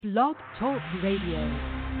Blog Talk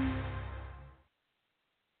Radio.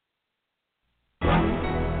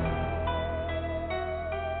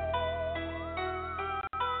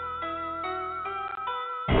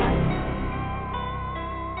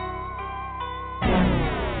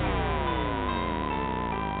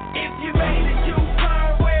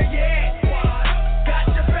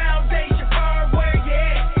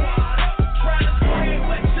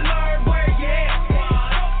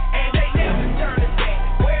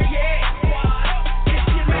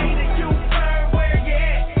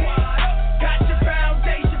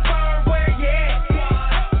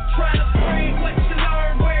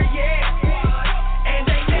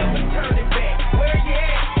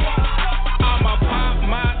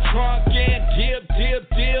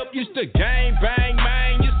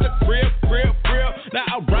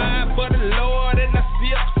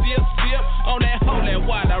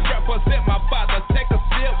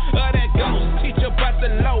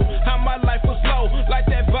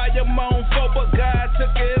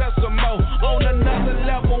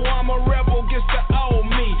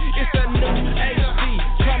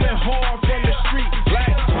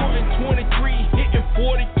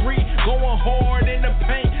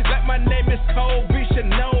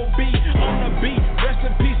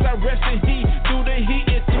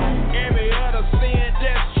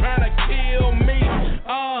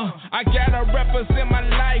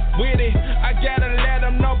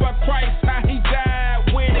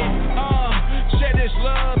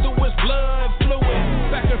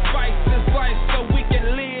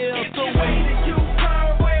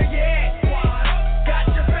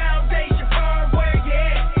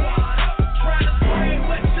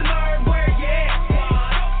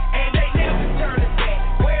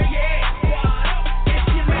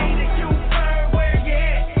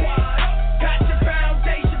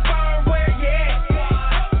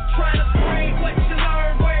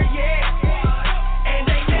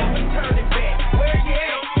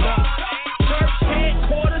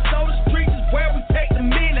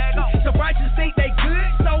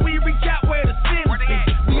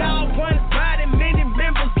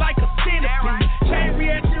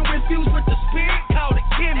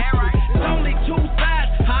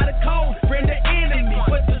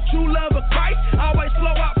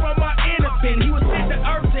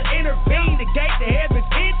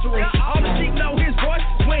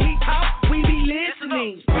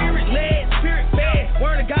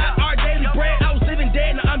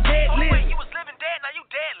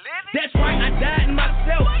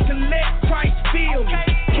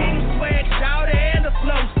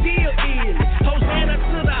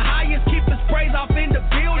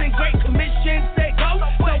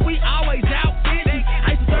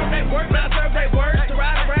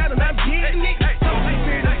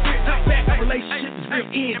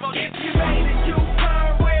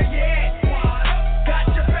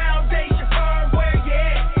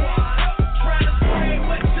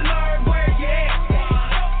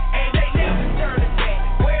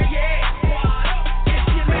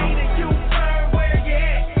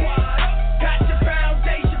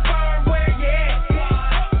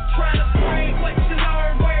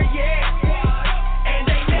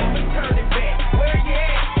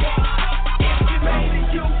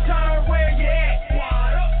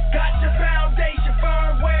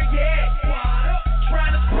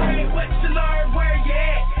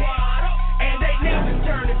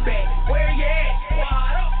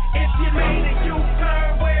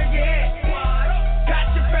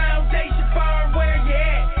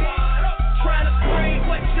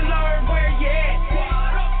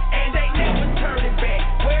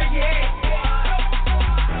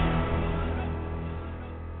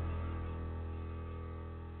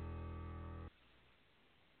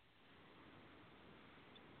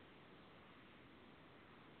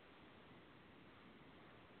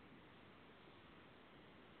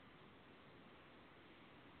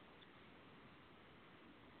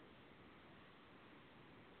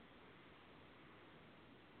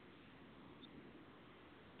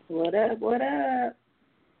 What up, what up?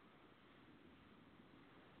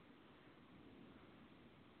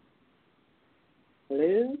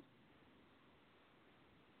 Hello?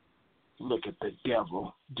 Look at the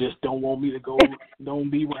devil. Just don't want me to go, don't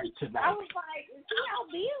be right tonight. I was like, is he out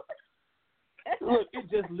there? Look,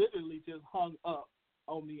 it just literally just hung up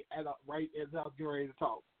on me right as I was getting ready to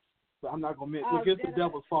talk. So I'm not gonna admit. Look, it's the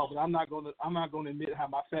devil's fault, but I'm not gonna admit how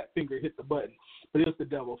my fat finger hit the button. But it's the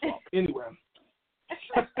devil's fault. Anyway.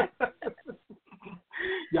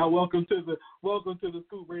 Y'all, welcome to the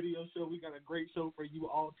Scoop Radio Show. We got a great show for you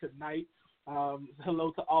all tonight.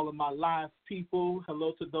 Hello to all of my live people.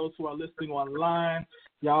 Hello to those who are listening online.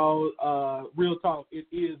 Y'all, real talk, it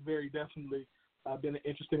is very definitely been an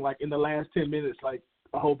interesting, like in the last 10 minutes, like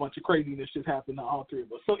a whole bunch of craziness just happened to all three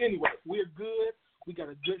of us. So anyway, we're good. We got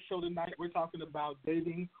a good show tonight. We're talking about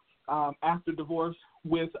dating after divorce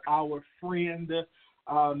with our friend,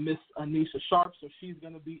 Miss Anesha Sharp. So she's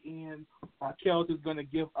going to be in. Kellz is going to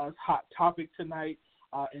give us hot topic tonight.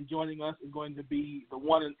 And joining us is going to be the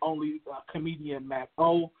one and only Comedian Mack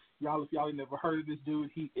O. Y'all, if y'all ain't never heard of this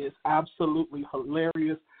dude, he is absolutely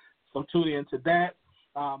hilarious. So tune in to that.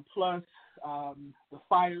 Plus, the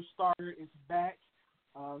FireStarter is back.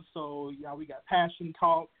 So, yeah, we got Passion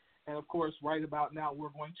Talk. And, of course, right about now, we're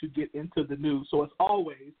going to get into the news. So, as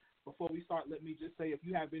always, before we start, let me just say if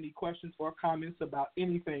you have any questions or comments about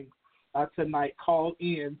anything tonight, call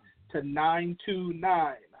in to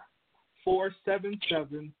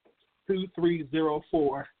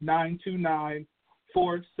 929-477-2304,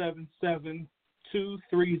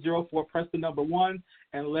 929-477-2304. Press the number 1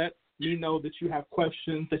 and let me know that you have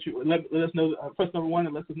questions. That you let us know. Press number 1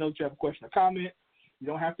 and let us know that you have a question or comment. You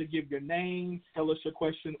don't have to give your name. Tell us your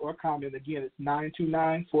question or comment. Again, it's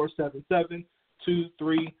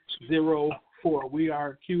 929-477-2304. We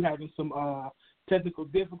are having some technical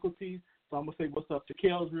difficulties, so I'm gonna say what's up to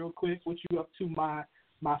Kellz real quick. What you up to, my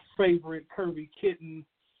favorite curvy kitten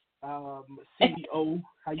CEO?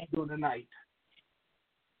 How you doing tonight?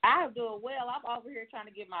 I'm doing well. I'm over here trying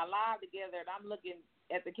to get my live together, and I'm looking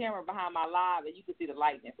at the camera behind my live, and you can see the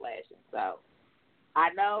lightning flashing. So I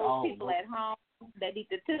know people at home, they need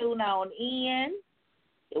to tune on in,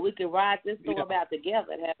 and we can ride this storm out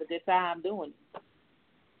together and have a good time doing it.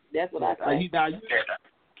 That's what I say.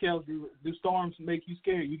 Kellz, do storms make you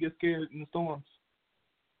scared? You get scared in the storms?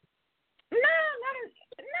 No,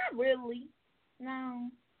 not really. No.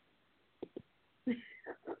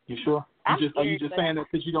 You sure? Are you just saying that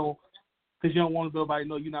because you don't want nobody to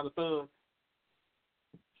know you're not a thug?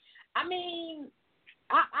 I mean,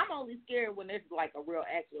 I'm only scared when there's like a real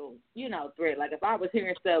actual, threat. Like if I was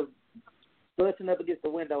hearing stuff busting up against the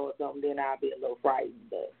window or something, then I'd be a little frightened.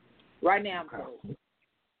 But right now, I'm cool.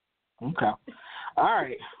 Okay. All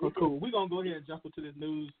right. Well, cool. We're going to go ahead and jump into this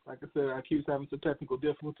news. Like I said, I keep having some technical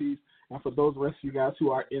difficulties. And for those rest of you guys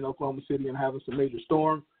who are in Oklahoma City and having some major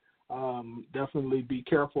storms, definitely be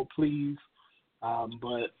careful, please.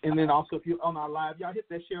 And then also, if you're on our live, y'all hit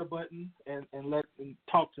that share button and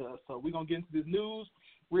talk to us. So we're going to get into this news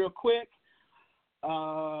real quick.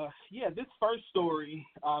 This first story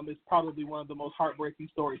is probably one of the most heartbreaking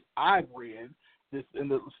stories I've read this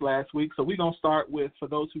last week. So we're going to start with, for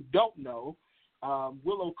those who don't know,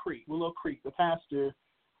 Willow Creek, the pastor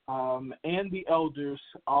and the elders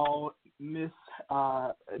all admit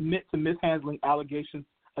to mishandling allegations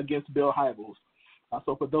against Bill Hybels.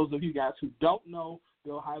 So for those of you guys who don't know,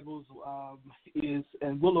 Bill Hybels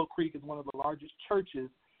and Willow Creek is one of the largest churches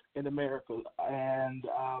in America. And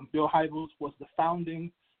Bill Hybels was the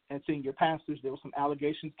founding and senior pastors. There were some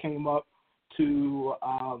allegations came up to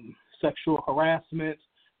sexual harassment.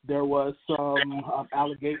 There was some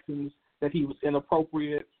allegations that he was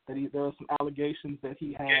inappropriate. There were some allegations that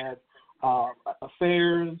he had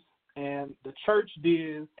affairs. And the church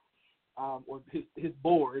did, or his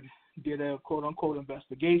board did a quote-unquote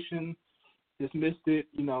investigation, dismissed it.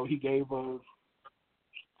 He gave a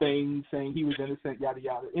thing saying he was innocent, yada,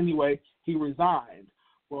 yada. Anyway, he resigned.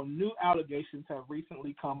 Well, new allegations have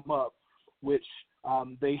recently come up, which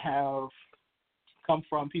they have come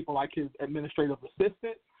from people like his administrative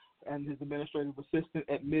assistant, and his administrative assistant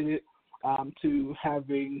admitted to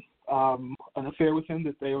having an affair with him,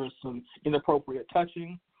 that there was some inappropriate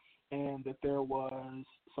touching, and that there was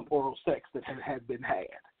some oral sex that had been had.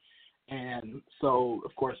 And so,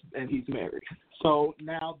 of course, and he's married. So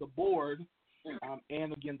now the board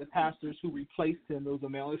and, again, the pastors who replaced him, it was a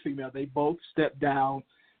male and female, they both stepped down,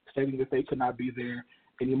 stating that they could not be there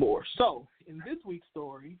anymore. So in this week's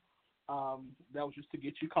story, that was just to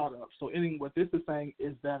get you caught up. So what this is saying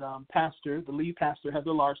is that the lead pastor,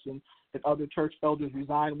 Heather Larson, and other church elders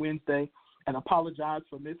resigned Wednesday and apologized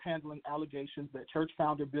for mishandling allegations that church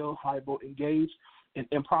founder Bill Hybels engaged in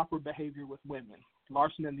improper behavior with women.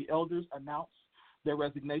 Larson and the elders announced their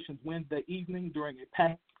resignations Wednesday evening during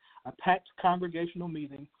a packed congregational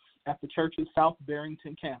meeting at the church's South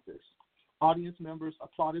Barrington campus. Audience members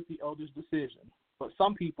applauded the elders' decision, but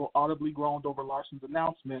some people audibly groaned over Larson's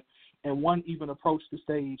announcement, and one even approached the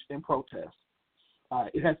stage in protest.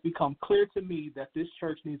 It has become clear to me that this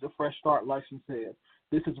church needs a fresh start, Larson said.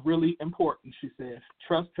 This is really important, she said.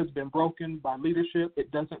 Trust has been broken by leadership. It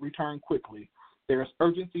doesn't return quickly. There is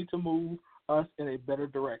urgency to move us in a better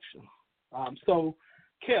direction. So,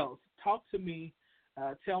 Kellz, talk to me.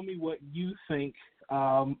 Tell me what you think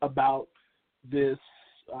about this.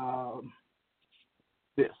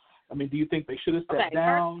 This. I mean, do you think they should have stepped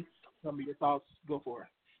down? Tell me your thoughts. Go for it.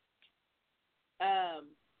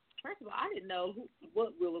 First of all, I didn't know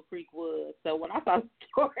what Willow Creek was. So when I saw the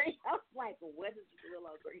story, I was like, what is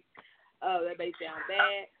Willow Creek? Oh, that may sound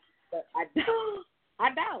bad, but I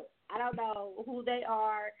don't know who they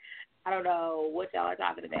are. I don't know what y'all are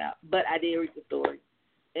talking about, but I did read the story.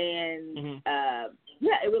 And,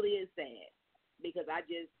 it really is sad because I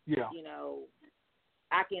just, you know,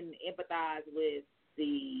 I can empathize with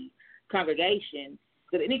the congregation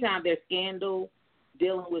because anytime there's scandal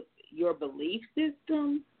dealing with your belief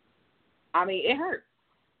system, I mean, it hurts.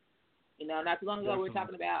 You know, not too long ago we were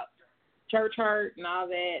talking about church hurt and all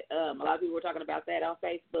that. A lot of people were talking about that on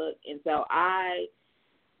Facebook, and so I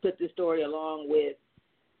put this story along with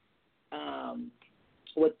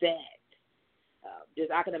that.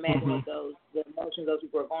 Just I can imagine what the emotions those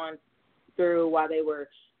people were going through while they were.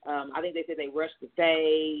 I think they said they rushed the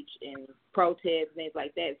stage and protests, things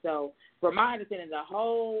like that. So, from my understanding, the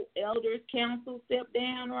whole elders council stepped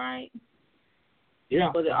down, right?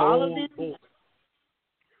 Yeah. Was it all of them?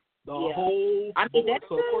 The whole. I mean, that's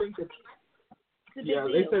according to. Yeah,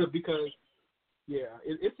 they deal. said it because. Yeah,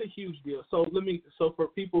 it's a huge deal. So So for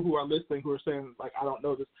people who are listening who are saying like I don't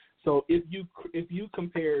know this. So if you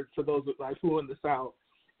compare to those like who are in the South,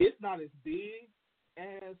 it's not as big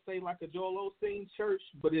as say like a Joel Osteen church,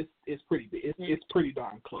 but it's pretty big. It's pretty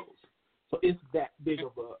darn close. So it's that big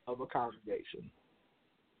of a congregation.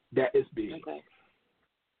 That is big. Okay.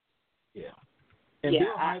 Yeah. And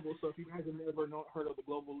Bill Hybel, so if you guys have never heard of the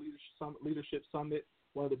Global Leadership Summit,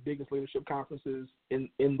 one of the biggest leadership conferences in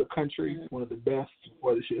the country, one of the best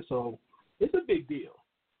for this year. So it's a big deal.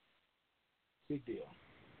 Big deal.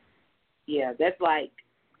 Yeah, that's like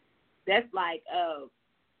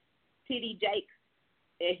T.D. Jakes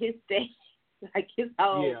at his stage, like his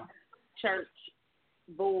whole church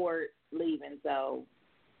board leaving. So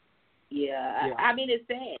I mean it's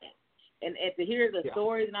sad. And to hear the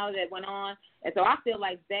stories and all that went on, and so I feel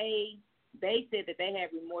like they said that they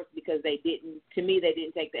had remorse because they didn't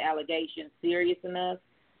take the allegations serious enough.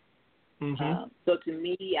 So to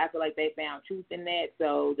me, I feel like they found truth in that.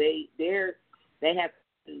 So they have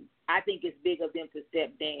to. I think it's big of them to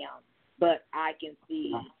step down, but I can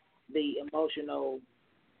see the emotional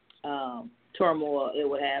turmoil it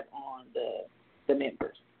would have on the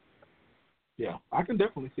members. Yeah, I can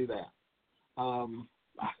definitely see that.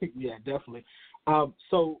 Definitely.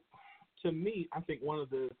 So to me, I think one of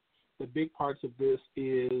the big parts of this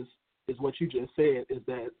is what you just said, is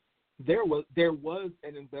that there was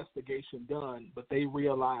an investigation done, but they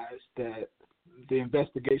realized that the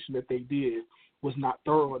investigation that they did was not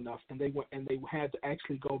thorough enough, and they had to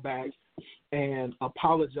actually go back and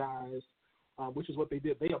apologize, which is what they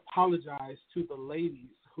did. They apologized to the ladies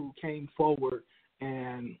who came forward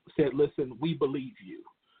and said, "Listen, we believe you."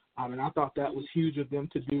 And I thought that was huge of them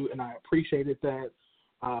to do, and I appreciated that.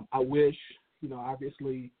 I wish,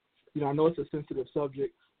 obviously, I know it's a sensitive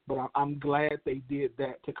subject, but I'm glad they did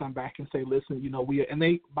that to come back and say, listen, and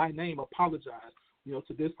they by name apologize,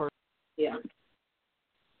 to this person. Yeah.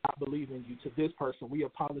 I believe in you. To this person, we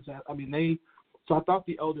apologize. I mean, so I thought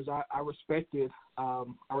the elders, I respected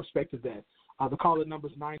that. The call-in number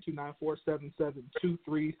is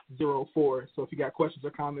 929-477-2304. So if you got questions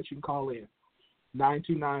or comments, you can call in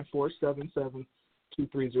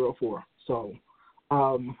 929-477-2304. So,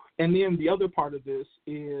 and then the other part of this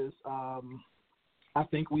is, I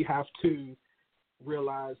think we have to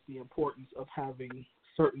realize the importance of having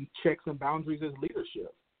certain checks and boundaries as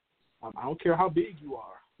leadership. I don't care how big you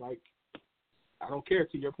are. Like, I don't care,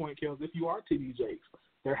 to your point, Kellz, if you are T.D. Jakes,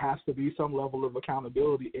 there has to be some level of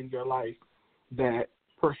accountability in your life that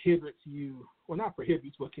prohibits you, well, not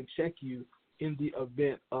prohibits, but can check you in the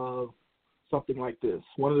event of something like this.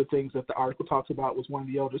 One of the things that the article talks about was one of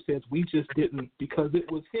the elders says, we just didn't, because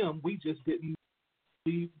it was him, we just didn't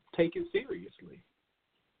take it seriously.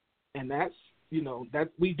 And that's, that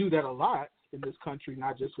we do that a lot in this country,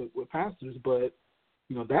 not just with pastors, but,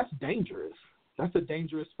 that's dangerous. That's a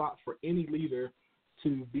dangerous spot for any leader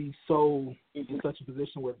to be so in such a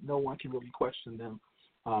position where no one can really question them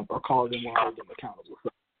or call them or hold them accountable. So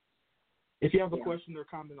if you have a question or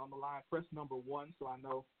comment on the line, press number 1 so I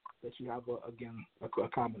know that you have, a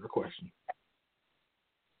comment or question.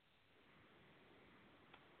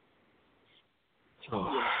 So,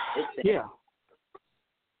 yeah,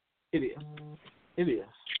 it is. It is.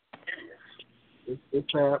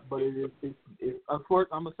 It's sad, but it is. Of course,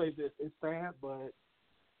 I'm gonna say this: it's sad, but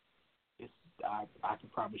I can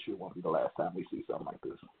promise you it won't be the last time we see something like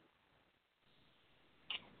this.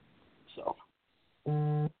 So,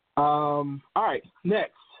 all right,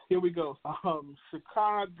 next. Here we go.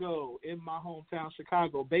 Chicago, in my hometown,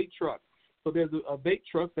 Chicago, bait truck. So there's a bait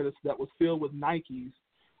truck that was filled with Nikes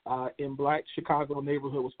in Black Chicago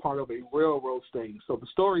neighborhood, was part of a railroad sting. So the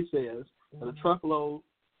story says that a truckload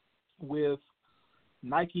with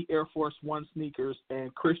Nike Air Force One sneakers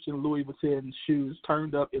and Christian Louis Vuitton shoes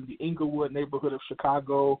turned up in the Inglewood neighborhood of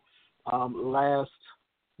Chicago last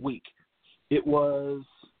week. It was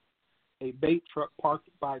a bait truck parked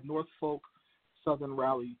by Norfolk Southern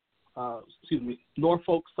Railway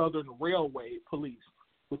Police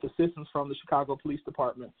with assistance from the Chicago Police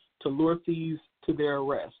Department to lure thieves to their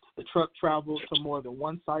arrest. The truck traveled to more than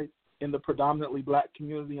one site in the predominantly Black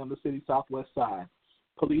community on the city's southwest side.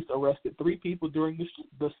 Police arrested 3 people during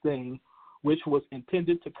the sting, which was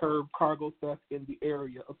intended to curb cargo theft in the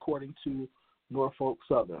area, according to Norfolk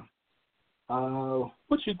Southern.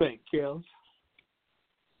 What you think, Kellz?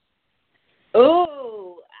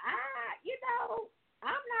 Oh, I'm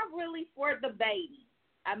not really for the baiting.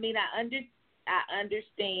 I mean, I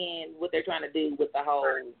understand what they're trying to do with the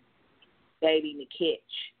whole baiting to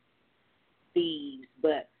catch thieves,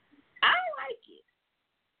 but I like it.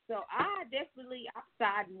 So I'm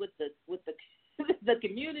siding with the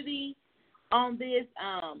community on this.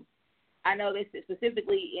 I know they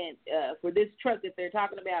specifically for this truck that they're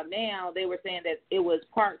talking about now, they were saying that it was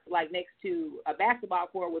parked like next to a basketball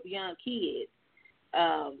court with young kids,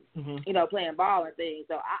 playing ball and things.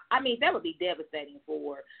 So I mean, that would be devastating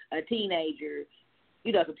for a teenager.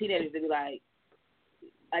 Some teenagers to be like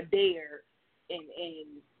a dare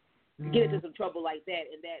and get into some trouble like that,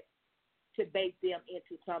 and that to bait them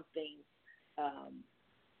into something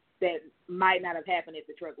that might not have happened if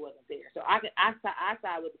the truck wasn't there. So I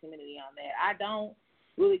side with the community on that. I don't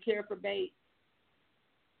really care for bait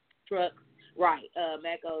trucks. Right.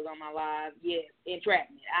 Mack O's on my live. Yes,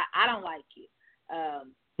 entrapment. I don't like it. Yeah,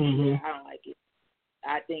 I don't like it.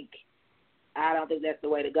 I don't think that's the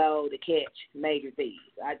way to go to catch major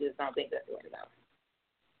thieves. I just don't think that's the way to go.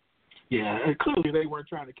 Yeah, and clearly they weren't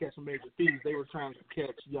trying to catch major thieves. They were trying to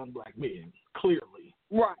catch young Black men. Clearly,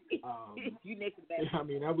 right? You nicked it back. I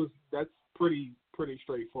mean, that's pretty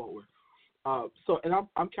straightforward. And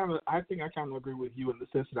I think I kind of agree with you in the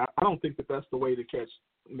sense that I don't think that that's the way to catch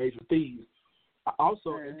major thieves. I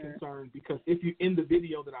also am concerned because if you in the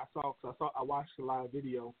video that I saw, I watched the live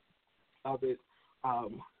video of it.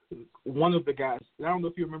 One of the guys, I don't know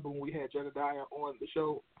if you remember when we had Jedediah on the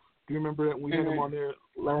show. Do you remember that we had him on there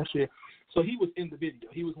last year? So he was in the video.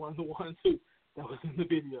 He was one of the ones that was in the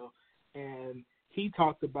video. And he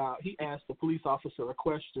asked the police officer a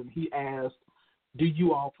question. He asked, do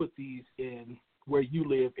you all put these in where you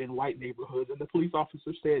live in white neighborhoods? And the police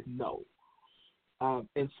officer said no.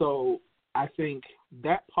 And so I think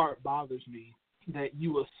that part bothers me, that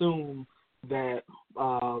you assume that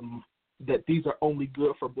that these are only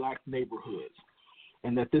good for Black neighborhoods,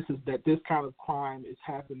 and that this kind of crime is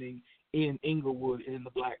happening in Inglewood in the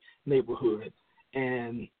Black neighborhood,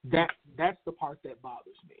 and that's the part that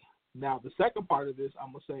bothers me. Now, the second part of this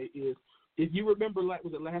I'm gonna say is, if you remember,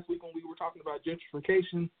 was it last week when we were talking about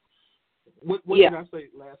gentrification? What did I say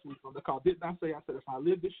last week on the call? Didn't I say, if I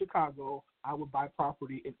lived in Chicago, I would buy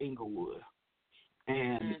property in Inglewood?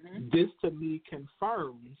 And this, to me,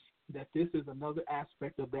 confirms that this is another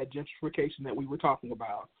aspect of that gentrification that we were talking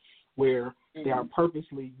about, where they are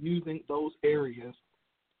purposely using those areas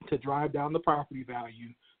to drive down the property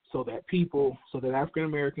value so that African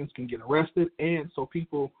Americans can get arrested, and so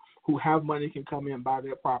people who have money can come in and buy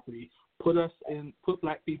their property, put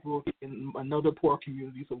Black people in another poor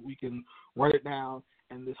community so we can run it down,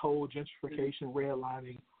 and this whole gentrification,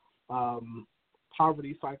 redlining,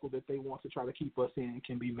 poverty cycle that they want to try to keep us in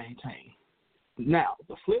can be maintained. Now,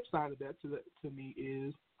 the flip side of that to me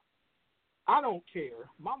is, I don't care.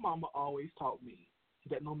 My mama always taught me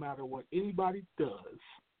that no matter what anybody does,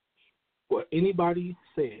 what anybody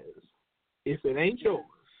says, if it ain't yours,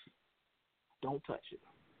 don't touch it.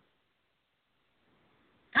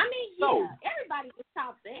 I mean, everybody was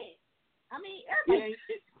taught that. I mean, everybody.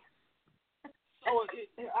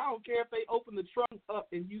 I don't care if they open the trunk up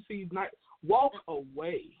and you see, walk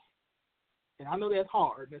away. And I know that's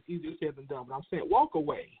hard. That's easier said than done. But I'm saying, walk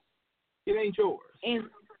away. It ain't yours.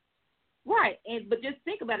 But just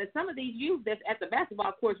think about it. Some of these youth that's at the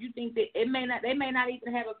basketball courts, you think that they may not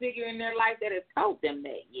even have a figure in their life that has told them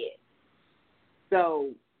that yet.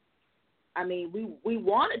 So, I mean, we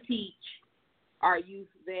want to teach our youth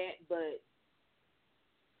that, but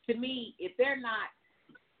to me, if they're not,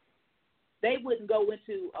 they wouldn't go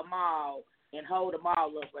into a mall and hold a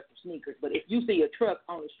mall up for some sneakers. But if you see a truck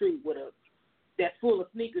on the street that's full of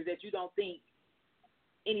sneakers that you don't think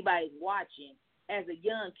anybody's watching. As a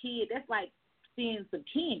young kid, that's like seeing some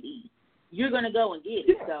candy. You're gonna go and get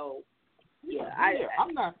it. So,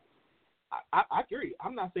 I'm not. I agree.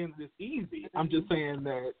 I'm not saying that it's easy. I'm just saying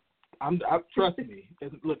that trust me.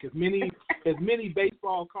 Look, as many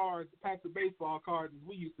baseball cards, packs of baseball cards as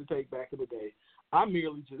we used to take back in the day. I'm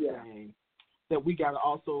merely just saying that we got to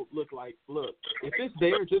also look, if it's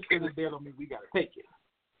there, just because it's there don't mean we got to take it.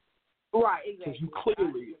 Right, exactly. Because you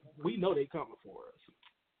clearly, we know they coming for us.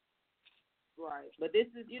 Right, but this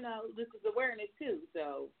is awareness too.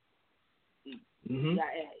 So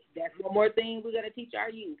that's one more thing we got to teach our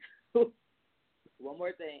youth. One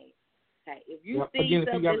more thing. Hey, if you see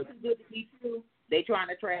something that's too good to be true, they trying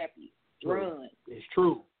to trap you. Run. It's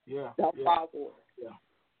true. Yeah. Don't fall for it.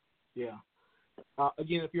 Yeah.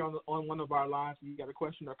 Again, if you're on one of our lines and you got a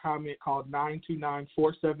question or comment, call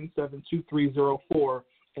 929-477-2304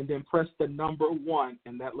 and then press the number 1,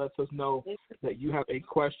 and that lets us know that you have a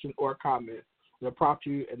question or a comment. They'll prompt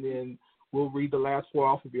you, and then we'll read the last 4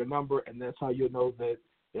 off of your number, and that's how you'll know that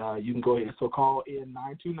you can go ahead. So call in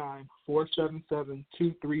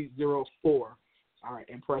 929-477-2304. All right,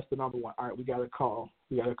 and press the number 1. All right, we got a call.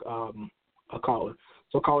 We got a caller.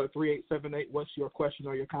 So call it 3878. What's your question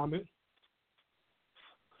or your comment?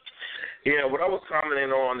 Yeah, what I was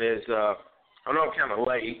commenting on is, I know I'm kind of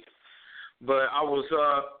late, but I was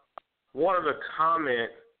wanted to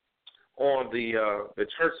comment on the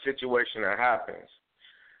church situation that happens.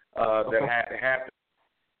 That happened.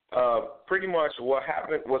 Pretty much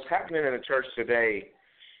what's happening in the church today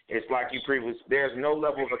is like you previously. There's no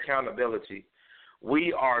level of accountability.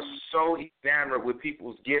 We are so enamored with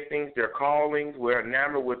people's giftings, their callings. We're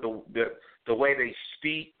enamored with the way they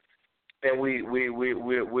speak, and we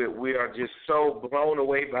are just so blown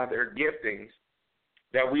away by their giftings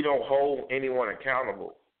that we don't hold anyone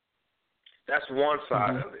accountable. That's one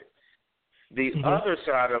side of it. The other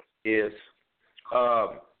side of it is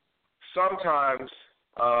sometimes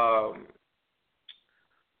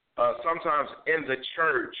in the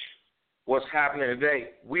church, what's happening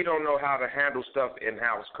today, we don't know how to handle stuff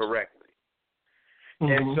in-house correctly.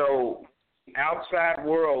 And so the outside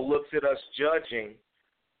world looks at us judging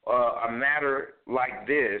a matter like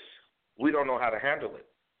this. We don't know how to handle it,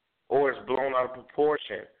 or it's blown out of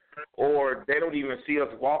proportion, or they don't even see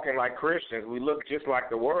us walking like Christians. We look just like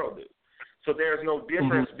the world do. So there's no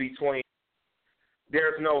difference between,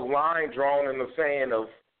 there's no line drawn in the sand of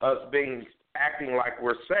us acting like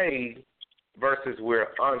we're saved versus we're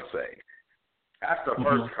unsaved. That's the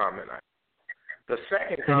first comment. The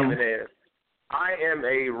second comment is, I am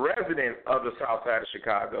a resident of the South Side of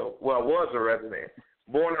Chicago. Well, was a resident,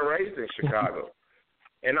 born and raised in Chicago.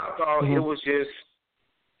 And I thought it was just,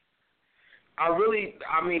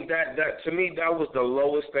 that to me, that was the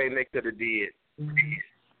lowest thing they could have did.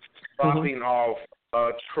 Stopping off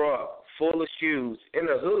a truck full of shoes in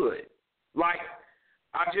the hood. Like,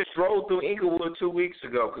 I just rode through Inglewood 2 weeks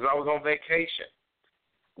ago because I was on vacation.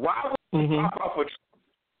 Why would you stop off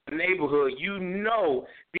a neighborhood? You know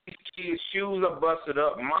these kids' shoes are busted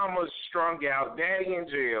up, mama's strung out, daddy in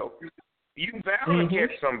jail. You bound to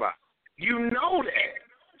catch somebody. You know that.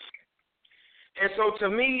 And so to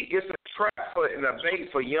me, it's a trap and a bait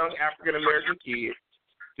for young African-American kids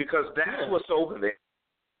because that's what's over there.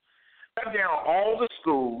 Shut down all the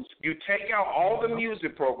schools. You take out all the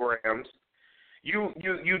music programs. You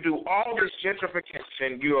do all this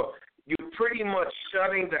gentrification. You're pretty much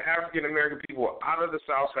shutting the African-American people out of the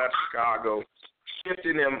South Side of Chicago,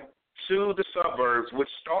 shifting them to the suburbs, which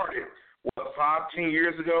started, 5-10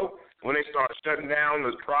 years ago when they started shutting down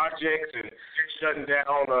the projects and shutting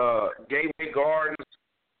down Gateway Gardens,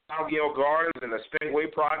 Southgate Gardens, and the Speedway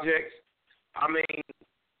projects. I mean,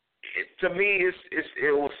 to me,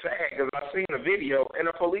 it was sad because I seen the video, and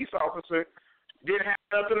a police officer didn't have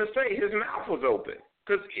nothing to say. His mouth was open.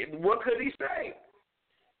 Because what could he say?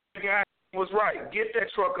 The guy was right. Get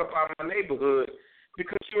that truck up out of my neighborhood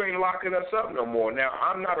because you ain't locking us up no more. Now,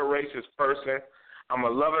 I'm not a racist person. I'm a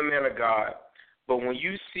loving man of God. But when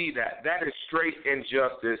you see that is straight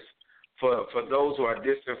injustice for those who are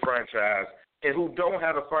disenfranchised and who don't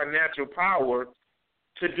have the financial power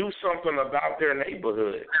to do something about their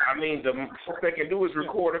neighborhood. I mean, the what they can do is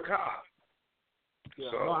record a cop.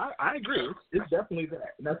 Yeah, so. No, I agree. It's definitely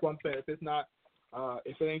that, and that's what I'm saying. If it's not,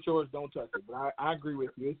 if it ain't yours, don't touch it. But I agree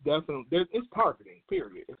with you. It's definitely it's targeting.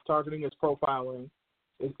 Period. It's targeting. It's profiling.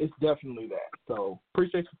 It's definitely that. So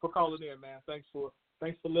appreciate you for calling in, man. Thanks for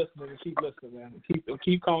listening and keep listening, man. And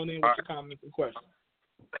keep calling in with your comments and questions.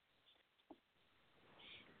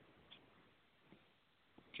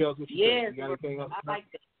 Kellz, what you think? You got anything else? I like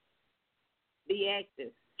that. Be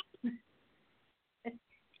active.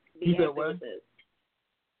 You said what?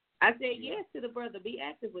 I said yes to the brother. Be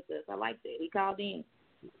active with us. I like that. He called in.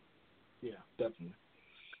 Yeah, definitely.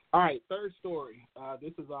 All right, third story.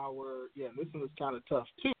 This is this one is kind of tough,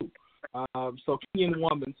 too. So Kenyan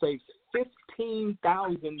woman saves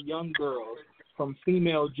 15,000 young girls from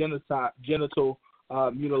female genital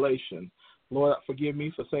mutilation. Lord, forgive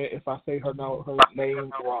me for saying if I say her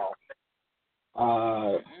name wrong.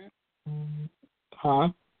 Huh?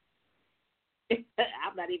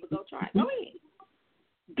 I'm not even going to try. Go ahead.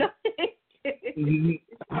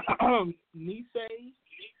 Nise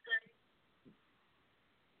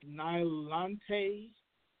Nilante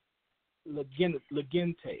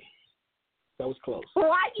Legente. That was close.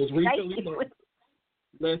 Why you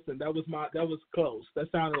Listen, that was close.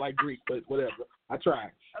 That sounded like Greek, but whatever. I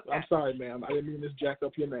tried. Okay. I'm sorry, ma'am. I didn't mean to jack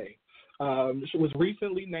up your name. She was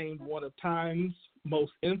recently named one of Time's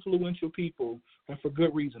most influential people, and for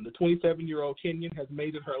good reason. The 27-year-old Kenyan has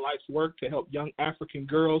made it her life's work to help young African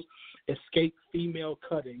girls escape female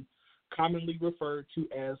cutting, commonly referred to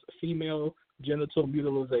as female genital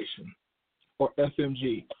mutilation, or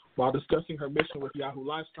FMG. While discussing her mission with Yahoo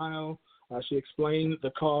Lifestyle, she explained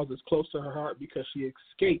the cause is close to her heart because she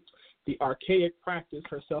escaped the archaic practice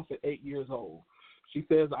herself at 8 years old. She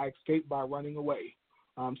says, I escaped by running away,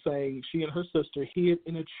 saying she and her sister hid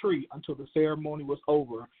in a tree until the ceremony was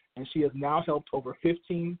over, and she has now helped over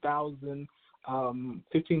 15,000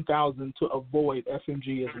 to avoid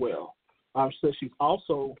FMG as well. She says she's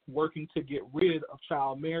also working to get rid of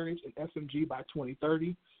child marriage and FMG by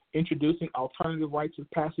 2030, introducing alternative rites of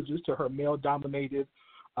passages to her male-dominated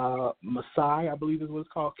Maasai, I believe is what it's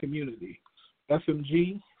called, community.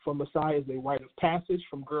 FMG for Maasai is a rite of passage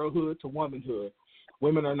from girlhood to womanhood.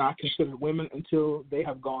 Women are not considered women until they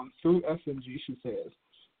have gone through FMG, she says,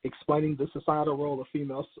 explaining the societal role of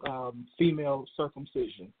female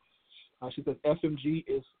circumcision. She says FMG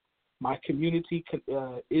is my community.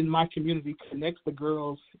 In my community, connects the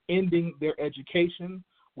girls ending their education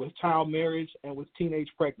with child marriage and with teenage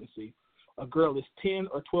pregnancy. A girl is 10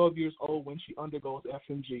 or 12 years old when she undergoes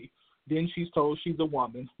FMG. Then she's told she's a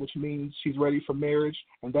woman, which means she's ready for marriage,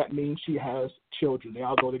 and that means she has children. They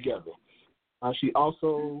all go together. She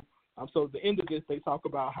also, so at the end of this, they talk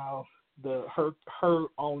about how her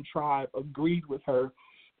own tribe agreed with her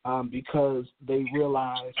because they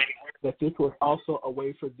realized that this was also a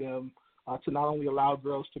way for them to not only allow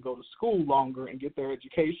girls to go to school longer and get their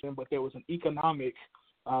education, but there was an economic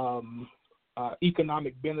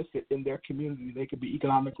benefit in their community. They could be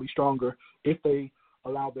economically stronger if they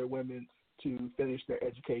allow their women to finish their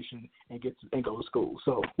education and go to school.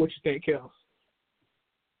 So, what you think, Kellz?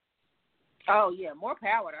 Oh yeah, more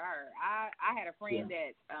power to her. I had a friend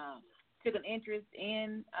that took an interest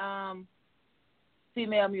in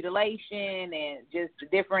female mutilation and just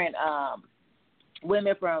different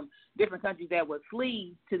women from different countries that would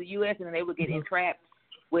flee to the U.S. and then they would get entrapped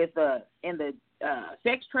with in the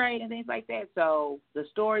sex trade and things like that. So the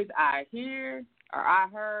stories I heard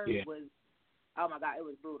was, oh my God, it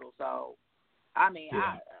was brutal. So I mean,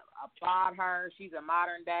 I applaud her. She's a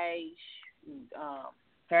modern day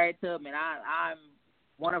Harriet Tubman. I'm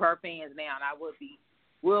one of her fans now, and I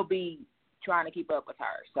will be trying to keep up with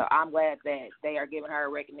her. So I'm glad that they are giving her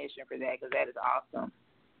recognition for that because that is awesome.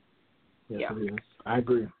 Yes, it is. I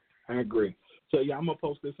agree. So yeah, I'm gonna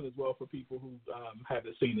post this one as well for people who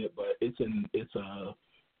haven't seen it, but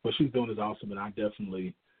what she's doing is awesome, and I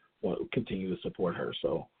definitely want to continue to support her.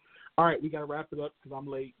 So, all right, we gotta wrap it up because I'm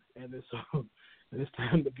late, and it's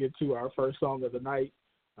time to get to our first song of the night,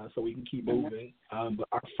 so we can keep moving. But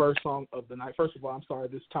our first song of the night. First of all, I'm sorry.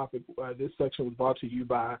 This section was brought to you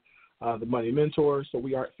by the Money Mentor. So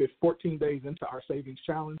we are at 14 days into our savings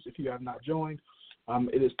challenge. If you have not joined,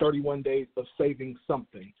 it is 31 days of saving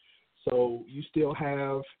something. So you still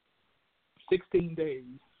have 16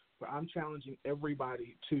 days where I'm challenging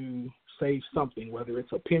everybody to save something, whether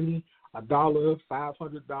it's a penny, $1,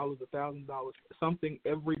 $500, $1,000, something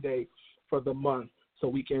every day for the month so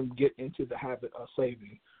we can get into the habit of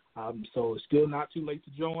saving. So it's still not too late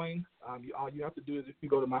to join. All you have to do is if you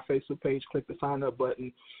go to my Facebook page, click the sign up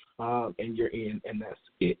button, and you're in, and that's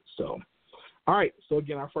it. So, all right. So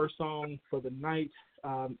again, our first song for the night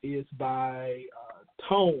is by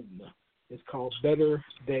Tone. It's called Better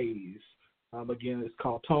Days. Again, it's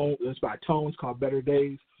by Tone. It's called Better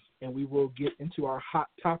Days, and we will get into our hot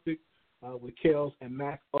topic with Kellz and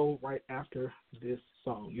Mack O right after this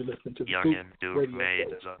song. You listen to the Young and Duke made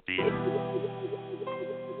the beat.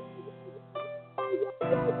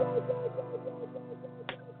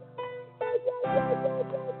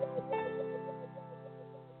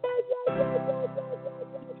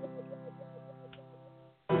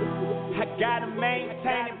 I gotta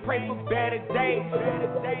maintain it pray for better days.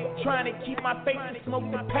 Trying to keep my faith and smoke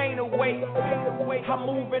the pain away. I'm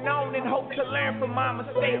moving on and hope to learn from my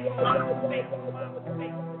mistakes.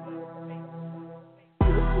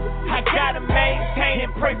 I gotta maintain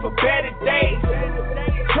and pray for better days.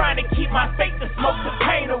 Trying to keep my faith and smoke the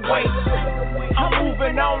pain away. I'm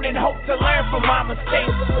moving on and hope to learn from my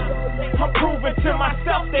mistakes. I'm proving to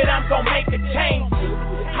myself that I'm gonna make a change.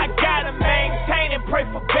 I gotta maintain and pray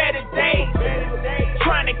for better days.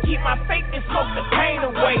 Trying to keep my faith and smoke the pain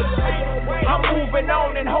away. I'm moving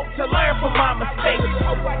on and hope to learn from my mistakes.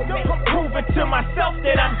 I'm proving to myself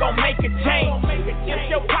that I'm gonna make a change. If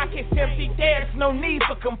your pocket's empty, there's no need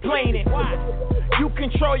for complaining. You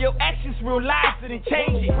control your actions, realize it and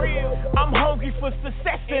change it. I'm hungry for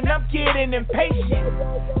success and I'm getting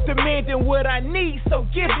impatient. Demanding what I need, so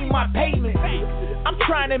give me my payment. I'm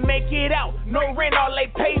trying to make it out, no rent or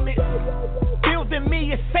late payments. Building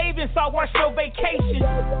me a savings, I watch no vacation.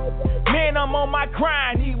 Man, I'm on my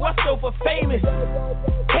grind, need what's over famous.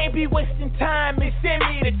 Can't be wasting time, it's in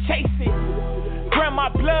me to chase it. Grab my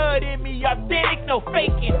blood in me, authentic, no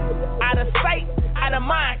faking. Out of sight, out of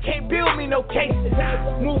mind, can't build me no cases.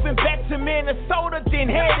 Moving back to Minnesota, then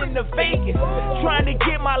heading to Vegas. Trying to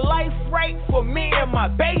get my life right for me and my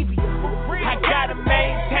baby. I gotta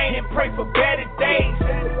maintain and pray for better days.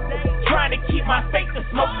 Trying to keep my faith and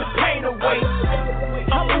smoke the pain away.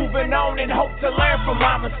 I'm moving on and hope to learn from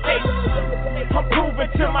my mistakes. I'm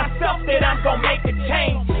proving to myself that I'm gonna make a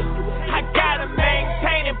change. I gotta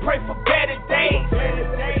maintain and pray for better days.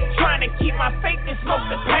 Trying to keep my faith and smoke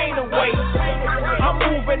the pain away. I'm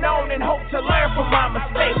moving on and hope to learn from my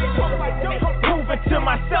mistakes. I'm proving to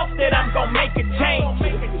myself that I'm gonna make a change.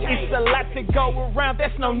 It's a lot to go around,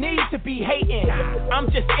 there's no need to be hating.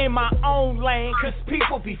 I'm just in my own lane, cause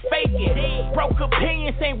people be faking. Broke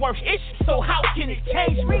opinions ain't worth issues, so how can it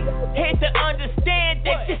change me? Had to understand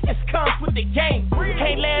that this just comes with the game.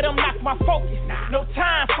 Can't let them knock my focus, no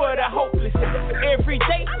time for the hopeless. Every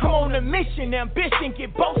day I'm on a mission, ambition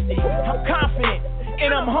get boasted. I'm confident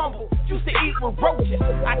and I'm humble, used to eat with roaches.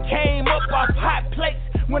 I came up off hot plates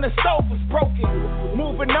when the stove was broken.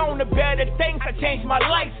 Moving on to better things, I changed my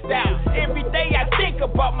lifestyle. Every day I think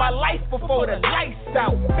about my life before the lights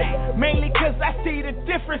out. Mainly cause I see the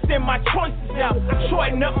difference in my choices now.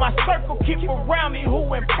 Shorten up my circle, keep around me who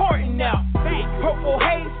important now. Purple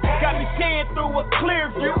haze got me seeing through a clear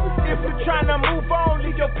view. If you're trying to move on,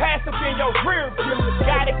 leave your past up in your rear view.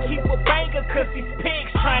 Gotta keep a banger cause these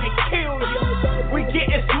pigs trying to kill you. We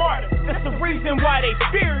getting smarter, that's the reason why they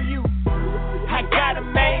fear you. I gotta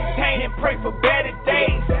maintain and pray for better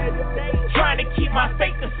days. Trying to keep my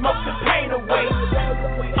faith and smoke the pain away.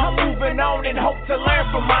 I'm moving on and hope to learn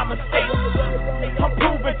from my mistakes. I'm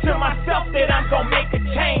proving to myself that I'm gonna make a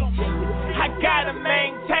change. I gotta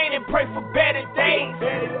maintain and pray for better days.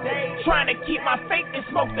 Trying to keep my faith and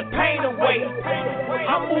smoke the pain away.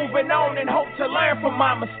 I'm moving on and hope to learn from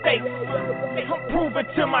my mistakes. I'm proving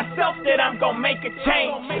to myself that I'm gonna make a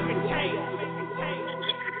change.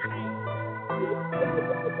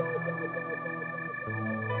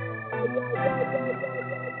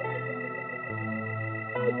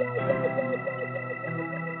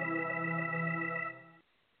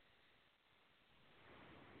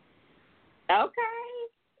 Okay.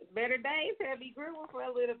 Better days have me grooving for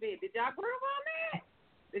a little bit. Did y'all groove on that?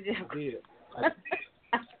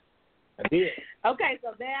 I did. Okay,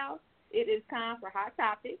 so now it is time for Hot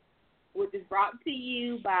Topics, which is brought to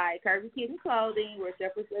you by Curvy Kitten Clothing, where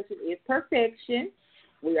self-expression is perfection.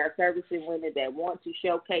 We are servicing women that want to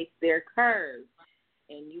showcase their curves.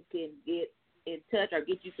 And you can get in touch or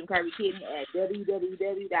get you some Curvy Kitten at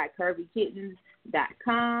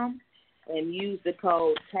www.curvykittens.com and use the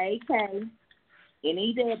code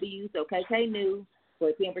KKNEW, so KKNEW, for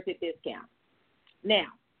a 10% discount.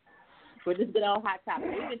 Now, for this good old Hot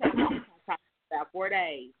Topic, we've been talking about Hot Topic for about 4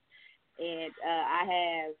 days. And I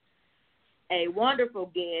have a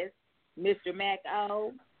wonderful guest, Mr. Mack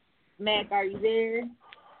O. Mack, are you there?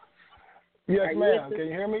 Yes, ma'am. Can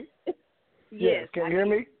you hear me? Yes. Can you hear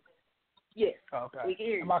me? Yes. Okay. We can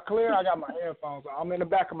hear you. Am I clear? I got my headphones on. I'm in the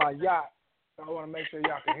back of my yacht, so I want to make sure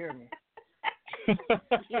y'all can hear me.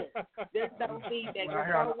 Yes. There's no feedback. We're out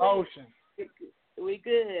here on the ocean. We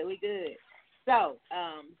good. So,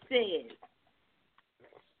 says,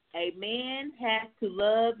 a man has to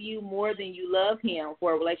love you more than you love him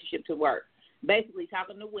for a relationship to work. Basically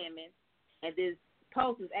talking to women, and this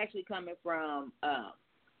post is actually coming from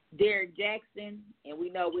Derek Jackson, and we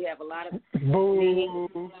know we have a lot of men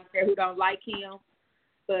out there who don't like him,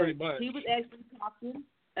 but he was actually talking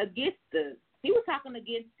against the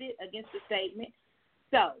statement.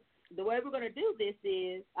 So the way we're going to do this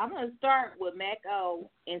is I'm going to start with Mack O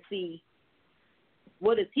and see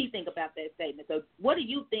what does he think about that statement. So what do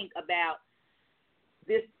you think about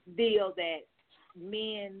this deal that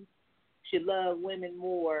men should love women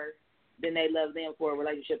more than they love them for a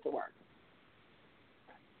relationship to work?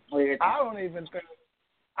 I don't even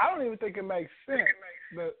think it makes sense.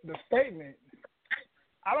 The statement.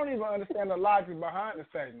 I don't even understand the logic behind the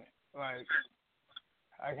statement. Like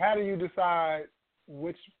how do you decide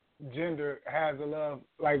which gender has a love?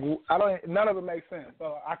 Like none of it makes sense.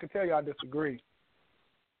 So I can tell you I disagree.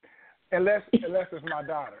 Unless it's my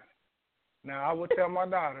daughter. Now I would tell my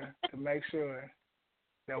daughter to make sure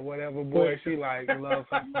that whatever boy she likes loves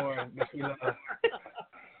her more than she loves.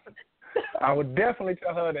 I would definitely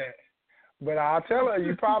tell her that. But I'll tell her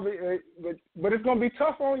you probably, but it's gonna be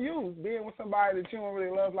tough on you being with somebody that you don't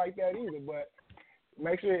really love like that either. But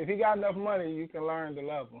make sure if he got enough money, you can learn to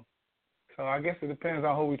love him. So I guess it depends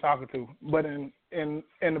on who we're talking to. But in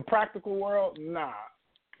the practical world, nah.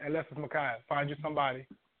 Unless it's Makai, find you somebody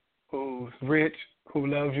who's rich, who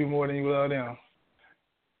loves you more than you love them.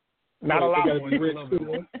 Not a lot more. Rich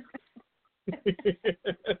too.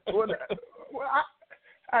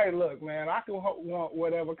 Hey, look, man, I can want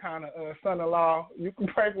whatever kind of son-in-law. You can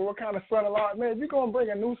pray for what kind of son-in-law. Man, if you're going to bring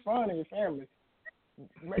a new son in your family,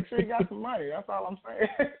 make sure you got some money. That's all I'm saying.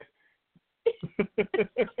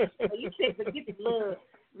 You said forget the love.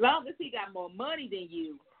 As long as he got more money than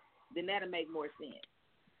you, then that'll make more sense.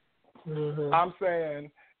 Mm-hmm. I'm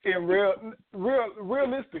saying,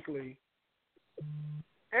 realistically,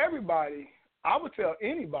 everybody, I would tell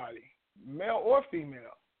anybody, male or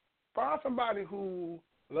female, find somebody who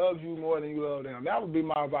loves you more than you love them. That would be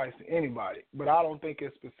my advice to anybody. But I don't think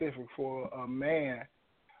it's specific for a man.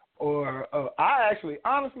 Or honestly,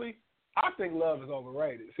 I think love is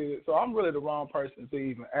overrated. See, so I'm really the wrong person to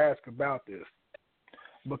even ask about this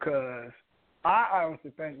because I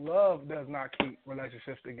honestly think love does not keep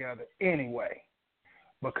relationships together anyway.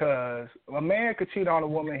 Because a man could cheat on a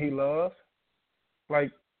woman he loves.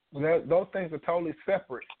 Like, those things are totally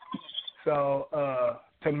separate. So,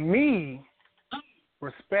 to me,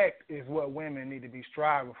 respect is what women need to be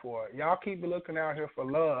striving for. Y'all keep looking out here for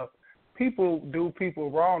love. People do people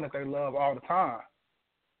wrong that they love all the time.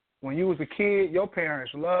 When you was a kid, your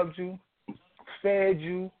parents loved you, fed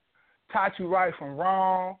you, taught you right from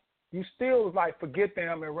wrong. You still was like forget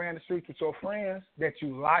them and ran the streets with your friends that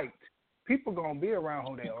you liked. People gonna be around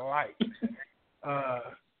who they like.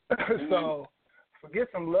 So forget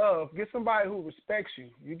some love. Get somebody who respects you.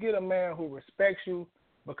 You get a man who respects you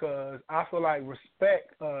because I feel like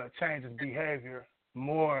respect changes behavior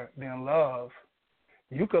more than love.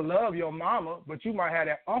 You could love your mama, but you might have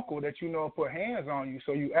that uncle that you know put hands on you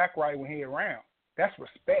so you act right when he around. That's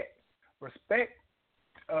respect. Respect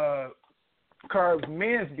curbs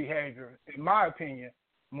men's behavior, in my opinion,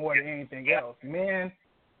 more than anything else. Men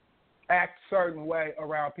act a certain way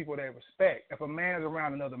around people they respect. If a man is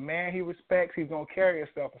around another man he respects, he's going to carry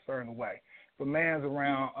himself a certain way. If a man's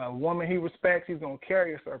around a woman he respects, he's going to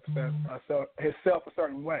carry himself a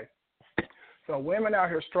certain way. So women out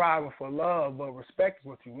here striving for love, but respect is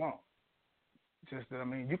what you want.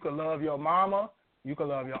 You could love your mama, you could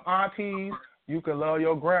love your aunties, you could love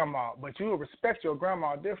your grandma, but you will respect your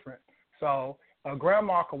grandma different. So a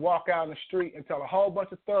grandma can walk out in the street and tell a whole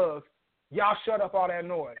bunch of thugs, y'all shut up all that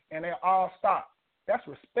noise, and they all stop. That's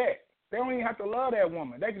respect. They don't even have to love that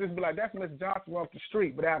woman. They can just be like, that's Miss Johnson off the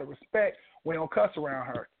street, but out of respect, we don't cuss around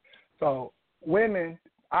her. So women,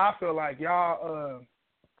 I feel like y'all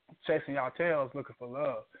chasing y'all tails looking for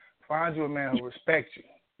love. Find you a man who respects you.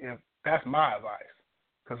 Yeah, that's my advice.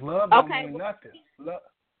 Because love don't mean nothing. Love.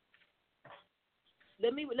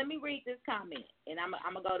 Let me read this comment, and I'm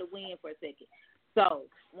gonna go to Win for a second. So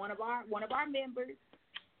one of our members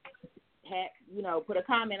had put a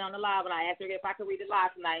comment on the live, and I asked her if I could read it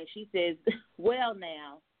live tonight, and she says, "Well,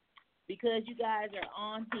 now, because you guys are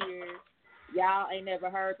on here, y'all ain't never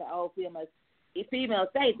heard the old females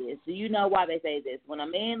say this. Do you know why they say this? When a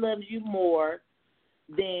man loves you more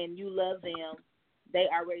than you love them, they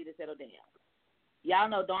are ready to settle down. Y'all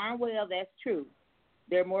know darn well that's true.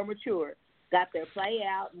 They're more mature, got their play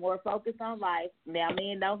out, more focused on life. Now,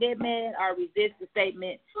 men, don't get mad or resist the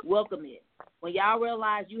statement. Welcome it. When y'all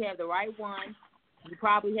realize you have the right one, you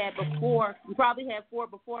probably had four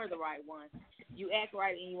before the right one. You act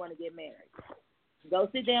right and you want to get married. Go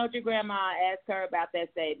sit down with your grandma, ask her about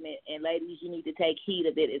that statement, and ladies, you need to take heed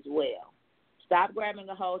of it as well. Stop grabbing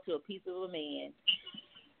a hold to a piece of a man.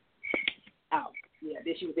 Oh, yeah,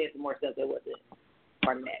 then she was saying some more stuff that wasn't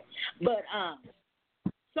part of that. But,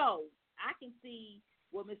 so I can see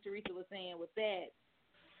what Miss Teresa was saying with that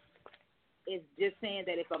is just saying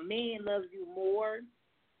that if a man loves you more,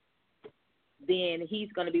 then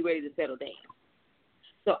he's going to be ready to settle down.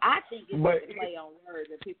 So I think it's a play on words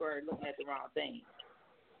and people are looking at the wrong thing.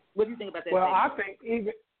 What do you think about that? Well, I think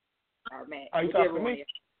even. Or Matt, are you talking to me?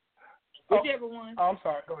 Whichever one. Oh, I'm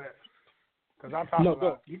sorry. Go ahead. Because I'm talking about. No,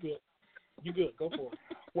 go. You good. You good. Go for it.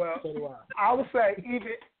 Well, so do I would say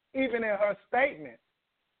even in her statement,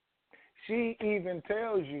 she even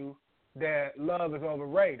tells you that love is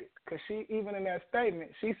overrated. Because she, even in that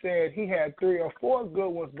statement, she said he had 3 or 4 good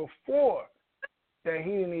ones before that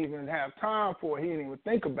he didn't even have time for, he didn't even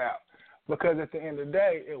think about. Because at the end of the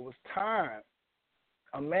day, it was time.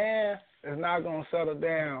 A man is not going to settle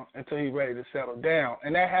down until he's ready to settle down.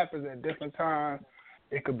 And that happens at different times.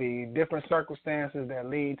 It could be different circumstances that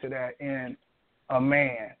lead to that in a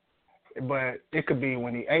man. But it could be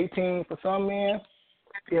when he's 18 for some men.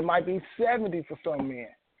 It might be 70 for some men.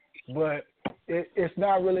 But it's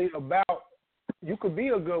not really about, you could be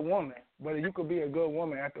a good woman, but you could be a good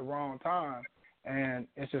woman at the wrong time, and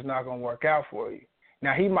it's just not going to work out for you.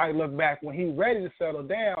 Now, he might look back when he's ready to settle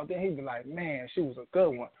down, then he'd be like, man, she was a good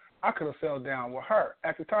one. I could have settled down with her.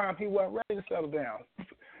 At the time, he wasn't ready to settle down.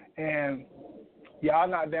 And y'all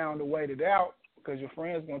not down to wait it out because your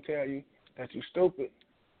friend's going to tell you that you're stupid.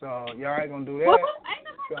 So y'all ain't going to do that. Well, ain't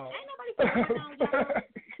nobody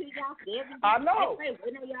I know.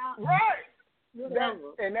 Right.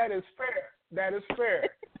 And that is fair. That is fair.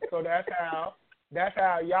 So that's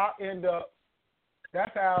how y'all end up.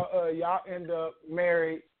 That's how y'all end up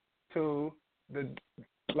married to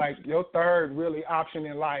your third really option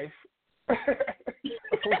in life.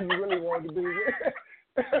 What you really want to be with.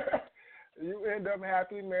 You end up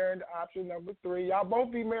happily married to option number 3. Y'all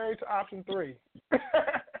both be married to option 3.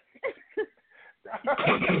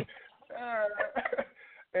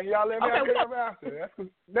 And y'all live happily ever after.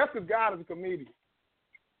 That's because God is a comedian.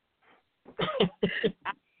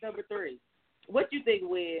 Number 3. What you think,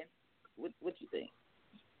 Win? What you think?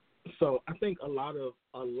 So I think a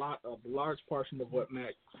large portion of what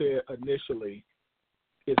Mac said initially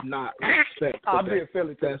is not respect. I'll be a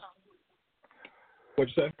Philly too.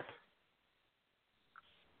 What'd you say?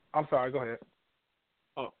 I'm sorry. Go ahead.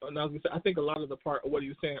 Oh, and I was gonna say, I think a lot of the part of what he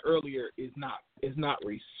was saying earlier is not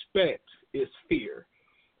respect, it's fear.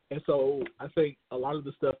 And so I think a lot of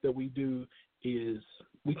the stuff that we do is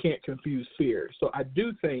we can't confuse fear. So I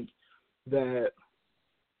do think that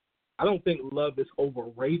I don't think love is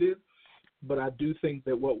overrated, but I do think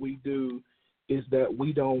that what we do is that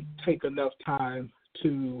we don't take enough time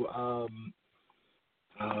to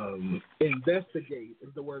investigate,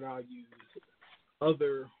 is the word I'll use,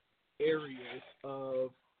 other areas of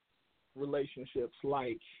relationships.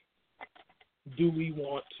 Like, do we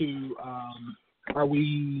want to, are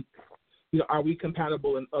we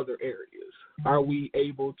compatible in other areas? Are we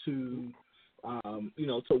able to,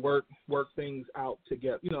 to work things out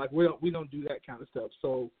together? We don't do that kind of stuff.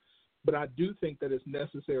 So, but I do think that it's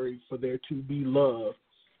necessary for there to be love,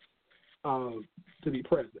 to be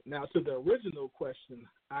present. Now, to the original question,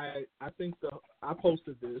 I think I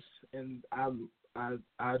posted this, and I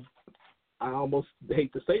almost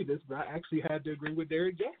hate to say this, but I actually had to agree with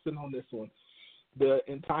Derek Jackson on this one. The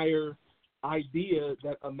entire idea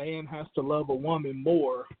that a man has to love a woman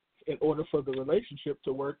more in order for the relationship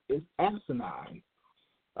to work is asinine.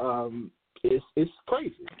 It's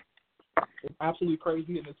crazy. It's absolutely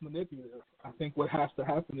crazy, and it's manipulative. I think what has to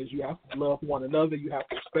happen is you have to love one another. You have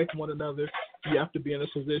to respect one another. You have to be in a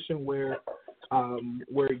position where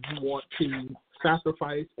you want to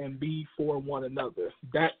sacrifice and be for one another.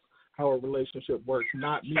 That's how a relationship works.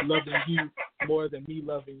 Not me loving you more than me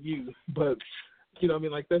loving you, but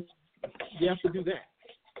that's, you have to do that.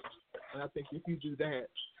 And I think if you do that,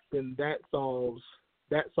 then that solves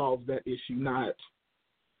that issue. Not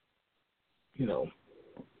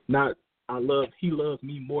he loves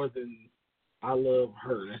me more than I love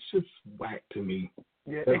her. That's just whack to me.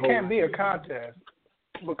 Yeah, it can't be a contest,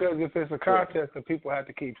 because if it's a contest, then people have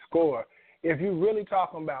to keep score. If you're really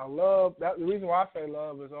talking about love, the reason why I say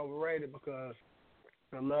love is overrated, because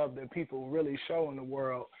the love that people really show in the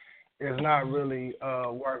world is not really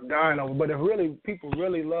worth dying over. But if people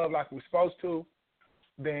really love like we're supposed to,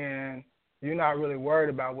 then you're not really worried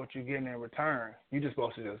about what you're getting in return. You're just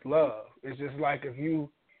supposed to just love. It's just like if you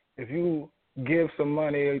give some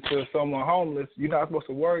money to someone homeless, you're not supposed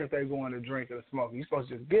to worry if they're going to drink or smoke. You're supposed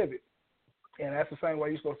to just give it. And that's the same way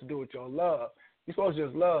you're supposed to do with your love. You're supposed to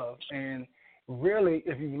just love. And really,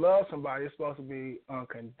 if you love somebody, it's supposed to be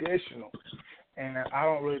unconditional. And I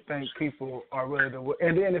don't really think people are really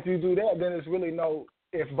and then if you do that, then it's really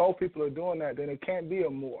if both people are doing that, then it can't be a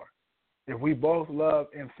more. If we both love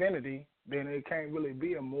infinity, then it can't really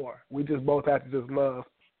be a more. We just both have to just love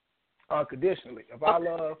unconditionally. If I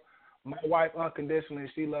love my wife unconditionally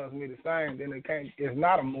and she loves me the same, then it's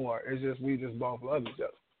not a more. It's just we just both love each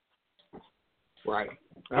other. Right.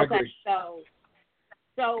 I agree.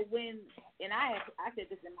 So when, and I said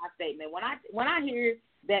this in my statement, when I hear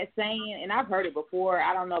that saying, and I've heard it before,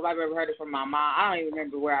 I don't know if I've ever heard it from my mom. I don't even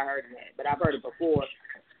remember where I heard it at, but I've heard it before.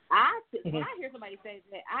 When I hear somebody say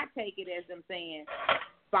that, I take it as them saying,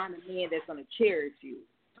 find a man that's going to cherish you.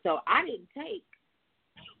 So I didn't take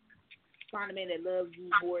find a man that loves you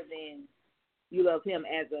more than you love him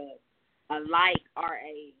as a like or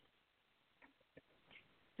a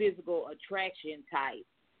physical attraction type,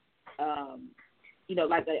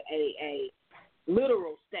 like a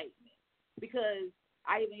literal statement. Because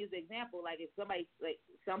I even use the example, like if somebody, like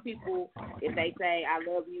some people, if they say I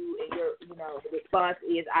love you and the response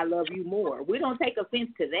is I love you more, we don't take offense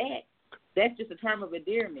to that. That's just a term of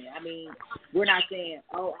endearment. I mean, we're not saying,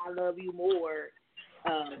 oh, I love you more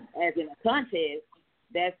as in a contest.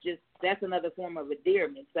 That's another form of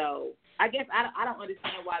endearment. So I guess I don't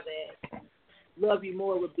understand why that love you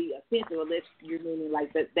more would be offensive unless you're meaning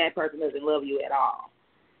like that person doesn't love you at all.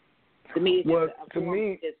 To me,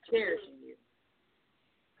 it's just cherishing you.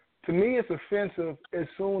 To me, it's offensive as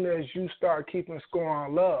soon as you start keeping score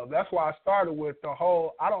on love. That's why I started with the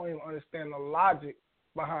whole, I don't even understand the logic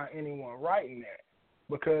behind anyone writing that.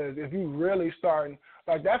 Because if you really starting,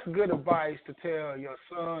 like that's good advice to tell your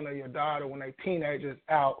son or your daughter when they teenagers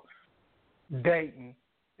out dating,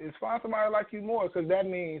 is find somebody like you more. Because that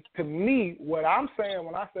means, to me, what I'm saying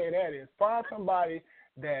when I say that is find somebody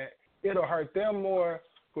that it'll hurt them more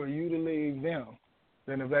for you to leave them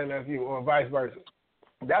than if they left you, or vice versa.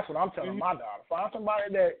 That's what I'm telling my daughter. Find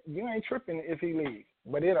somebody that you ain't tripping if he leaves,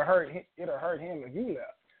 but it'll hurt him if you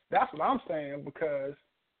left. That's what I'm saying, because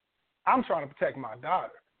I'm trying to protect my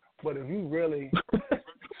daughter. But if you really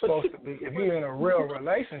supposed to be, if you're in a real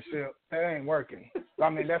relationship, that ain't working. I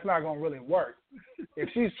mean, that's not going to really work. If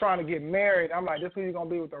she's trying to get married, I'm like, this is who you're going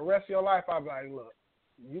to be with the rest of your life. I'll be like, look,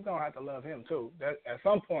 you're going to have to love him too. That, at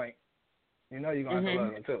some point, you're going to have to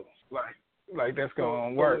love him too. Like that's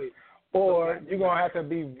going to work. Or you're going to have to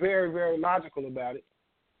be very, very logical about it.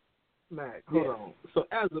 Mac, hold on. So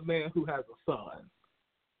as a man who has a son,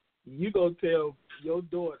 you go tell your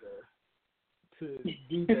daughter to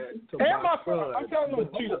do that to my son. I'm telling them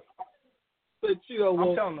both. But you don't want.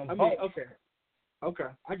 I'm telling them both.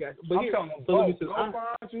 Okay, I got you. But I'm telling them both. Go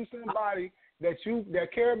find you somebody that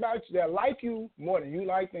care about you, that like you more than you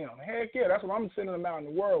like them. Heck yeah, that's what I'm sending them out in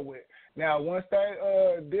the world with. Now, once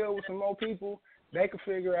they deal with some more people, they can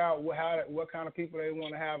figure out what kind of people they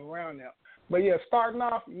want to have around them. But yeah, starting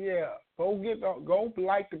off, go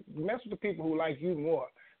mess with the people who like you more.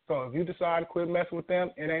 So if you decide to quit messing with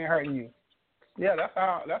them, it ain't hurting you. Yeah, that's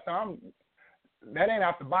how I'm. That ain't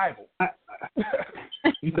out the Bible. but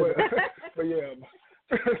yeah,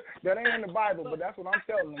 that ain't in the Bible. But that's what I'm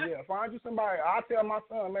telling them. Yeah, find you somebody. I tell my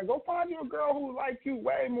son, man, go find you a girl who like you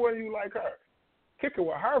way more than you like her. Kick it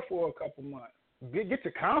with her for a couple months. Get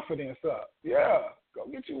your confidence up. Yeah, go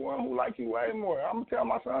get you one who like you way more. I'm gonna tell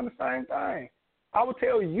my son the same thing. I would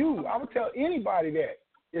tell anybody that.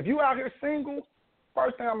 If you out here single,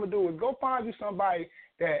 first thing I'm gonna do is go find you somebody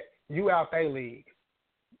that you out their league.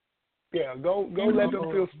 Yeah, go let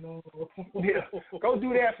them feel. Yeah, go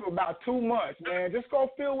do that for about 2 months, man. Just go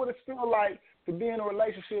feel what it feels like to be in a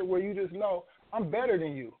relationship where you just know I'm better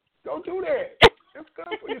than you. Go do that. It's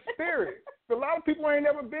good for your spirit. A lot of people ain't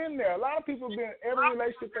never been there. A lot of people every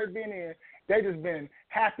relationship they've been in, they just been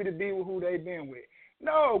happy to be with who they've been with.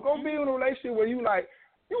 No, go be in a relationship where you like,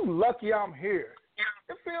 you lucky I'm here.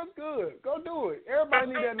 It feels good. Go do it. Everybody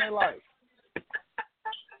need that in their life.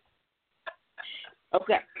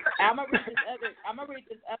 Okay, I'm gonna read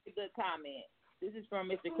this other good comment. This is from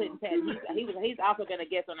Mr. Clinton Patton. He's also been a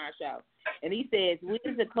guest on our show, and he says, "We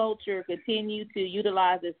as a culture continue to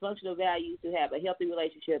utilize dysfunctional values to have a healthy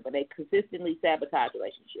relationship, but they consistently sabotage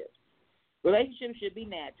relationships. Relationships should be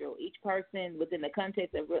natural. Each person within the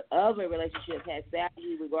context of a relationship has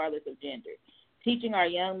value regardless of gender. Teaching our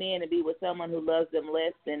young men to be with someone who loves them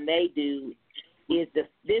less than they do is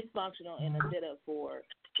dysfunctional and a setup for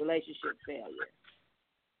relationship failure."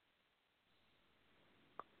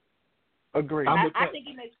 Agreed. I think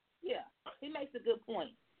he makes a good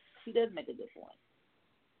point. He does make a good point.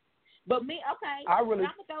 But me, okay, I'm gonna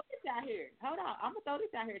throw this out here. Hold on, I'm gonna throw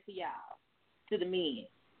this out here to y'all, to the men.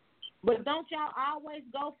 But don't y'all always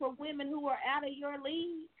go for women who are out of your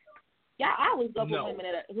league? Y'all always go for women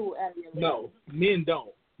who are out of your league. No, men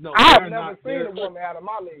don't. No, I've never seen a woman out of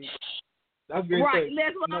my league. That's right.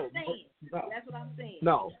 That's what I'm saying. That's what I'm saying.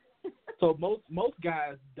 No. So most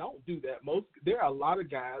guys don't do that. There are a lot of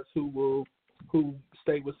guys who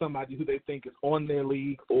stay with somebody who they think is on their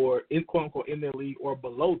league or in quote unquote in their league or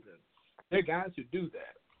below them. There are guys who do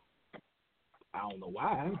that. I don't know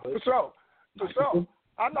why. But For sure.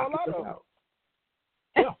 I know a lot of them.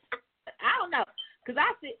 Yeah. I don't know, cause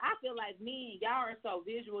I feel like men, y'all are so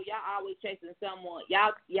visual. Y'all always chasing someone.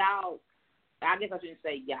 Y'all. I guess I shouldn't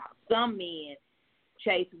say y'all. Some men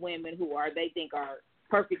chase women who they think are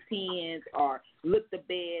perfect 10s or look the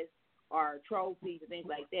best or trophies and things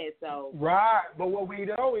like that. So right, but what we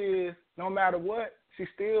know is no matter what, she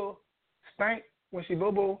still stank when she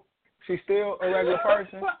boo-boo. She's still a regular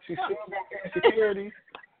person. She still got insecurities.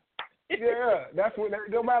 Yeah, that's what.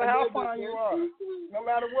 No matter how fine you are, no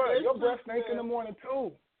matter what, your breath stinks in the morning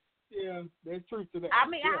too. Yeah, there's truth to that. I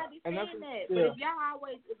mean, I understand that, but if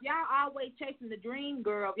y'all always chasing the dream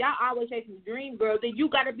girl, then you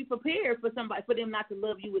got to be prepared for them not to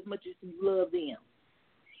love you as much as you love them.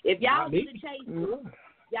 If y'all do the chase,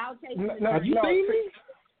 y'all chasing the Have you seen me?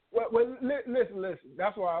 Well, listen.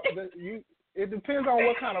 That's why it depends on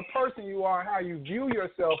what kind of person you are and how you view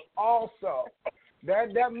yourself. Also,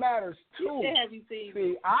 that matters too. Have you seen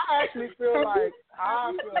See, I actually feel like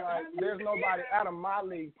there's nobody out of my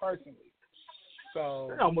league personally.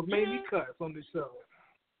 So it almost made me cuss on this show.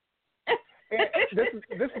 And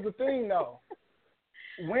this is the thing though.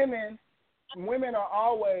 Women are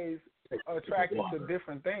always attracted to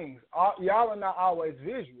different things. Y'all are not always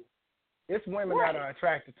visual. It's women that are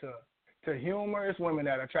attracted to humor. It's women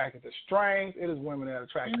that are attracted to strength. It is women that are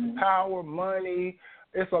attracted to power, money.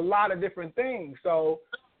 It's a lot of different things. So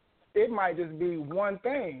it might just be one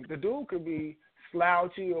thing. The dude could be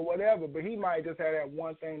slouchy or whatever, but he might just have that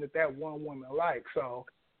one thing that one woman likes. So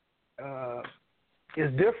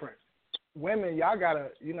it's different. Women, y'all gotta,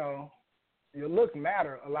 your looks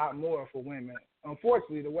matter a lot more for women.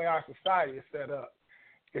 Unfortunately, the way our society is set up,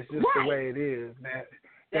 it's just the way it is.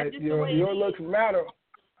 That your looks matter.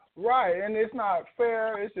 Right, and it's not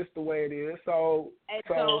fair. It's just the way it is. So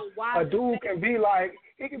a dude can be like,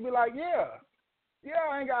 yeah,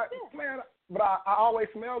 I ain't got, man, but I always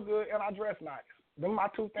smell good and I dress nice. Them my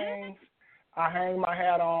two things. I hang my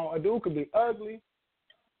hat on. A dude could be ugly,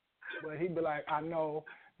 but he'd be like, I know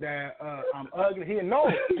that I'm ugly. He'll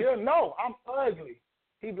know I'm ugly.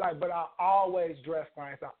 He'd be like, but I always dress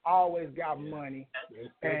nice. I always got money,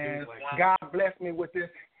 and God blessed me with this,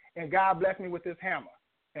 and God blessed me with this hammer.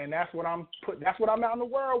 And that's what I'm out in the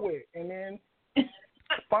world with. And then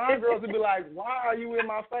fine girls would be like, why are you in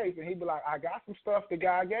my face? And he'd be like, I got some stuff that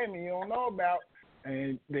God gave me you don't know about.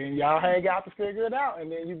 And then y'all hang out to figure it out. And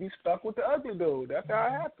then you be stuck with the ugly dude. That's how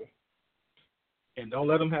it happens. And don't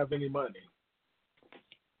let them have any money.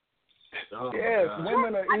 Yes,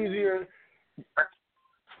 women are easier.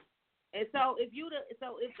 And so if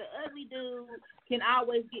the ugly dude can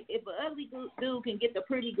always get, if an ugly dude can get the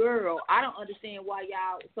pretty girl, I don't understand why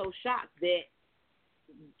y'all so shocked that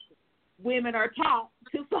women are taught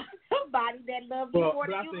to find somebody that loves you more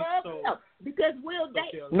than you love them. Because we'll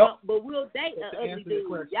date, but we'll date an ugly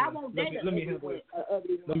dude. Y'all won't date an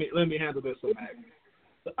ugly dude. Let me handle this one, Mac.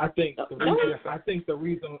 I think the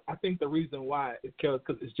reason why is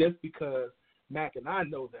because it's just because Mac and I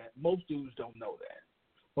know that. Most dudes don't know that.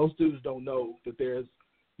 Most dudes don't know that there's,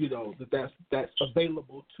 that's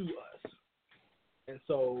available to us. And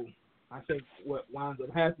so I think what winds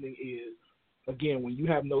up happening is, again, when you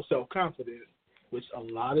have no self-confidence, which a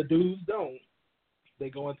lot of dudes don't, they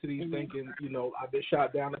go into these thinking, I've been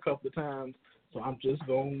shot down a couple of times, so I'm just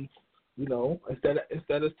going,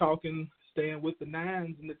 instead of staying with the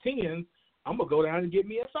 9s and the 10s, I'm going to go down and get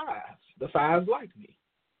me a 5. The 5s like me,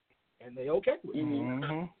 and they okay with me.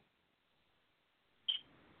 Mm-hmm.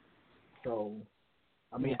 So,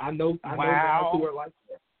 I mean, I know guys who are like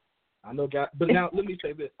that. I know guys, but now let me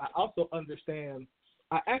say this. I also understand,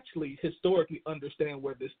 I actually historically understand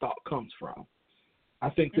where this thought comes from.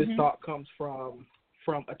 I think this thought comes from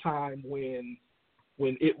a time when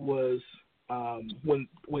it was, when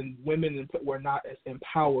women were not as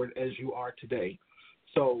empowered as you are today.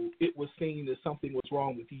 So it was seen as something was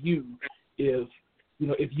wrong with you if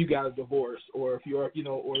you got a divorce, or if you're,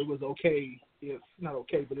 or it was okay, if not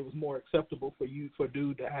okay, but it was more acceptable for a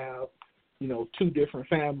dude to have, 2 different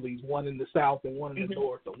families, one in the South and one in the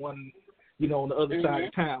North, or one, on the other side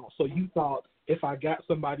of town. So you thought if I got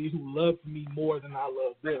somebody who loved me more than I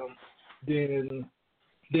love them, then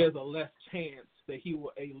there's a less chance that he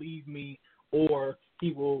will leave me or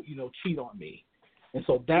he will, cheat on me. And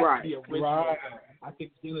so that's the original, I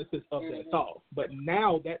think, genesis of that thought. But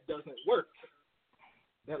now that doesn't work.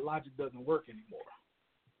 That logic doesn't work anymore.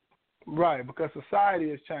 Right, because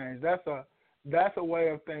society has changed. That's that's a way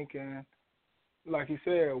of thinking, like you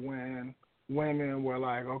said, when women were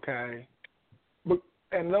like, okay, but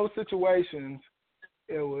in those situations,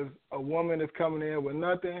 it was a woman that's coming in with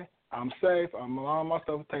nothing. I'm safe. I'm allowing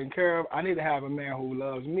myself taken care of. I need to have a man who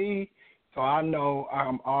loves me, so I know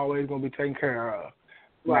I'm always going to be taken care of.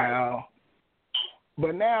 Right.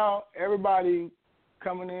 Now everybody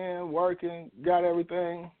coming in, working, got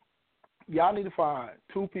everything. Y'all need to find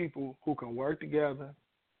two people who can work together,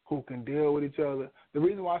 who can deal with each other. The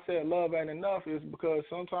reason why I said love ain't enough is because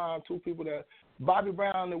sometimes two people that Bobby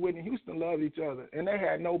Brown and Whitney Houston loved each other, and they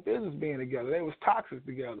had no business being together. They was toxic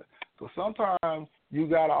together. So sometimes you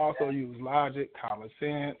got to also use logic, common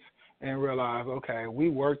sense, and realize, okay, we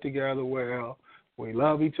work together well. We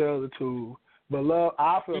love each other too. But love,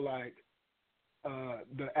 I feel like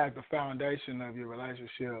at the foundation of your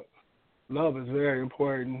relationship, love is very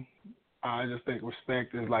important. I just think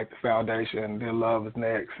respect is like the foundation, then love is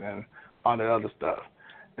next, and all the other stuff.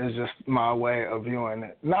 It's just my way of viewing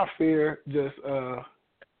it. Not fear, just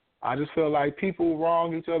I just feel like people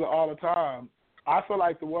wrong each other all the time. I feel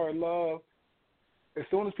like the word love, as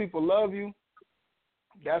soon as people love you,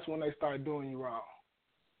 that's when they start doing you wrong.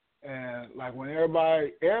 And like when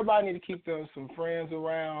everybody need to keep them some friends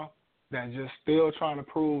around that just still trying to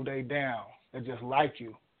prove they down, that just like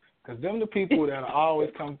you. Because them the people that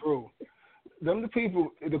always come through. Them the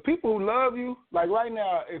people who love you, like right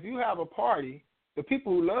now, if you have a party, the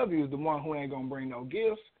people who love you is the one who ain't going to bring no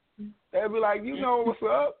gifts. They'll be like, you know what's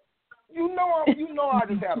up? You know I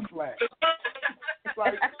just had a flash. It's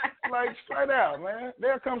like straight out, man.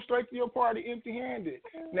 They'll come straight to your party empty-handed.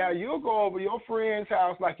 Now, you'll go over your friend's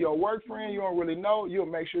house, like your work friend you don't really know. You'll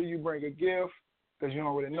make sure you bring a gift because you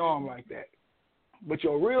don't really know them like that. But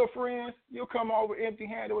your real friends, you'll come over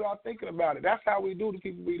empty-handed without thinking about it. That's how we do to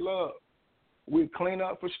people we love. We clean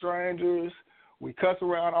up for strangers. We cuss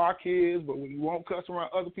around our kids, but we won't cuss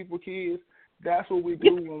around other people's kids. That's what we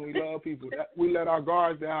do when we love people. We let our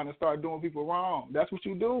guards down and start doing people wrong. That's what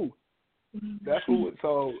you do. That's what.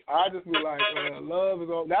 So I just be like, love is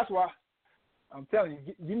all. That's why I'm telling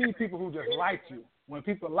you, you need people who just like you. When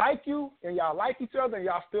people like you and y'all like each other and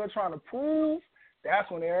y'all still trying to prove, that's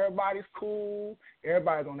when everybody's cool.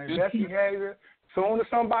 Everybody's on their best behavior. Soon as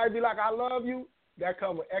somebody be like, I love you, that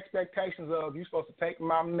comes with expectations of you supposed to take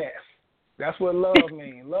my mess. That's what love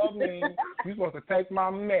means. Love means you supposed to take my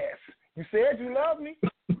mess. You said you love me.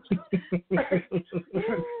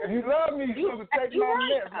 If you love me, you're supposed to take my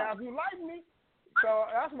mess. Now, if you like me, so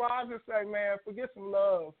that's why I just say, man, forget some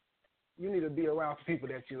love. You need to be around people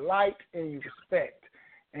that you like and you respect.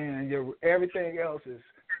 And everything else is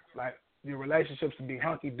like your relationships to be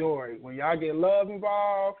hunky-dory. When y'all get love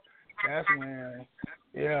involved, that's when,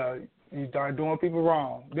 you start doing people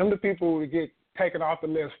wrong. Them the people who get taken off the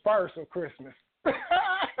list first of Christmas. You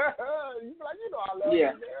be like, I love you,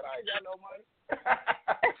 man. I ain't got no money.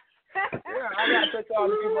 I got to take all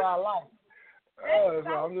the people I like.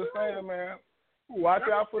 So I'm just saying, man, watch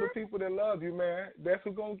out for the people that love you, man. That's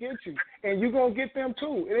who's going to get you. And you're going to get them,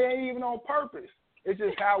 too. It ain't even on purpose. It's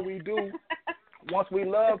just how we do. Once we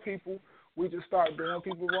love people, we just start doing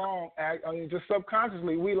people wrong. Just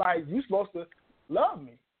subconsciously, we like, you supposed to love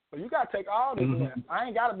me. So you got to take all this mess. I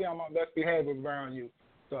ain't got to be on my best behavior around you.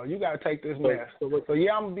 So you got to take this mess. I'm going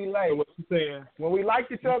to be late. So what you saying? When we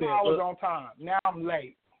liked each other, I was on time. Now I'm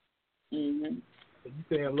late. Mm-hmm. So you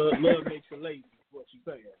saying love makes you lazy, what you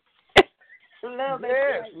saying? Love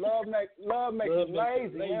makes you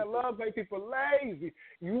lazy, man. Love makes people lazy.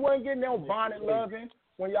 You wasn't getting no bonnet loving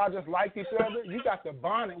when y'all just liked each other. You got the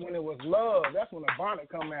bonnet when it was love. That's when the bonnet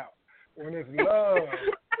come out. When it's love.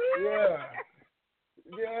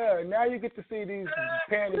 Yeah, now you get to see these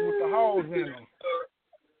panties with the holes in them.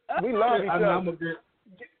 We love each other.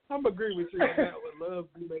 I'm agree with you on that one. Love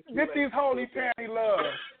makes you get these holy panty love.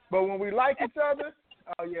 But when we like each other,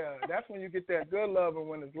 that's when you get that good love and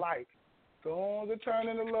when it's like. So soon as it turn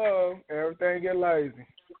into love, everything get lazy.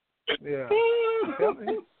 Yeah. What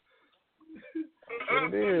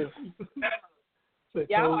it is.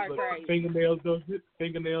 Y'all are crazy.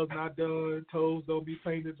 Fingernails not done, toes don't be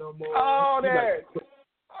painted no more. All that.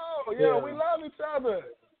 We love each other.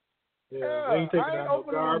 Yeah, I ain't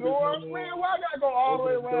opening the door. Man, why I gotta go all the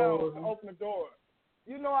way around to open the door?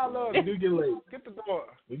 You know I love you. You get late. Get the door.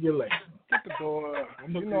 You get late. Get the door.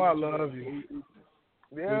 You know I love you.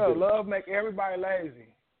 Yeah, love make everybody lazy.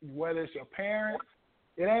 Whether it's your parents,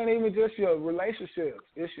 it ain't even just your relationships.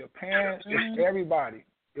 It's your parents. It's everybody.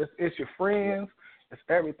 It's your friends. It's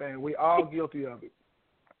everything. We all guilty of it.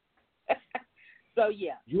 So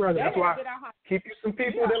yeah, you're right. That's why keep you some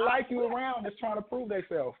people that like you around that's trying to prove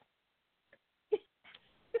themselves.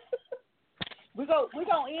 We're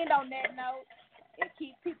gonna end on that note and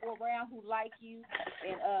keep people around who like you.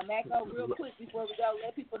 And Mack O, real quick before we go,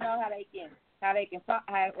 let people know how they can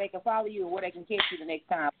follow you and where they can catch you the next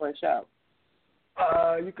time for a show.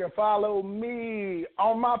 You can follow me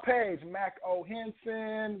on my page, Mack O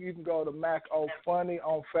Henson. You can go to Mack O Funny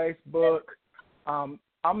on Facebook. I'm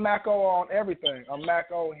Mack O on everything. I'm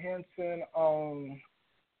Mack O Henson on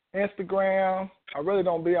Instagram. I really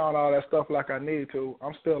don't be on all that stuff like I need to.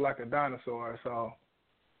 I'm still like a dinosaur, so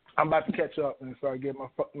I'm about to catch up and start getting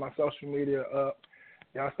my social media up.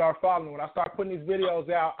 Y'all start following. When I start putting these videos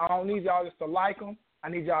out, I don't need y'all just to like them. I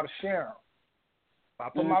need y'all to share them. If I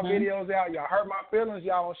put my videos out, y'all hurt my feelings,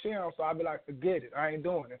 y'all don't share them, so I'll be like, forget it. I ain't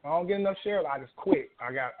doing it. If I don't get enough shares, I just quit.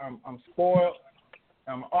 I'm spoiled.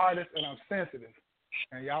 I'm an artist, and I'm sensitive.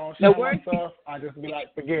 And y'all don't share my stuff, I just be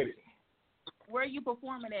like, forget it. Where are you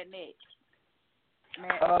performing at next,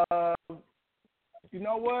 Matt? You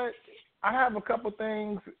know what? I have a couple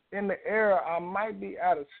things in the air. I might be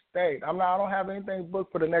out of state. I don't have anything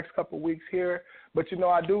booked for the next couple of weeks here, but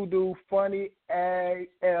I do Funny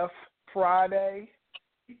AF Friday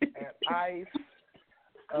at ICE.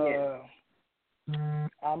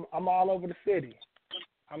 I'm all over the city.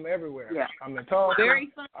 I'm everywhere. Yeah. I'm in Tulsa. Very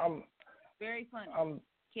funny. Very funny. I'm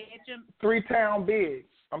Catch 'em. 3-town big.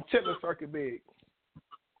 I'm Chitlin Circuit big.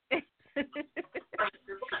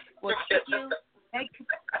 Well, thank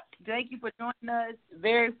you for joining us.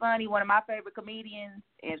 Very funny, one of my favorite comedians.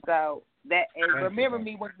 And so remember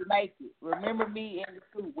me when you make it. Remember me in the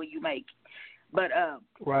school when you make it. But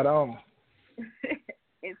right on.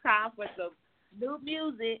 It's time for some new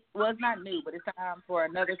music. Well, it's not new, but it's time for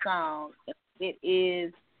another song. It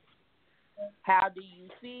is "How Do You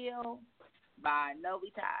Feel" by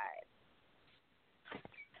Novi Tide.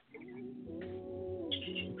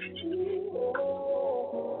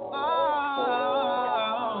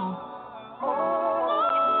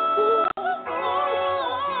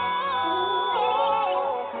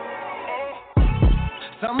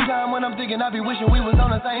 Sometime when I'm thinking, I be wishing we was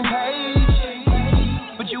on the same page.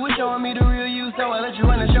 But you was showing me the real you, so I let you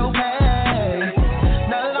run the show past.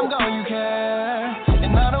 Now that I'm gone, you care.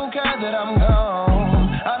 And I don't care that I'm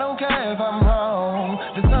gone. I don't care if I'm wrong.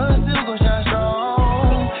 The sun still gon' shine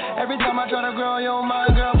strong. Every time I try to grow your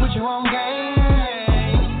mind, girl, put you on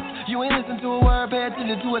game. You ain't listen to a word, pay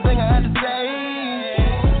attention to a thing I had to say.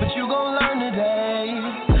 But you gon' learn today.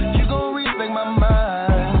 You gon' respect my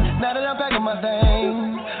mind. Now that I'm packing my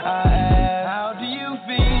things, I ask, how do you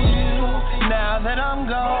feel now that I'm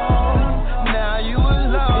gone? Now you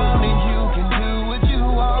alone and you can do what you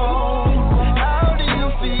want. How do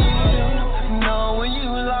you feel knowing you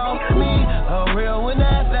lost me? A real one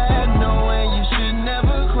at that, knowing you should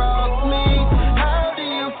never cross me. How do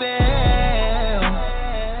you feel?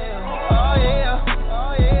 Oh yeah,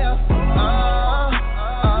 oh yeah,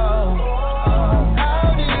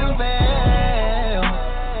 how do you feel?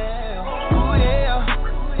 Oh yeah,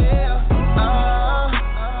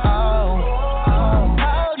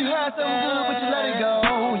 you had something good but you let it go.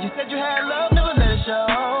 You said you had love, never let it show.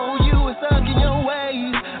 You were stuck in your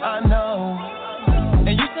ways, I know.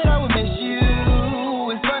 And you said I would miss you.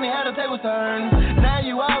 It's funny how the tables turn. Now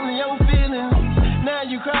you all in your feelings. Now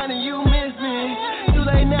you crying and you miss me. Too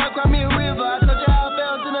late now, cry me a river. I told you how I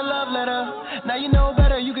felt in a love letter. Now you know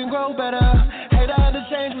better, you can grow better. Hate I had to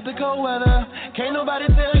change with the cold weather. Can't nobody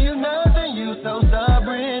tell you nothing, you so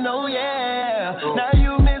stubborn, oh yeah. Now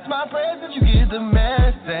you miss my presence, you get the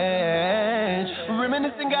message.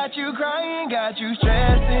 Reminiscing got you crying, got you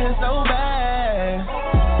stressing so bad.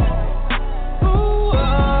 Ooh,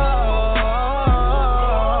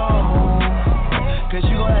 cause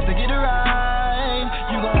you gon' have to get it right.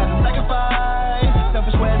 You gon' have to sacrifice.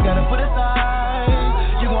 Selfish ways gotta put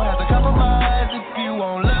aside. You gon' have to compromise if you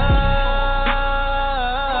want love.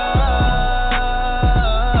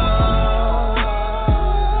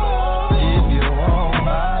 If you want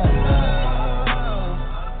my love.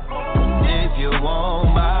 If you want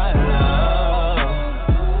my love.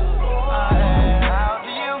 How do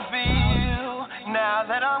you feel now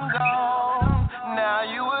that I'm gone?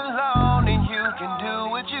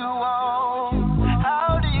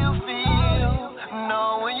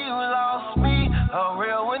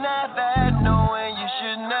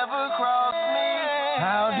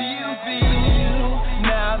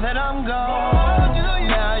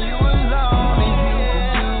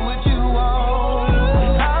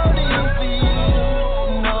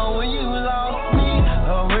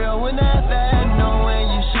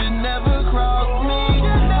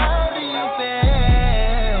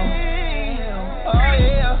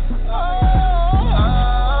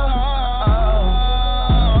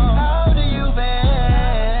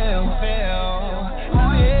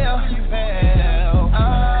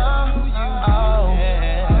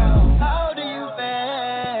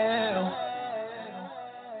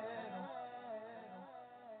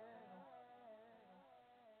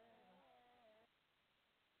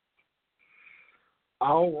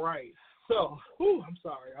 All right. So, I'm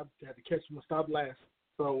sorry. I had to catch my stop last.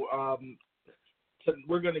 So,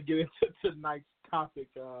 we're going to get into tonight's topic.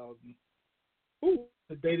 The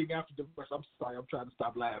dating after divorce. I'm sorry. I'm trying to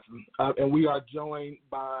stop laughing. And we are joined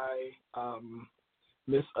by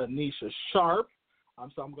Miss Anesha Sharp.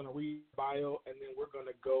 So I'm going to read bio, and then we're going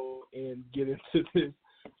to go and get into this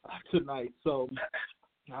tonight. So,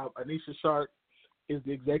 Anesha Sharp is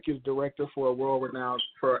the executive director for a world-renowned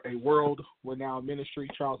ministry,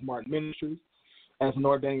 Charles Martin Ministries. As an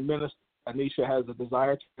ordained minister, Anesha has a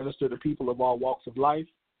desire to minister to people of all walks of life,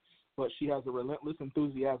 but she has a relentless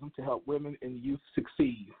enthusiasm to help women and youth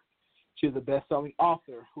succeed. She is a best-selling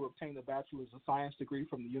author who obtained a Bachelor's of Science degree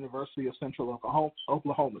from the University of Central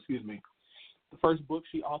Oklahoma. The first book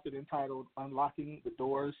she authored, entitled Unlocking the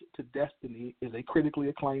Doors to Destiny, is a critically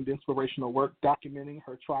acclaimed inspirational work documenting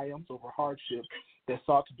her triumphs over hardship that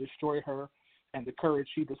sought to destroy her and the courage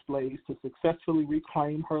she displays to successfully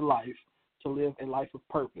reclaim her life to live a life of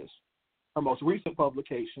purpose. Her most recent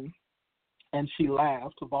publication, And She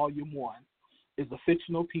Laughed, Volume 1, is a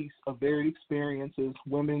fictional piece of varied experiences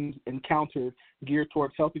women encountered geared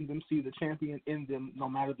towards helping them see the champion in them no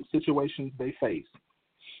matter the situations they face.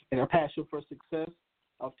 In her passion for success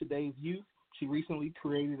of today's youth, she recently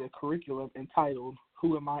created a curriculum entitled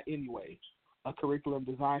Who Am I Anyway? A curriculum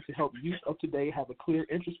designed to help youth of today have a clear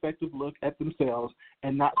introspective look at themselves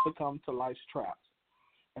and not succumb to life's traps.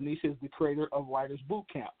 Anesha is the creator of Writers Boot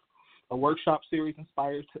Camp, a workshop series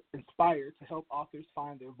inspired to help authors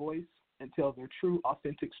find their voice and tell their true,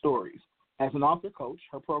 authentic stories. As an author coach,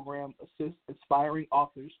 her program assists aspiring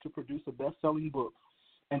authors to produce a best-selling book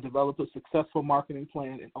and develop a successful marketing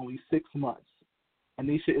plan in only 6 months.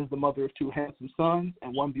 Anesha is the mother of 2 handsome sons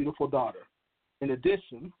and 1 beautiful daughter. In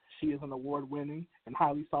addition, she is an award-winning and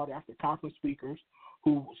highly sought-after conference speaker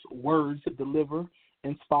whose words deliver,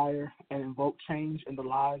 inspire, and invoke change in the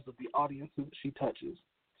lives of the audiences she touches.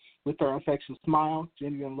 With her infectious smile,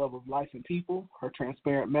 genuine love of life and people, her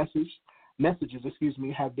transparent messages have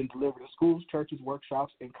been delivered in schools, churches,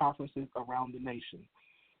 workshops, and conferences around the nation.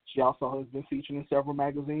 She also has been featured in several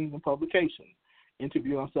magazines and publications,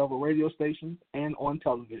 interviewed on several radio stations, and on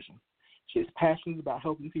television. She is passionate about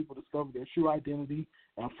helping people discover their true identity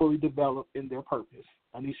and fully develop in their purpose.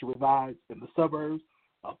 Anesha resides in the suburbs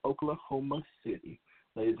of Oklahoma City.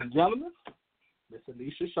 Ladies and gentlemen, Miss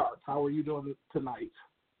Anesha Sharp, how are you doing tonight?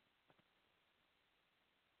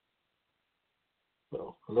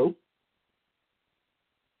 Hello?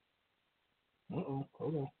 Hold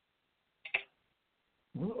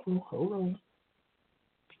on.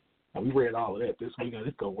 Now, we read all of that this week.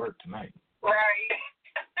 It's going to work tonight. Right.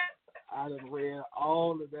 I done read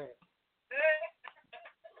all of that.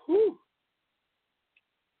 Whew.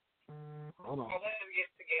 Hold on. Well, let's get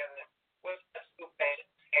together. What's the stupid?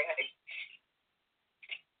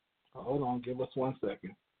 Hold on. Give us 1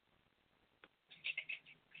 second.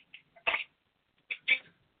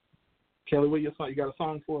 Kelly, what your song? You got a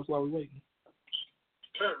song for us while we're waiting?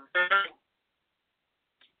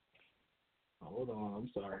 Hold on. I'm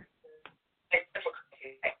sorry.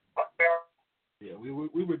 Yeah, we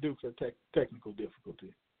were due for technical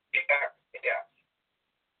difficulty.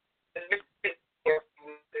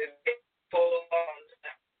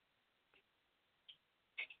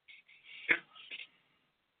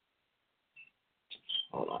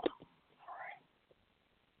 Hold on.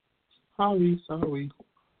 All right. Sorry.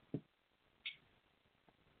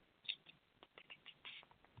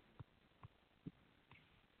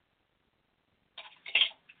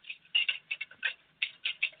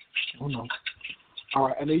 Oh, no. All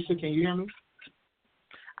right, Anesha, can you hear me?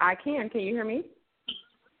 I can. Can you hear me?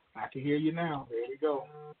 I can hear you now. There we go.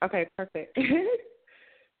 Okay, perfect.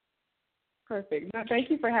 Perfect. No, thank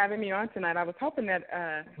you for having me on tonight. I was hoping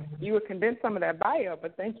that you would condense some of that bio,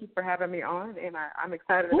 but thank you for having me on, and I'm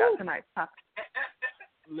excited about tonight's topic.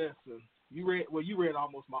 Listen, you read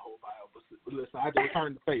almost my whole bio, but listen, I just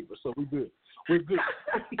returned the favor, so we're good.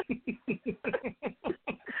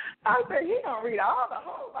 I said he don't read all the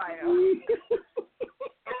whole bio.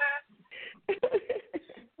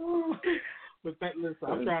 But listen,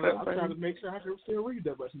 I'm trying to make sure I can still read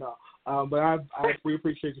that much now. But we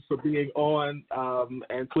appreciate you for being on.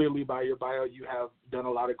 And clearly, by your bio, you have done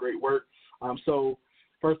a lot of great work. So,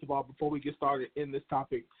 first of all, before we get started in this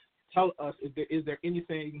topic, tell us is there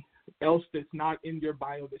anything else that's not in your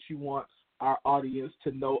bio that you want our audience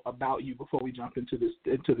to know about you before we jump into this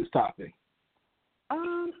topic?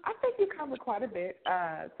 I think you covered quite a bit,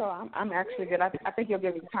 so I'm actually good. I think you'll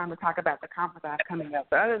give me time to talk about the conference I have coming up.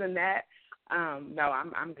 But other than that, no,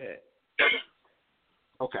 I'm good.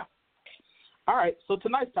 Okay. All right. So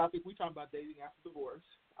tonight's topic, we're talking about dating after divorce,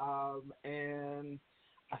 and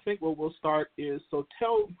I think what we'll start is,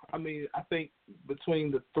 I think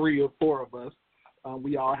between the 3 or 4 of us,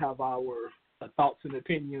 we all have our thoughts and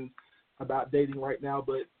opinions about dating right now,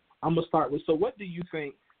 but I'm going to start with, so what do you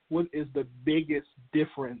think, what is the biggest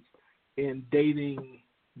difference in dating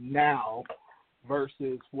now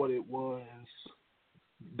versus what it was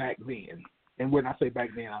back then? And when I say back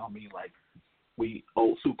then, I don't mean like we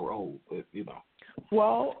old, super old, but, you know.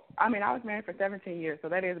 Well, I mean, I was married for 17 years, so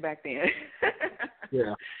that is back then.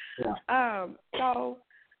 Yeah. So,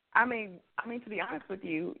 I mean, to be honest with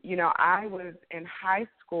you, you know, I was in high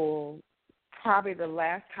school probably the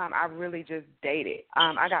last time I really just dated.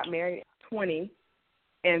 I got married at 20,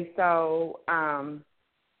 and so,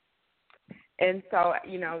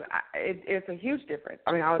 you know, it's a huge difference.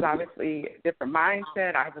 I mean, I was obviously a different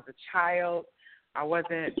mindset. I was a child. I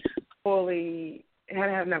wasn't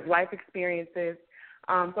hadn't had enough life experiences.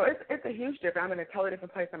 So it's a huge difference. I'm in a totally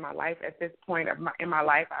different place in my life at this point in my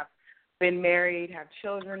life. I've been married, have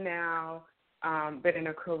children now, been in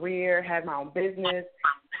a career, had my own business.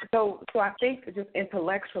 So I think just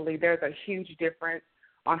intellectually there's a huge difference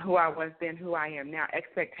on who I was then, who I am now.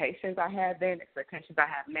 Expectations I had then, expectations I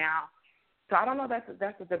have now. So I don't know if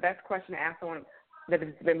that's the best question to ask someone that has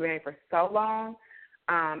been married for so long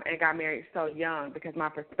and got married so young, because my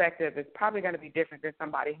perspective is probably going to be different than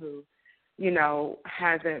somebody who, you know,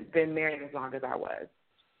 hasn't been married as long as I was.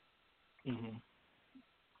 Mm-hmm.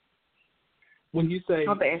 When you say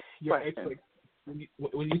your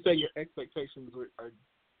when you say your expectations are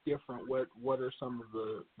different, what are some of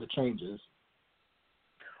the changes?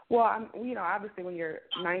 Well, you know, obviously when you're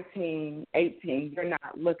 19, 18, you're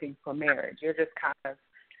not looking for marriage. You're just kind of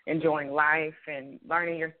enjoying life and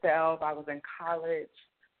learning yourself. I was in college,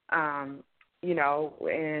 you know,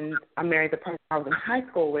 and I married the person I was in high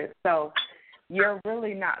school with. So you're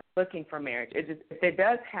really not looking for marriage. If it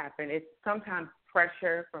does happen, it's sometimes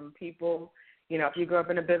pressure from people. You know, if you grew up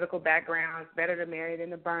in a biblical background, it's better to marry than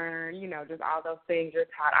to burn, you know, just all those things you're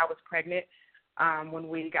taught. I was pregnant when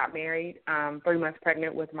we got married, 3 months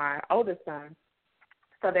pregnant with my oldest son.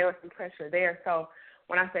 So there was some pressure there. So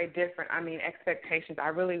when I say different, I mean expectations. I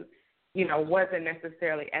really, you know, wasn't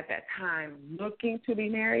necessarily at that time looking to be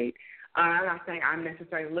married. I'm not saying I'm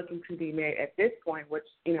necessarily looking to be married at this point, which,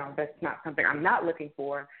 you know, that's not something I'm not looking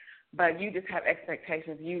for. But you just have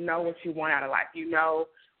expectations. You know what you want out of life. You know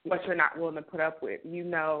what you're not willing to put up with. You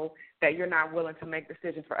know that you're not willing to make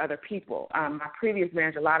decisions for other people. My previous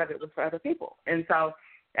marriage, a lot of it was for other people. And so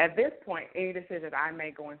at this point, any decision I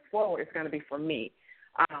make going forward is going to be for me.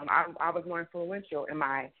 I was more influential in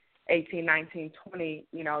my 18, 19, 20,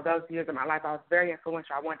 you know, those years of my life. I was very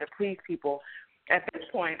influential. I wanted to please people. At this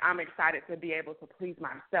point, I'm excited to be able to please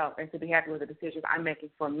myself and to be happy with the decisions I'm making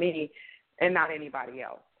for me and not anybody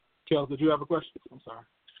else. Kellz, did you have a question? I'm sorry.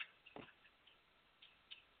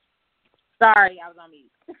 Sorry, I was on mute.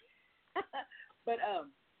 But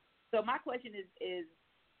so my question is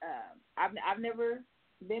I've never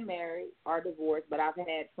been married or divorced, but I've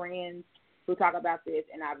had friends who talk about this,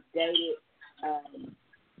 and I've dated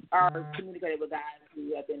or communicated with guys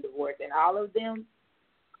who have been divorced, and all of them,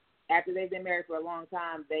 after they've been married for a long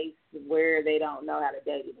time, they swear they don't know how to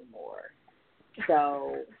date anymore.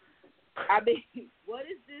 So, I mean, what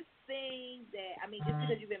is this thing that, I mean, just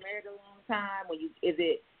because you've been married a long time, is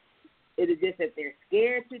it just that they're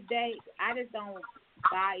scared to date? I just don't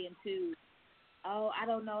buy into, I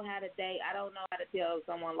don't know how to date. I don't know how to tell if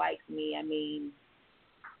someone likes me. I mean,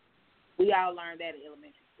 we all learned that in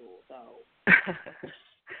elementary school. So,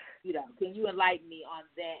 you know, can you enlighten me on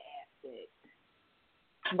that aspect?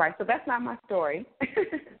 Right, so that's not my story.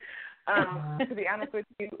 To be honest with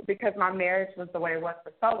you, because my marriage was the way it was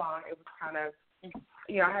for so long, it was kind of,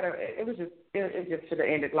 you know, it just should have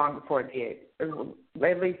ended long before it did. It was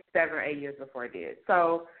at least 7 or 8 years before it did.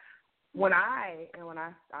 So I'm going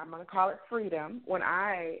to call it freedom, when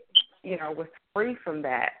I, you know, was free from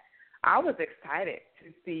that, I was excited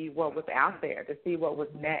to see what was out there, to see what was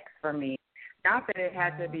next for me. Not that it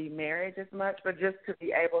had to be marriage as much, but just to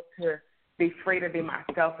be able to be free to be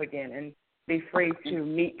myself again and be free to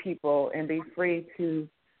meet people and be free to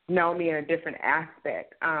know me in a different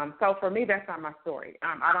aspect. So for me, that's not my story.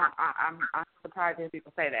 I'm surprised when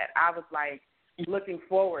people say that. I was like looking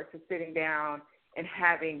forward to sitting down and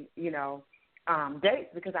having, you know, dates,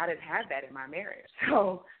 because I didn't have that in my marriage.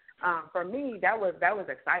 So for me, that was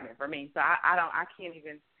excitement for me. So I can't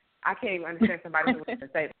even understand somebody who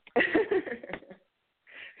wouldn't say that.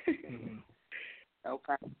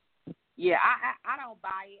 Okay. Yeah, I don't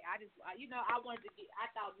buy it. I just, you know, I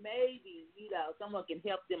thought maybe, you know, someone can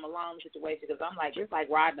help them along the situation, because I'm like, it's like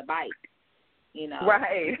riding a bike, you know.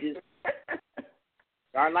 Right.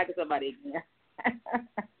 Or liking somebody again.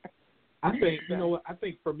 I think what I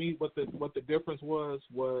think for me, what the difference was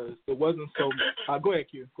it wasn't so. Go ahead,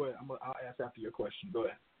 Q. Go ahead. I'll ask after your question. Go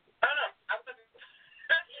ahead. I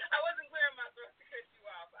wasn't clear on my throat to cut you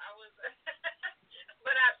off.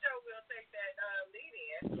 But I sure will take that lead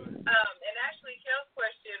in. And actually, Kell's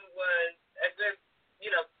question was a good,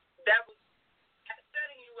 that was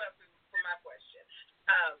setting you up for my question.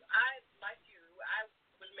 I, like you, I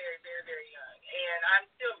was married very, very young, and I'm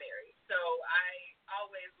still married. So I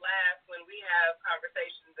always laugh when we have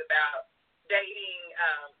conversations about dating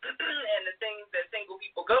and the things that single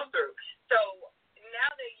people go through. So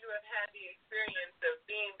now that you have had the experience of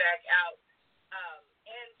being back out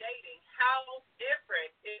and dating, how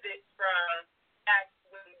different is it from back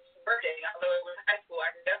when you were dating? Although it was high school,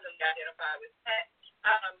 I can definitely identify with that.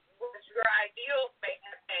 Was your ideals may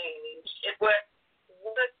have changed? What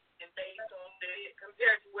based on it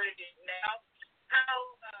compared to what it is now? How,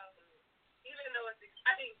 even though it's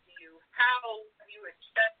exciting to you, how have you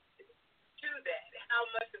adjusted to that? How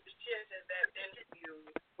much of the shift has that been for you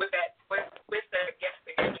with that guest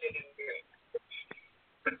that you're dating experience?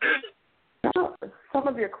 Some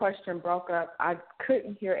of your question broke up. I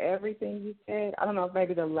couldn't hear everything you said. I don't know if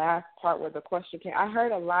maybe the last part where the question came. I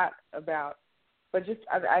heard a lot about, but just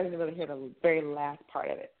I didn't really hear the very last part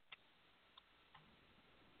of it.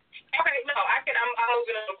 Okay, no, I'm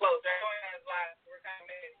moving a little closer. I know that's why we're kind of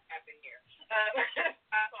making it happen here. I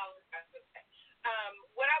apologize for that.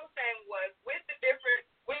 What I was saying was, with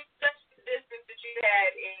such the distance that you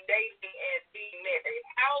had in dating and being married,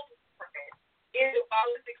 how different is it? While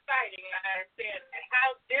it's exciting, I understand that.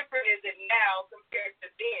 How different is it now compared to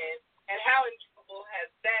then, and how enjoyable has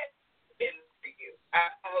that been for you? I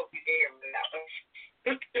hope you can hear me now.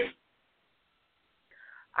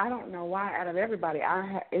 I don't know why. Out of everybody,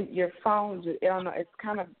 your phone just, I don't know. It's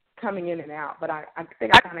kind of coming in and out, but I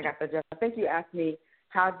think I kind of got the gist. I think you asked me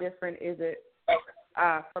how different is it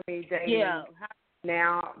for me dating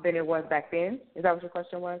now than it was back then. Is that what your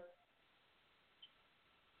question was?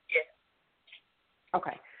 Yeah.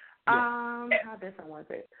 Okay. How different was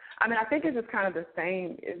it? I mean, I think it's just kind of the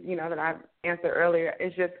same, that I answered earlier.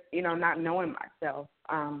 It's just, not knowing myself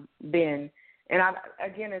then. And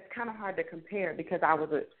again, it's kind of hard to compare because I was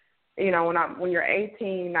when you're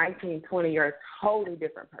 18, 19, 20, you're a totally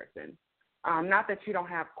different person. Not that you don't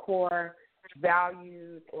have core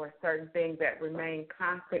values or certain things that remain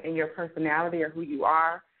constant in your personality or who you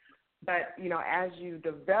are, but, as you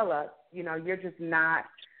develop, you're just not,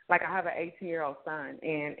 like I have an 18-year-old son,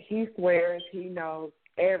 and he swears he knows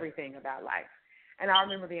everything about life. And I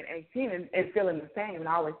remember being 18 and feeling the same, and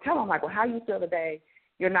I always tell him, like, well, how you feel today,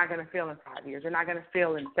 you're not going to feel in 5 years. You're not going to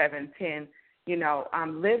feel in 7, 10.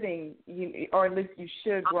 Living, or at least you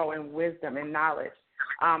should grow in wisdom and knowledge.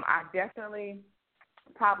 I definitely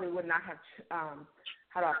probably would not have,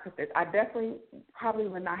 how do I put this? I definitely probably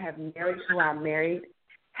would not have married who I married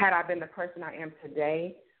had I been the person I am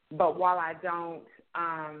today. But while I don't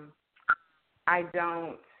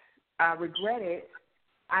regret it,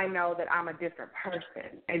 I know that I'm a different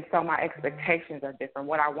person. And so my expectations are different.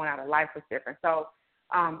 What I want out of life is different. So,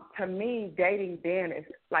 to me, dating then is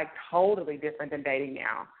like totally different than dating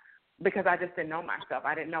now because I just didn't know myself.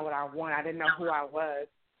 I didn't know what I wanted. I didn't know who I was.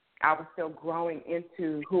 I was still growing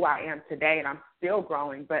into who I am today, and I'm still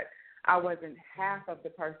growing, but I wasn't half of the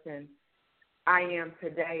person I am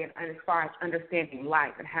today and as far as understanding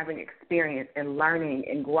life and having experience and learning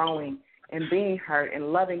and growing and being hurt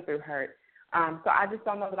and loving through hurt. So I just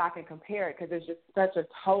don't know that I can compare it because it's just such a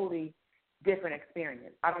totally different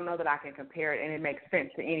experience. I don't know that I can compare it and it makes sense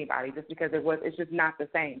to anybody just because it's just not the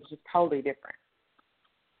same. It's just totally different.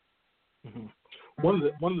 Mm-hmm. One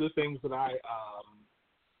of the things that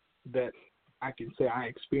I can say I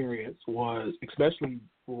experienced was, especially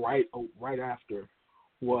right after,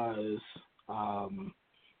 was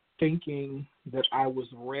thinking that I was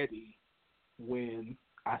ready when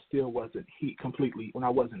I still wasn't when I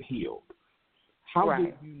wasn't healed. How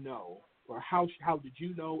did you know? Or how did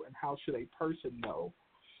you know, and how should a person know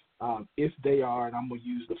if they are, and I'm going to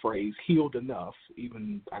use the phrase, healed enough,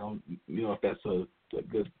 even I don't if that's a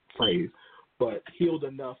good phrase, but healed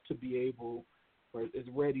enough to be able or is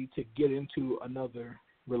ready to get into another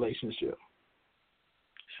relationship?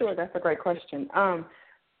 Sure, that's a great question. I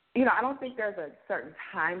don't think there's a certain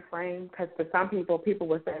time frame because for some people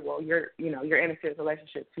would say, well, you're in a serious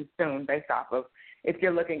relationship too soon based off of if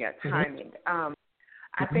you're looking at timing.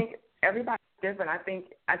 I think everybody's different. I think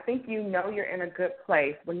you're in a good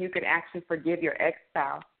place when you can actually forgive your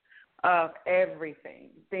ex-spouse of everything,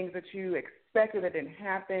 things that you expected that didn't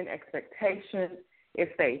happen, expectations, if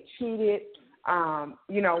they cheated,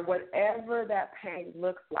 You know, whatever that pain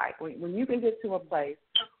looks like, when you can get to a place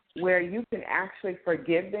where you can actually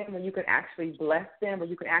forgive them, when you can actually bless them, when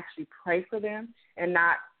you can actually pray for them, and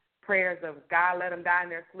not prayers of God let them die in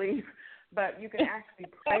their sleep, but you can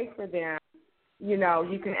actually pray for them. You know,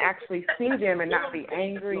 you can actually see them and not be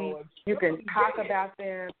angry. You can talk about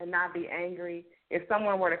them and not be angry. If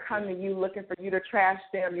someone were to come to you looking for you to trash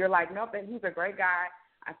them, you're like, nope, he's a great guy.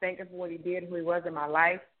 I thank him for what he did, who he was in my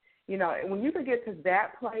life. You know, when you can get to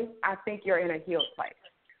that place, I think you're in a healed place.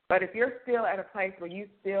 But if you're still at a place where you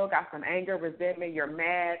still got some anger, resentment, you're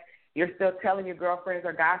mad, you're still telling your girlfriends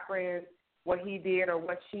or guy friends what he did or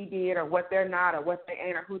what she did or what they're not or what they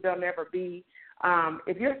ain't or who they'll never be,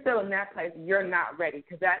 if you're still in that place, you're not ready,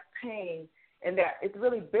 because that pain and that it's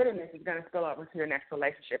really bitterness is going to spill over to your next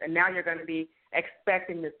relationship. And now you're going to be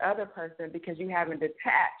expecting this other person, because you haven't detached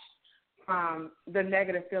from the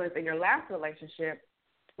negative feelings in your last relationship.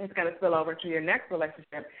 It's going to spill over to your next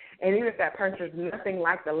relationship. And even if that person is nothing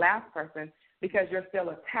like the last person, because you're still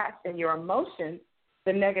attached in your emotions,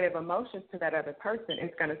 the negative emotions to that other person,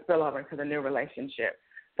 it's going to spill over into the new relationship.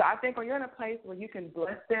 So I think when you're in a place where you can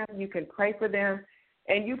bless them, you can pray for them,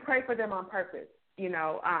 and you pray for them on purpose. You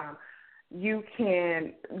know, you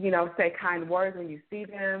can, you know, say kind words when you see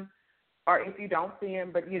them, or if you don't see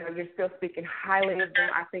them, but, you know, you're still speaking highly of them.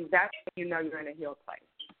 I think that's when you know you're in a healed place.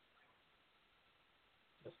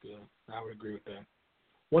 That's good. I would agree with that.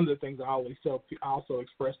 One of the things I always tell, I also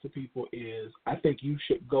express to people is I think you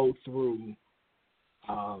should go through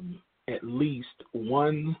at least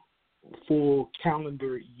one full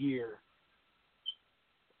calendar year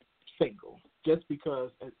single, just because,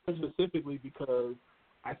 specifically because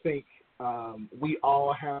I think we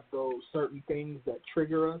all have those certain things that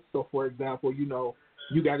trigger us. So, for example, you know,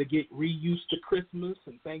 you got to get reused to Christmas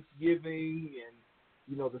and Thanksgiving and,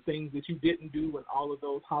 you know, the things that you didn't do and all of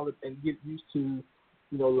those holidays, and get used to,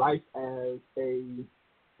 you know, life as a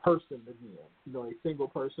person again, you know, a single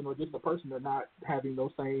person or just a person that's not having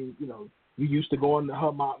those same, you know, you used to going to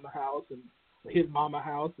her mama house and his mama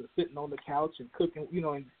house and sitting on the couch and cooking, you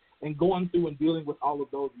know, and going through and dealing with all of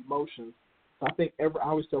those emotions. So I think I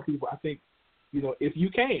always tell people, I think, you know, if you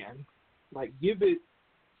can, like, give it,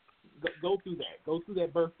 go through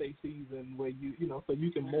that birthday season where you know, so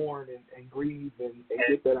you can mourn and grieve and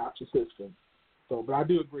get that out your system. So, but I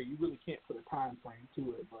do agree, you really can't put a time frame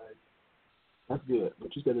to it, but that's good.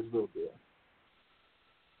 What you said is real good.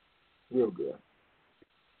 Real good.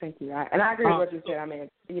 Thank you. And I agree with what you said. I mean,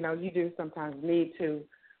 you know, you do sometimes need to,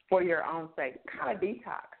 for your own sake, kind of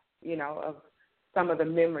detox, you know, of some of the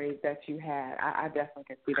memories that you had. I definitely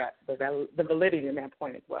can see that, the validity in that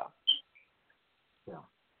point as well. Yeah.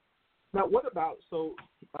 Now, what about,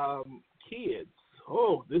 kids?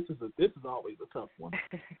 Oh, this is always a tough one.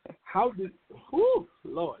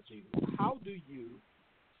 Lord Jesus, how do you,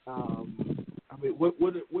 I mean,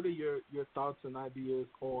 what are your thoughts and ideas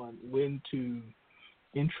on when to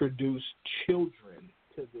introduce children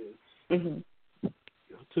to this,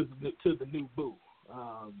 to the new boo?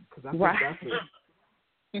 Because I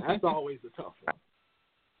think that's always a tough one.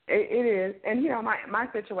 It is, and you know, my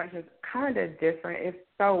situation is kind of different. It's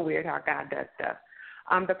so weird how God does stuff.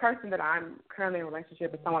 The person that I'm currently in a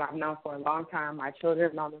relationship with is someone I've known for a long time. My children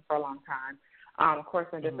have known them for a long time. Of course,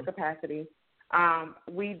 in different capacities.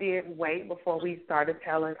 We did wait before we started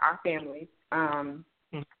telling our families, and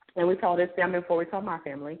we told his family before we told my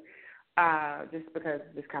family, just because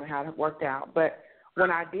this kind of how it worked out. But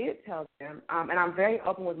when I did tell them, and I'm very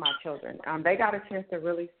open with my children, they got a chance to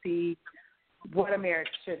really see what a marriage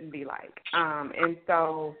shouldn't be like. And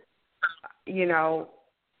so, you know,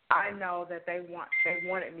 I know that they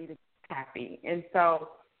wanted me to be happy. And so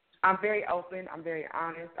I'm very open, I'm very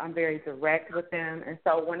honest, I'm very direct with them. And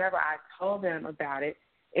so whenever I told them about it,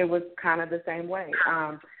 it was kind of the same way.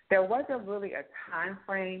 There wasn't really a time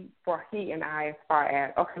frame for he and I as far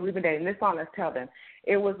as, okay, we've been dating this long, let's tell them.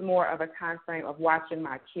 It was more of a time frame of watching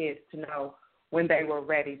my kids to know when they were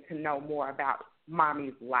ready to know more about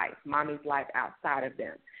mommy's life outside of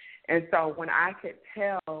them. And so when I could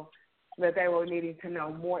tell that they were needing to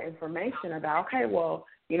know more information about, okay, well,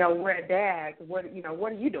 you know, we're at Dad's, what are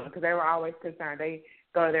you doing? Because they were always concerned. They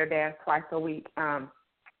go to their dad's twice a week. And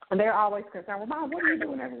they're always concerned, well, Mom, what are you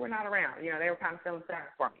doing whenever we're not around? You know, they were kind of feeling sorry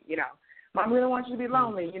for me, you know. Mom really wants you to be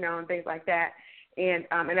lonely, you know, and things like that. And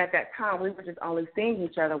at that time, we were just only seeing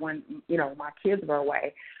each other when, you know, my kids were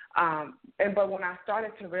away. But when I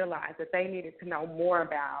started to realize that they needed to know more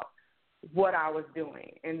about what I was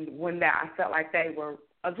doing, and when that I felt like they were,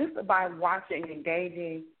 just by watching,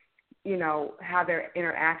 engaging, you know, how their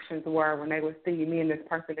interactions were when they would see me and this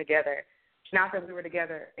person together. Not that we were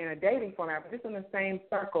together in a dating format, but just in the same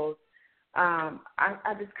circles,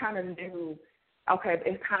 I just kind of knew, okay,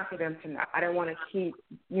 it's time for them to know. I didn't want to keep,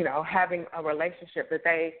 having a relationship that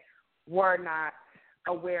they were not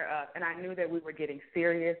aware of. And I knew that we were getting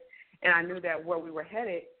serious, and I knew that where we were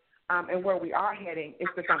headed and where we are heading is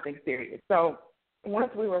to something serious. So once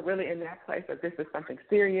we were really in that place that this is something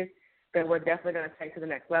serious, then we're definitely going to take to the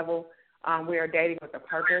next level. We are dating with a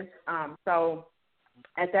purpose. So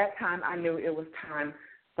at that time, I knew it was time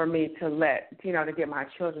for me to get my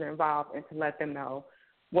children involved and to let them know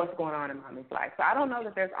what's going on in mommy's life. So I don't know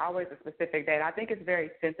that there's always a specific date. I think it's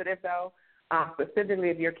very sensitive, though, specifically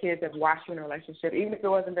if your kids have watched you in a relationship, even if it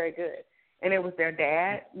wasn't very good, and it was their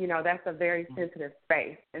dad, that's a very sensitive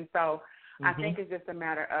space. And so I think it's just a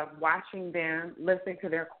matter of watching them, listening to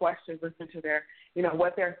their questions, listening to their,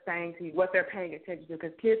 what they're saying to you, what they're paying attention to,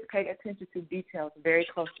 because kids pay attention to details very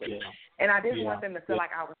closely. Yeah. And I didn't want them to feel like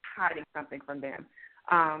I was hiding something from them.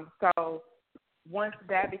 So once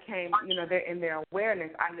that became, they're in their awareness,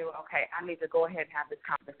 I knew, okay, I need to go ahead and have this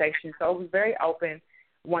conversation. So it was very open.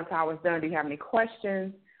 Once I was done, do you have any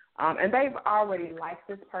questions? And they've already liked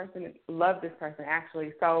this person, loved this person,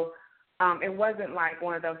 actually. So it wasn't like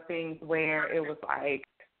one of those things where it was like,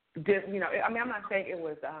 I'm not saying it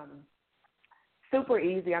was super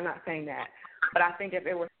easy. I'm not saying that. But I think if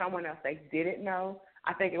it was someone else they didn't know,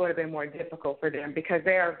 I think it would have been more difficult for them because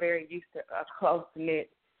they are very used to a close-knit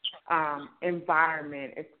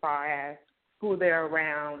environment as far as who they're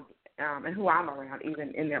around and who I'm around,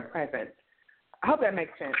 even in their presence. I hope that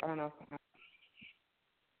makes sense. I don't know if I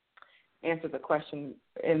answered the question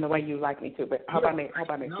in the way you like me to, but I hope I make sense.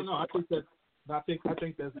 No, I think that's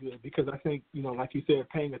good because I think, like you said,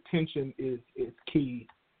 paying attention is key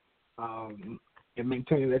in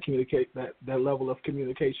maintaining that level of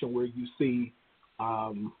communication where you see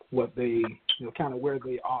what they, kind of where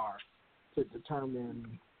they are to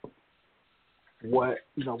determine what's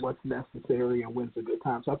necessary and when's a good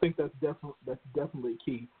time. So I think that's definitely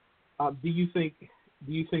key. Do you think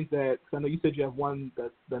that? Cause I know you said you have one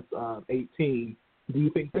that's 18. Do you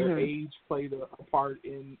think their age played a part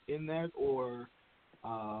in that, or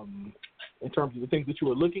in terms of the things that you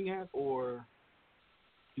were looking at, or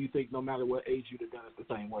do you think no matter what age you'd have done it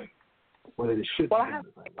the same way? Whether it should. Well, I have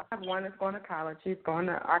one that's going to college. He's going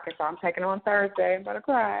to Arkansas. I'm taking him on Thursday. I'm going to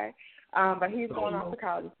cry. But he's going off to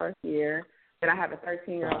college his first year. Then I have a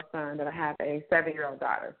 13-year-old son. Then I have a 7-year-old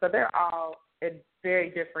daughter. So they're all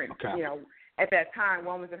very different. Okay. At that time,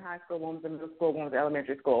 one was in high school, one was in middle school, one was in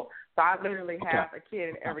elementary school. So I literally have a kid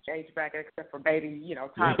in every age bracket except for baby,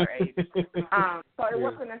 toddler age. So it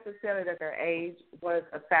wasn't necessarily that their age was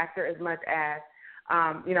a factor as much as,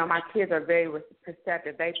 my kids are very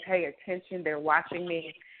perceptive. They pay attention. They're watching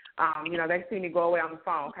me. They see me go away on the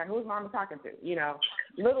phone. Okay, who's mama talking to?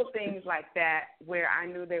 Little things like that where I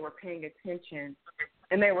knew they were paying attention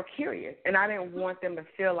and they were curious. And I didn't want them to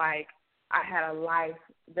feel like I had a life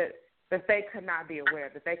that they could not be aware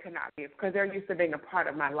of, that they could not be, because they're used to being a part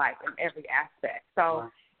of my life in every aspect. So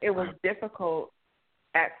it was difficult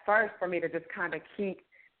at first for me to just kind of keep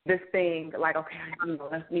this thing like, okay,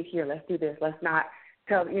 let's meet here, let's do this, let's not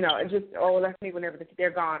tell, let's meet whenever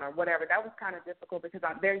they're gone or whatever. That was kind of difficult because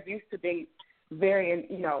they're used to being very,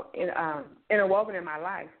 interwoven in my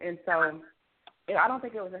life. And so I don't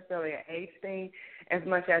think it was necessarily an age thing as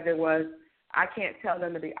much as it was, I can't tell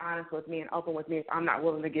them to be honest with me and open with me if I'm not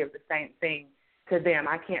willing to give the same thing to them.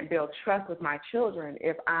 I can't build trust with my children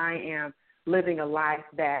if I am living a life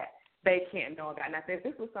that they can't know about. Now, if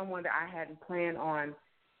this was someone that I hadn't planned on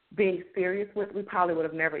being serious with, we probably would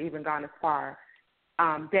have never even gone as far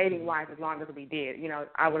dating-wise as long as we did.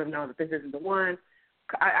 I would have known that this isn't the one.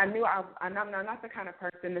 I knew I'm not the kind of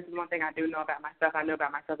person. This is one thing I do know about myself. I knew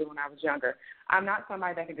about myself when I was younger. I'm not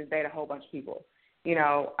somebody that can just date a whole bunch of people.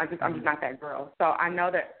 I'm just not that girl. So I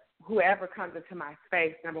know that whoever comes into my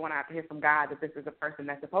space, number one, I have to hear from God that this is a person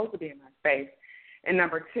that's supposed to be in my space. And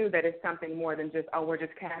number two, that it's something more than just, we're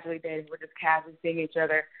just casually dating, we're just casually seeing each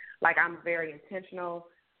other. Like, I'm very intentional.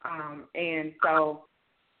 And so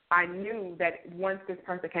I knew that once this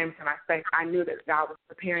person came into my space, I knew that God was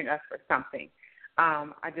preparing us for something.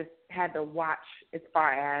 I just had to watch as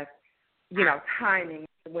far as, timing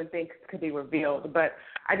when things could be revealed. But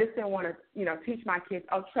I just didn't want to, teach my kids,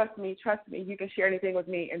 trust me, you can share anything with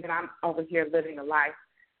me, and then I'm over here living a life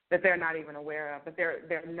that they're not even aware of. But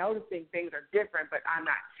they're noticing things are different, but I'm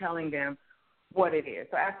not telling them what it is.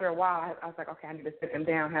 So after a while, I was like, okay, I need to sit them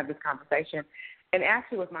down, have this conversation. And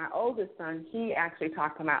actually with my oldest son, he actually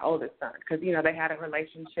talked to my oldest son because, they had a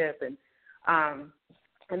relationship and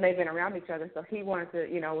they've been around each other. So he wanted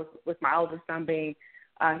to, with my oldest son being,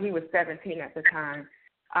 he was 17 at the time,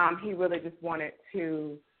 he really just wanted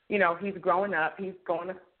to, he's growing up. He's going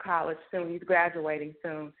to college soon. He's graduating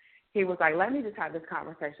soon. He was like, let me just have this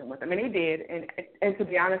conversation with him. And he did. And to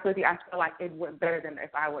be honest with you, I feel like it went better than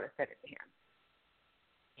if I would have said it to him.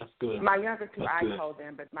 That's good. My younger two, I told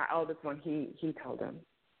them, but my oldest one, he told them.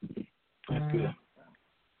 That's good.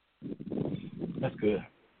 That's good.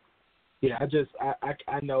 Yeah,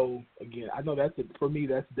 I know, again, I know for me,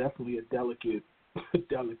 that's definitely a delicate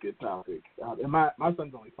topic. And my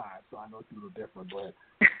son's only 5, so I know it's a little different, but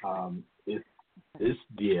it's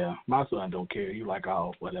my son don't care. He like,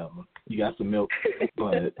 oh, whatever. You got some milk,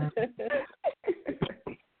 but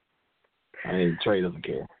Trey doesn't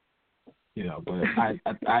care.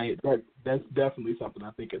 But that's definitely something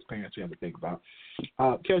I think as parents we have to think about.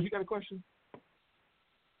 Kellz, you got a question?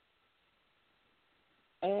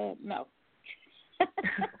 No.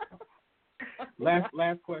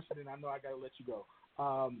 Last question, and I know I got to let you go.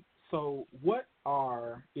 So, what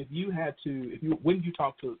are when you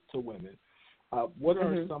talk to women, what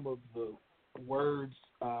are some of the words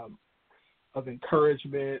of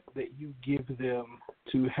encouragement that you give them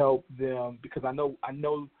to help them? Because I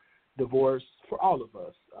know divorce for all of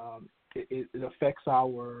us, it affects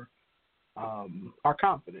our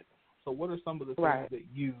confidence. So, what are some of the things that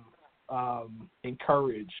you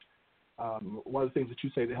encourage? One of the things that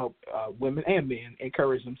you say to help women and men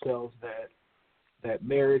encourage themselves that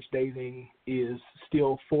marriage dating is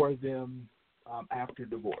still for them after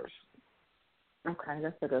divorce. Okay,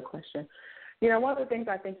 that's a good question. One of the things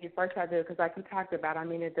I think you first have to do, because like you talked about,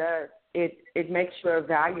 it makes you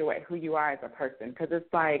evaluate who you are as a person. Because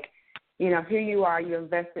it's like, here you are, you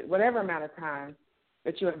invested whatever amount of time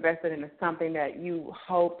that you invested into something that you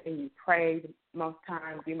hoped and you prayed. Most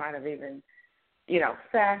times you might have even,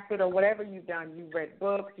 fasted or whatever you've done. You've read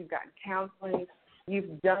books, you've gotten counseling,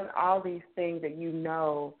 you've done all these things that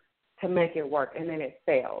to make it work, and then it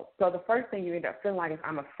fails. So the first thing you end up feeling like is,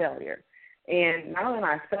 I'm a failure. And not only am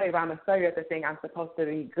I a failure, but I'm a failure at the thing I'm supposed to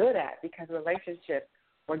be good at, because relationships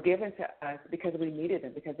were given to us because we needed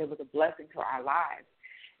them, because it was a blessing to our lives.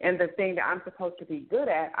 And the thing that I'm supposed to be good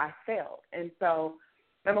at, I failed. And so,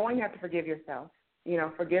 number one, you have to forgive yourself.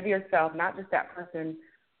 Forgive yourself, not just that person,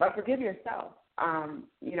 but forgive yourself.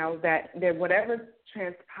 That whatever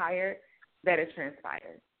transpired, that it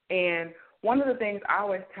transpired. And one of the things I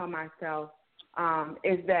always tell myself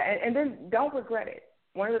is that, and then don't regret it.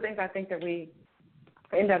 One of the things I think that we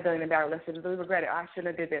end up doing in our relationships is we regret it. I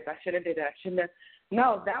shouldn't have did this. I should have did that. I shouldn't have.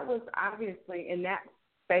 No, that was obviously in that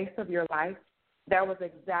space of your life, that was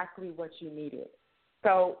exactly what you needed.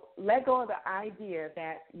 So let go of the idea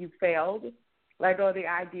that you failed. Let go of the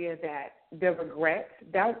idea that the regret,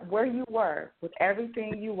 that where you were with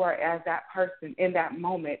everything you were as that person in that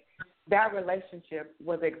moment, that relationship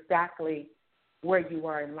was exactly where you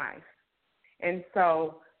were in life. And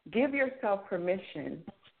so give yourself permission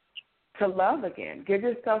to love again. Give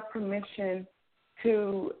yourself permission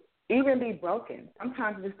to even be broken.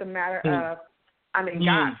 Sometimes it's just a matter of,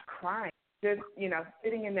 God, crying, just,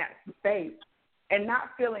 sitting in that space and not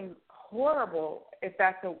feeling horrible, if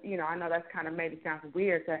that's I know that's kind of maybe sounds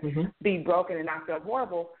weird to be broken and not feel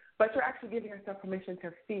horrible, but you're actually giving yourself permission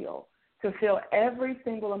to feel every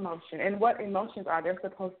single emotion. And what emotions are, they're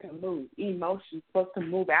supposed to move. Emotions supposed to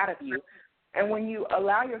move out of you. And when you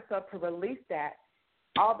allow yourself to release that,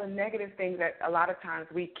 all the negative things that a lot of times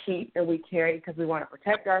we keep and we carry because we want to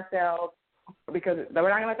protect ourselves, because we're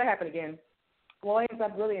not going to let that happen again, well, it ends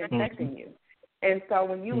up really infecting you. And so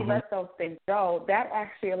when you let those things go, that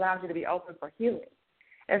actually allows you to be open for healing.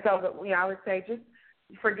 And so, I would say just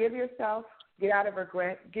forgive yourself, get out of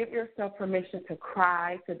regret, give yourself permission to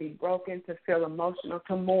cry, to be broken, to feel emotional,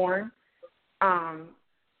 to mourn.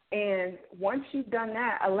 And once you've done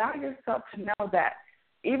that, allow yourself to know that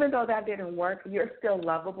even though that didn't work, you're still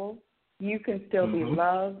lovable. You can still be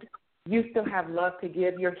loved. You still have love to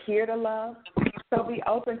give. You're here to love. So be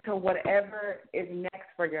open to whatever is next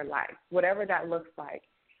for your life, whatever that looks like.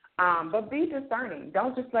 But be discerning.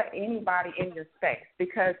 Don't just let anybody in your space,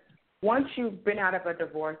 because once you've been out of a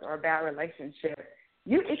divorce or a bad relationship,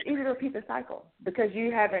 it's easy to repeat the cycle because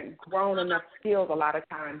you haven't grown enough skills a lot of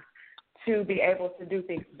times to be able to do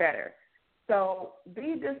things better. So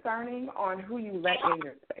be discerning on who you let in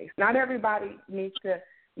your space. Not everybody needs to,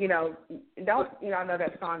 I know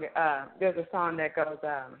that song, there's a song that goes,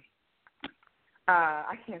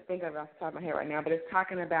 I can't think of it off the top of my head right now, but it's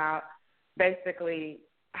talking about basically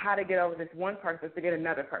how to get over this one person to get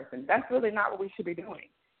another person. That's really not what we should be doing.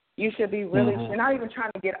 You should be really, you're not even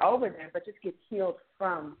trying to get over them, but just get healed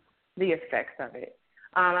from the effects of it.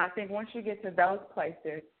 I think once you get to those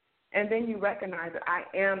places, and then you recognize that I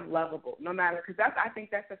am lovable, no matter, because I think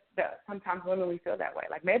that's sometimes women, we feel that way.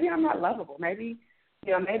 Like, maybe I'm not lovable. Maybe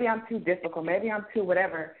you know, maybe I'm too difficult, maybe I'm too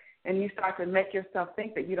whatever, and you start to make yourself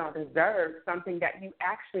think that you don't deserve something that you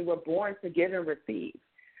actually were born to give and receive.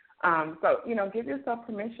 So, you know, give yourself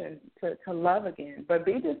permission to love again, but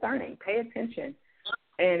be discerning, pay attention,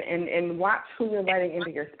 and watch who you're letting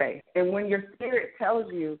into your space. And when your spirit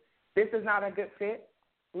tells you this is not a good fit,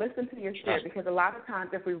 listen to your spirit, because a lot of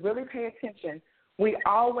times if we really pay attention, we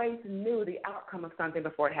always knew the outcome of something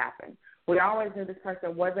before it happened. We always knew this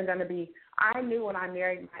person wasn't going to be. I knew when I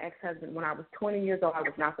married my ex-husband when I was 20 years old I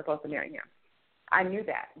was not supposed to marry him. I knew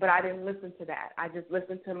that, but I didn't listen to that. I just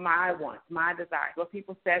listened to my wants, my desires, what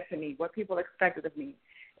people said to me, what people expected of me.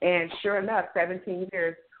 And sure enough, 17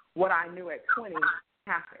 years, what I knew at 20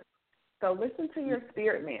 happened. So listen to your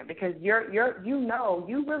spirit, man, because you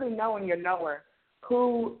really know in your knower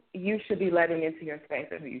who you should be letting into your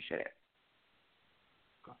space and who you shouldn't.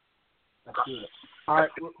 That's good. All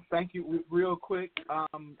right, well, thank you. Real quick, I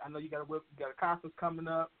know you got a conference coming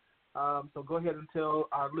up. So go ahead and tell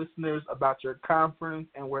our listeners about your conference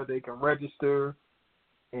and where they can register.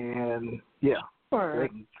 And, yeah. Sure.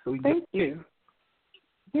 Thank you.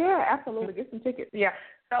 Yeah, absolutely. Get some tickets. Yeah.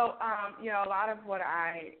 So, you know, a lot of what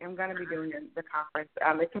I am going to be doing in the conference,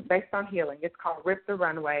 it's based on healing. It's called Rip the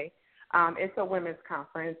Runway. It's a women's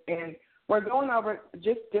conference, and we're going over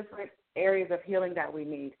just different areas of healing that we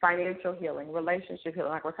need: financial healing, relationship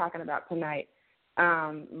healing, like we're talking about tonight.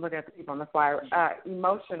 Look at the people on the flyer.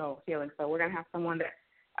 Emotional healing. So we're going to have someone that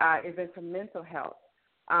is into mental health.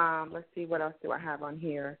 Let's see, what else do I have on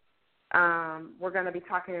here? We're going to be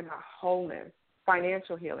talking about wholeness,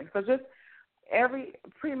 financial healing. So just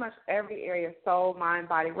pretty much every area, soul, mind,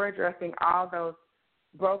 body. We're addressing all those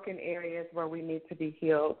broken areas where we need to be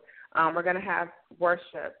healed. We're going to have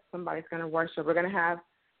worship. Somebody's going to worship. We're going to have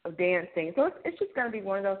dancing. So it's just going to be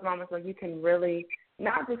one of those moments where you can really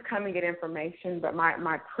not just come and get information, but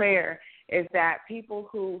my prayer is that people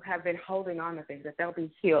who have been holding on to things, that they'll be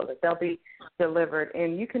healed, that they'll be delivered.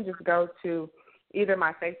 And you can just go to either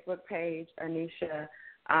my Facebook page, Anesha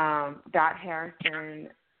Harrison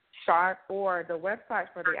Sharp, or the website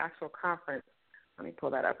for the actual conference. Let me pull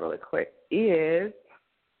that up really quick. It's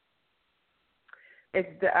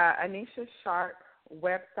the Anesha Sharp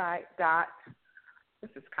website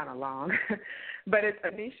this is kind of long, but it's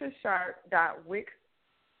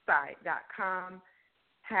aneshasharp.wixsite.com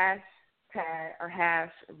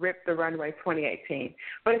 #Rip the Runway 2018.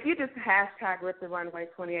 But if you just hashtag Rip the Runway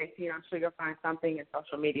 2018, I'm sure you'll find something in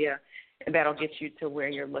social media that'll get you to where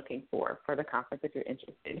you're looking for the conference if you're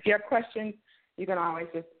interested. If you have questions, you can always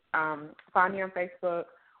just find me on Facebook.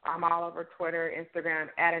 I'm all over Twitter, Instagram,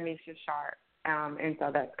 at Anesha Sharp. And so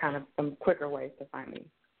that's kind of some quicker ways to find me.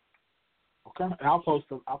 Okay, and I'll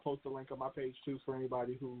post a link on my page too for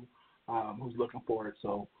anybody who's looking for it.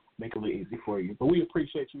 So make it a little easy for you. But we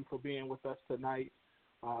appreciate you for being with us tonight,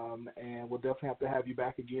 and we'll definitely have to have you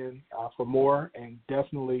back again for more. And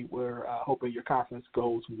definitely, we're hoping your conference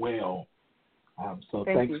goes well. So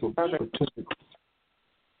thanks for tuning.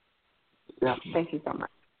 Yeah. Thank you so much.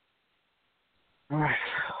 All right.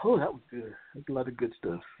 Oh, that was good. That's a lot of good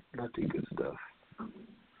stuff.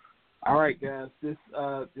 All right, guys. This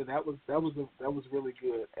that was really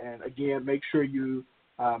good. And again, make sure you.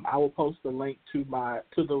 I will post the link to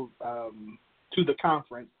the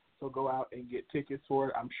conference. So go out and get tickets for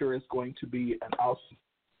it. I'm sure it's going to be an awesome.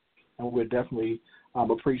 And we're definitely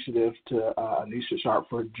appreciative to Anesha Sharp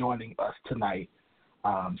for joining us tonight.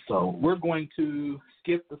 So we're going to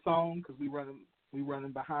skip the song because we're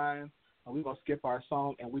running behind. We're going to skip our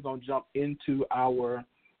song, and we're going to jump into our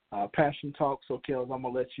passion talk. So, Kellz, I'm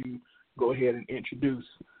going to let you go ahead and introduce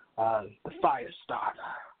the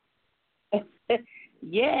FireStarter.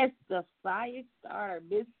 Yes, the FireStarter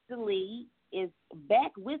Ms Cicely is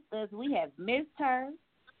back with us. We have missed her.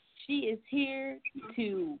 She is here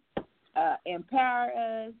to empower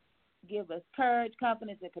us, give us courage,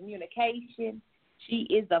 confidence, and communication. She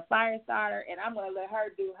is the FireStarter, and I'm going to let her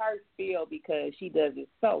do her spiel because she does it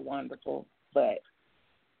so wonderful. But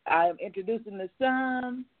I'm introducing the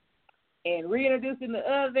some and reintroducing the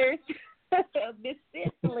others. Ms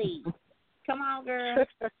Cicely. Come on, girl.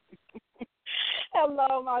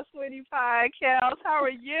 Hello, my sweetie pie, Kellz. How are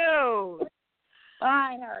you?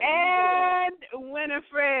 Fine, how are you? And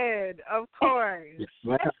Winfred, of course. Yes,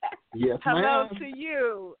 ma'am. Yes, hello ma'am. to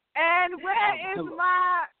you. And where is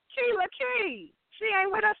my Keela Key? She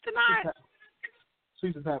ain't with us tonight.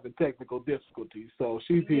 She's just having technical difficulties, so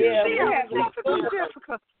she's here. Yeah, she has technical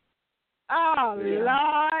difficulties. Oh, yeah.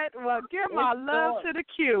 Lord. Well, give my love to the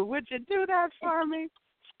Q. Would you do that for me?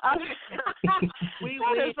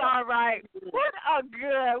 That is all right. What a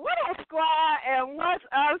squad, and what's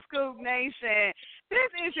up, Scoop Nation?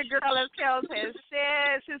 This is your girl, as Kellz has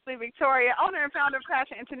said, Cicely Victoria, owner and founder of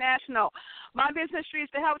Crafts International. My business is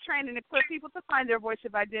to help train and equip people to find their voice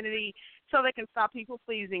of identity so they can stop people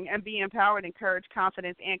pleasing and be empowered, encourage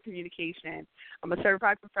confidence and communication. I'm a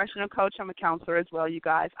certified professional coach. I'm a counselor as well, you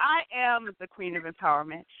guys. I am the queen of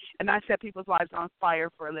empowerment, and I set people's lives on fire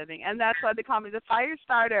for a living, and that's why they call me the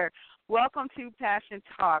FireStarter. Welcome to Passion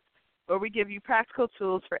Talk, where we give you practical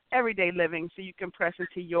tools for everyday living so you can press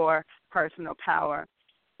into your personal power.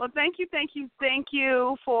 Well, thank you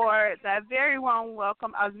for that very warm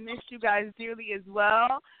welcome. I've missed you guys dearly as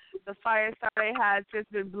well. The FireStarter has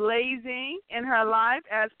just been blazing in her life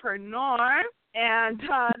as per norm and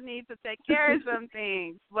needs to take care of some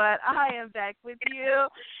things. But I am back with you,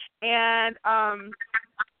 and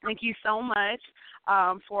thank you so much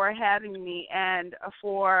for having me, and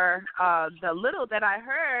for the little that I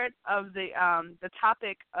heard of the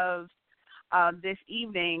topic of this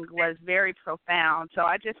evening was very profound. So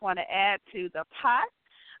I just want to add to the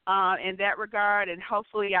pot in that regard, and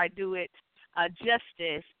hopefully I do it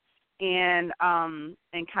justice in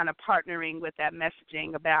kind of partnering with that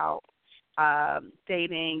messaging about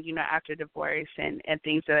dating, after divorce and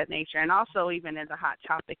things of that nature, and also even as a hot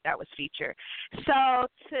topic that was featured. So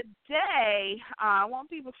today, I won't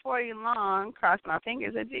be before you long, cross my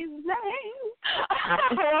fingers in Jesus' name, I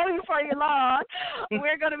won't be before you long,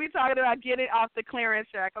 we're going to be talking about getting off the clearance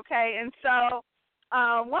track, okay? And so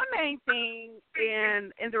one main thing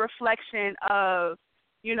in the reflection of,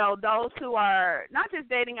 those who are not just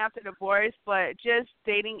dating after divorce, but just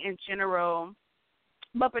dating in general,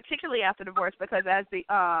 but particularly after divorce, because as the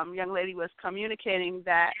young lady was communicating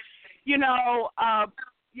that,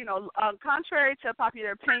 contrary to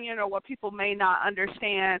popular opinion or what people may not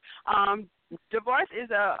understand, divorce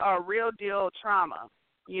is a real deal trauma,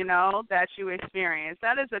 that you experience.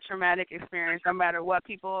 That is a traumatic experience, no matter what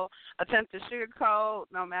people attempt to sugarcoat,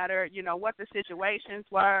 no matter, what the situations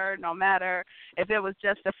were, no matter if it was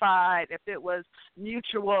justified, if it was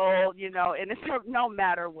mutual, and it's no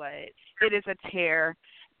matter what. It is a tear,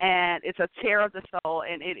 and it's a tear of the soul,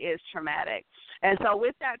 and it is traumatic. And so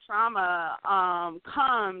with that trauma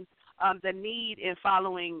comes the need in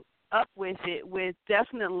following up with it with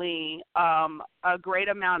definitely a great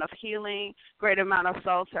amount of healing, great amount of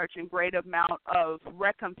soul searching, great amount of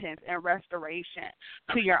recompense and restoration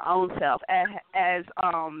to your own self, as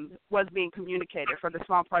was being communicated for the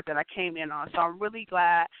small part that I came in on. So I'm really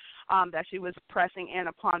glad that she was pressing in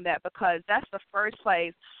upon that, because that's the first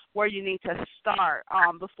place where you need to start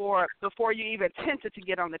before you even tempted to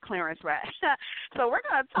get on the clearance rack. So we're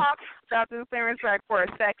going to talk about the clearance rack for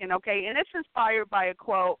a second, okay? And it's inspired by a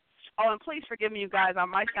quote. Oh, and please forgive me, you guys. I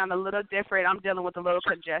might sound a little different. I'm dealing with a little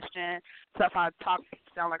congestion. So if I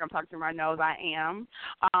sound like I'm talking through my nose, I am.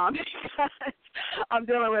 Because I'm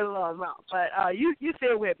dealing with a little lump. But you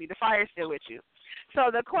still with me. The fire's still with you.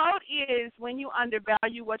 So the quote is, when you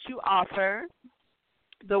undervalue what you offer,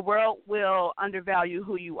 the world will undervalue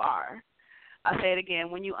who you are. I'll say it again.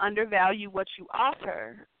 When you undervalue what you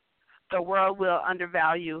offer, the world will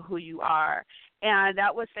undervalue who you are. And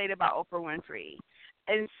that was stated by Oprah Winfred.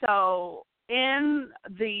 And so in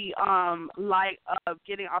the light of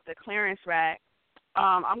getting off the clearance rack,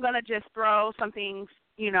 I'm going to just throw some things,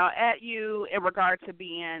 at you in regard to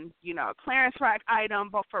being, a clearance rack item,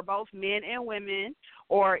 but for both men and women,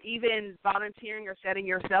 or even volunteering or setting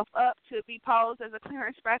yourself up to be posed as a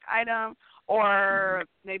clearance rack item, or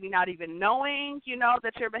maybe not even knowing,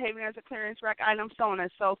 that you're behaving as a clearance rack item, so on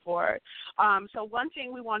and so forth. So one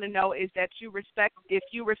thing we want to know is that if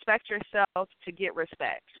you respect yourself, to get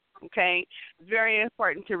respect. Okay? It's very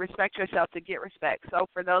important to respect yourself to get respect. So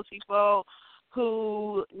for those people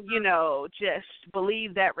who, just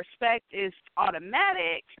believe that respect is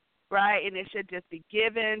automatic, right, and it should just be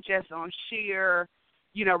given just on sheer,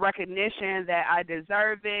 recognition that I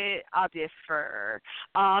deserve it, I'll defer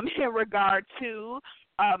in regard to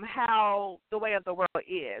how the way of the world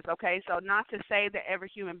is, okay? So not to say that every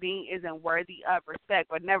human being isn't worthy of respect,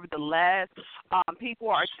 but nevertheless, people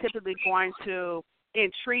are typically going to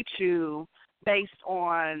entreat you based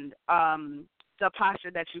on the posture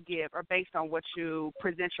that you give, or based on what you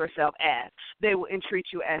present yourself as. They will entreat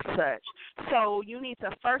you as such. So you need to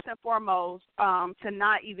first and foremost to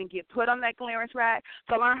not even get put on that clearance rack,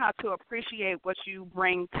 to learn how to appreciate what you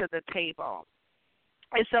bring to the table.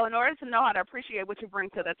 And so in order to know how to appreciate what you bring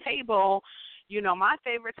to the table, my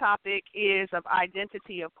favorite topic is of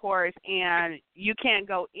identity, of course, and you can't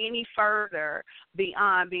go any further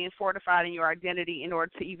beyond being fortified in your identity in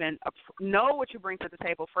order to even know what you bring to the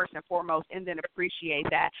table first and foremost, and then appreciate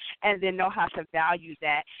that, and then know how to value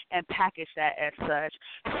that and package that as such.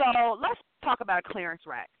 So let's talk about a clearance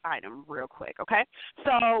rack item real quick, okay?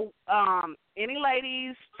 So any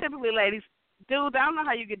ladies, typically ladies, dudes, I don't know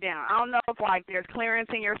how you get down. I don't know if, there's clearance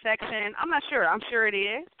in your section. I'm not sure. I'm sure it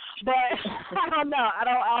is, but I don't know.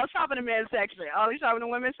 I was shopping in the men's section. I was shopping in the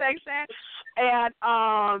women's section, and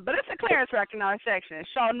but it's a clearance rack in our section,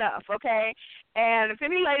 sure enough, okay? And if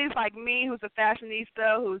any ladies like me who's a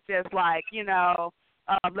fashionista, who's just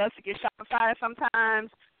loves to get shoppified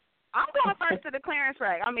sometimes, I'm going first to the clearance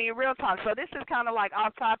rack. I mean, real talk. So this is kind of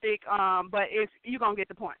off topic, but you're going to get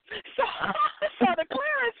the point. So the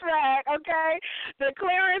clearance rack, okay? The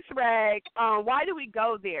clearance rack, why do we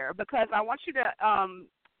go there? Because I want you to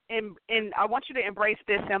I want you to embrace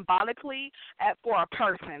this symbolically for a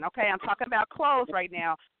person, okay? I'm talking about clothes right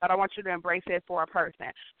now, but I want you to embrace it for a person.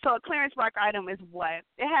 So a clearance rack item is what?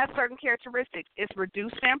 It has certain characteristics. It's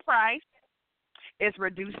reduced in price. It's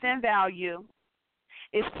reduced in value.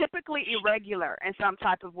 It's typically irregular in some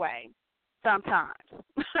type of way. Sometimes.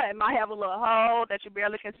 It might have a little hole that you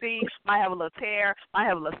barely can see, might have a little tear, might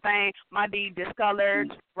have a little stain, might be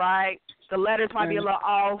discolored, right? The letters might be a little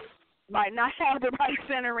off, might not have the right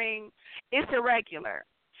centering. It's irregular.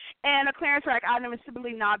 And a clearance rack item is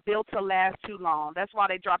typically not built to last too long. That's why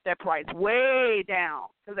they drop that price way down,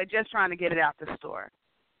 because they're just trying to get it out the store.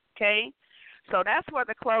 Okay? So that's for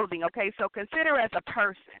the clothing, okay? So consider as a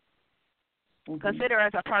person. Consider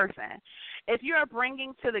as a person. If you're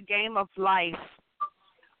bringing to the game of life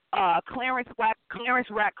clearance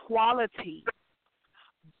rack quality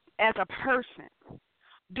as a person,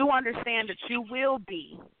 do understand that you will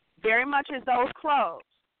be, very much as those clothes,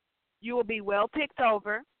 you will be well picked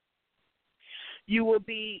over. You will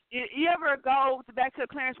be, you ever go back to a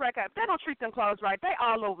clearance rack? They don't treat them clothes right. They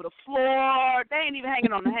all over the floor. They ain't even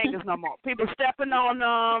hanging on the hangers no more. People stepping on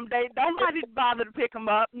them. They don't bother to pick them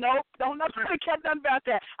up. Nope. Don't nobody care nothing about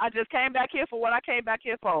that. I just came back here for what I came back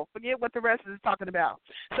here for. Forget what the rest is talking about.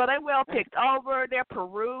 So they well picked over. They're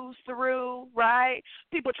perused through, right?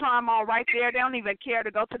 People try them on right there. They don't even care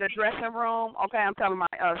to go to the dressing room. Okay, I'm telling my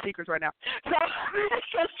secrets right now. So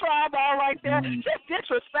just try them all right there. Just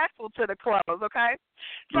disrespectful to the clothes, okay?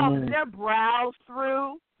 So they're browsed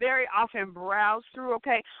through, very often browsed through,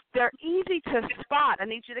 okay? They're easy to spot. I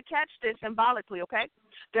need you to catch this symbolically, okay?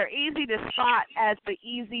 They're easy to spot as the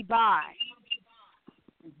easy buy,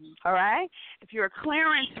 all right? If you're a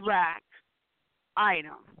clearance rack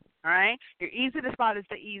item, all right, you're easy to spot as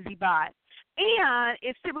the easy buy. And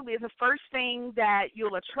it's typically the first thing that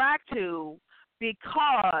you'll attract to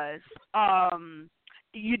because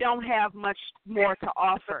you don't have much more to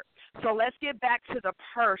offer. So let's get back to the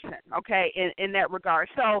person, okay, in that regard.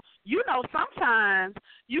 So, sometimes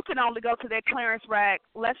you can only go to that clearance rack.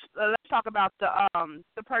 Let's talk about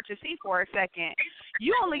the purchasee for a second.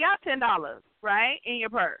 You only got $10, right, in your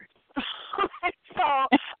purse. So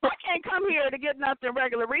I can't come here to get nothing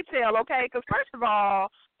regular retail, okay? Because first of all,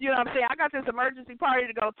 you know what I'm saying, I got this emergency party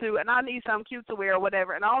to go to, and I need something cute to wear or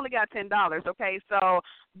whatever, and I only got $10, okay? So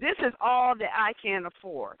this is all that I can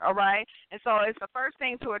afford, all right? And so it's the first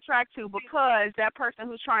thing to attract to, because that person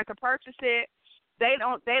who's trying to purchase it, they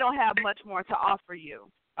don't have much more to offer you,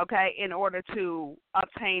 okay, in order to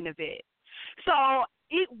obtain of it. So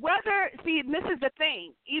this is the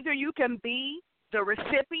thing. Either you can be the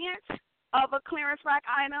recipient of a clearance rack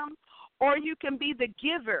item, or you can be the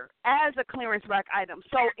giver as a clearance rack item.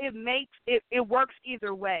 So it works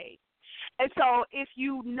either way. And so if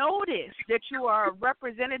you notice that you are a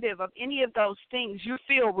representative of any of those things, you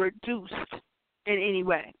feel reduced in any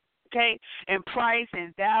way, okay? In price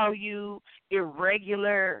and value,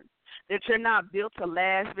 irregular, that you're not built to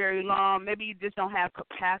last very long. Maybe you just don't have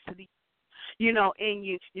capacity, in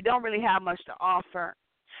you. You don't really have much to offer.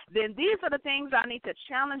 Then these are the things I need to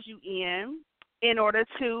challenge you in order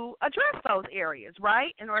to address those areas,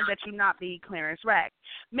 right, in order that you not be clearance rack.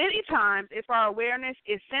 Many times, if our awareness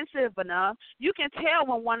is sensitive enough, you can tell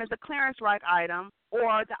when one is a clearance rack item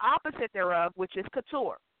or the opposite thereof, which is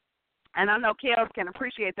couture. And I know Kellz can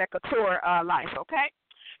appreciate that couture life, okay?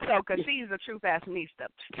 So, because she's a true fashionista.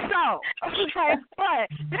 So, okay, but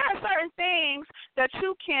there are certain things that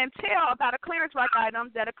you can tell about a clearance rack item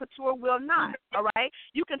that a couture will not, all right?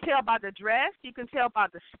 You can tell by the dress. You can tell by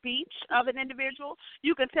the speech of an individual.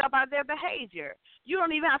 You can tell by their behavior. You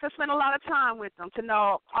don't even have to spend a lot of time with them to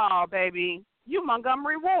know, oh, baby, you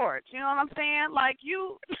Montgomery Ward. You know what I'm saying? Like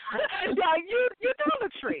you, you're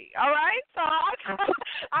Tree. All right. So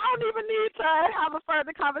I don't even need to have a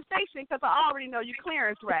further conversation because I already know you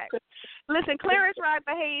clearance rack. Listen, clearance rack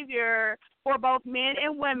behavior for both men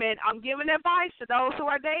and women. I'm giving advice to those who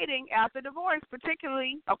are dating after divorce,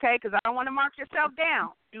 particularly. Okay, because I don't want to mark yourself down.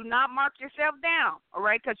 Do not mark yourself down. All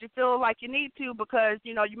right, because you feel like you need to because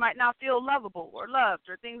you might not feel lovable or loved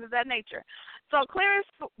or things of that nature. So clearance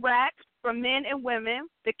rack for men and women,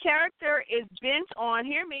 the character is bent on,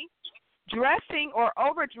 hear me, dressing or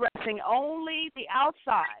overdressing only the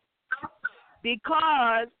outside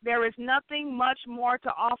because there is nothing much more to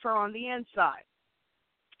offer on the inside.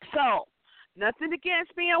 So, nothing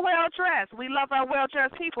against being well-dressed. We love our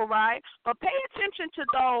well-dressed people, right? But pay attention to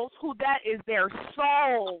those who that is their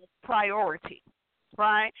sole priority,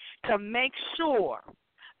 right, to make sure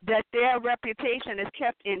that their reputation is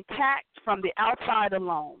kept intact from the outside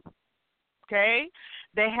alone. Okay?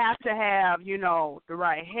 They have to have, the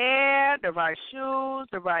right hair, the right shoes,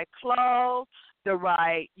 the right clothes, the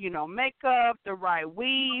right, makeup, the right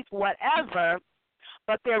weave, whatever.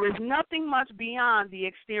 But there is nothing much beyond the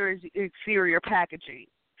exterior packaging.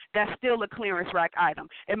 That's still a clearance rack item.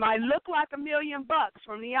 It might look like $1 million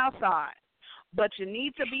from the outside, but you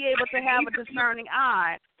need to be able to have a discerning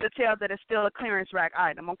eye to tell that it's still a clearance rack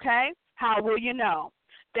item, okay? How will you know?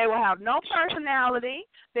 They will have no personality.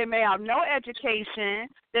 They may have no education.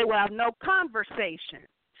 They will have no conversation.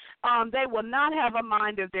 They will not have a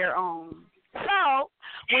mind of their own. So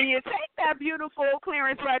when you take that beautiful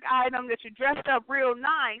clearance rack item that you dressed up real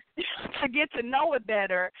nice to get to know it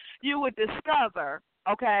better, you would discover,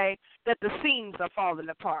 okay, that the seams are falling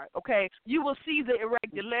apart, okay? You will see the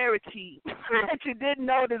irregularity that you didn't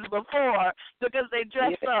notice before because they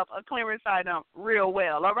dressed up a clearance item real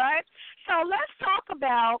well, all right? So let's talk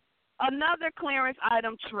about another clearance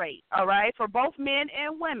item trait, all right, for both men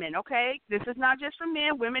and women, okay? This is not just for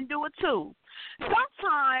men. Women do it too.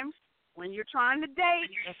 Sometimes when you're trying to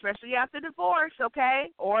date, especially after divorce, okay,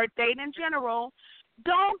 or date in general,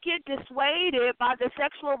 don't get dissuaded by the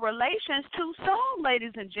sexual relations too soon,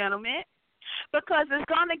 ladies and gentlemen, because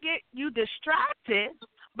it's going to get you distracted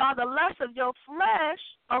by the lust of your flesh,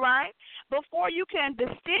 all right, before you can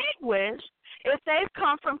distinguish if they've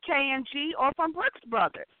come from K&G or from Brooks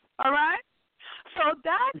Brothers, all right? So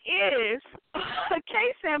that is a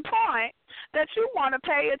case in point that you want to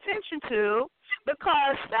pay attention to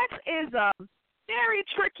because sex is a very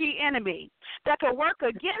tricky enemy that can work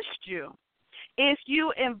against you if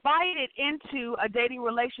you invite it into a dating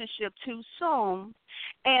relationship too soon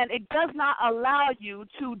and it does not allow you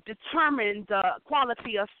to determine the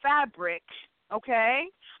quality of fabric, okay,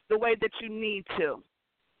 the way that you need to.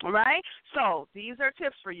 All right? So these are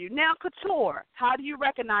tips for you. Now, couture. How do you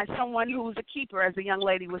recognize someone who's a keeper, as the young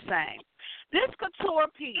lady was saying? This couture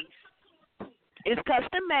piece is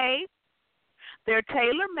custom-made. They're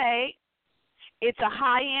tailor-made. It's a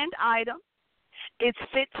high-end item. It's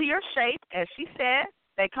fit to your shape, as she said.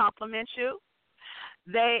 They compliment you.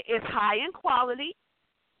 It's high in quality.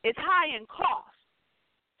 It's high in cost.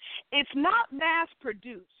 It's not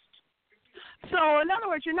mass-produced. So, in other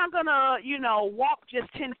words, you're not going to, walk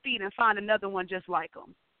just 10 feet and find another one just like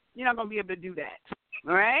them. You're not going to be able to do that,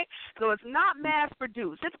 all right? So it's not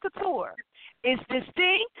mass-produced. It's couture. It's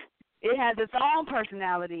distinct. It has its own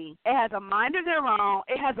personality. It has a mind of their own.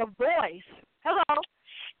 It has a voice. Hello.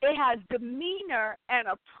 It has demeanor and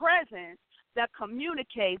a presence that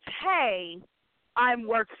communicates, hey, I'm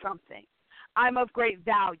worth something. I'm of great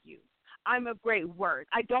value. I'm of great worth.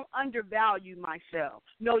 I don't undervalue myself.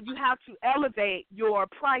 No, you have to elevate your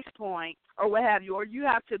price point or what have you, or you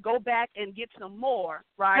have to go back and get some more,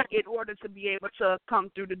 right, in order to be able to come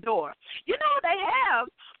through the door. You know, they have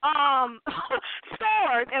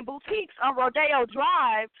stores and boutiques on Rodeo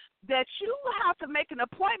Drive that you have to make an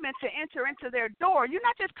appointment to enter into their door. You're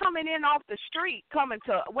not just coming in off the street, coming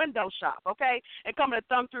to a window shop, okay, and coming to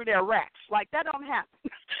thumb through their racks. Like, that don't happen.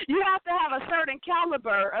 You have to have a certain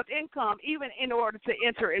caliber of income even in order to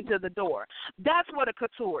enter into the door. That's what a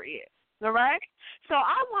couture is, all right? So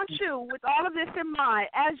I want you, with all of this in mind,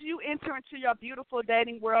 as you enter into your beautiful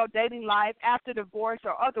dating world, dating life, after divorce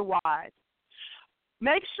or otherwise,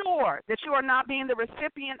 make sure that you are not being the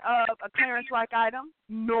recipient of a clearance-like item,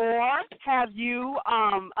 nor have you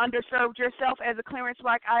underserved yourself as a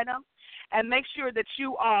clearance-like item, and make sure that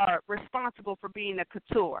you are responsible for being a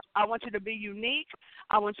couture. I want you to be unique.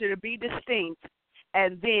 I want you to be distinct,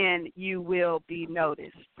 and then you will be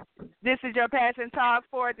noticed. This is your Passion Talk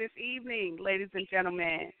for this evening, ladies and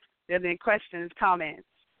gentlemen. Are there any questions, comments,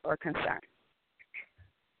 or concerns?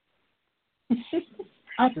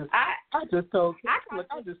 I just told. Look,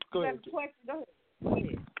 I just go ahead. Go ahead.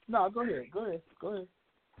 No, go ahead. Go ahead.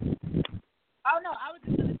 Oh no, I was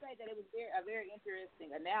just going to say that it was a very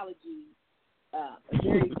interesting analogy,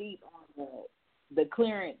 very deep on the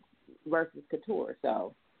clearance versus couture.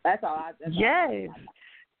 So that's all. Yes.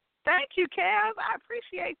 Thank you, Kev. I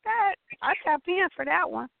appreciate that. I tapped in for that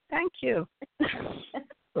one. Thank you. I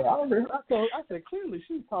said clearly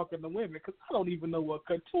she's talking to women because I don't even know what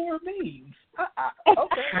couture means.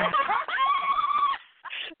 Okay.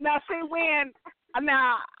 Now, see, I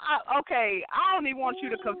don't even want you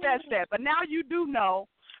to confess that, but now you do know,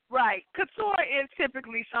 right? Couture is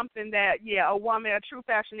typically something that, a woman, a true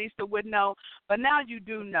fashionista would know, but now you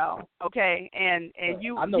do know, okay? And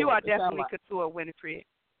you are definitely like couture, Winfred.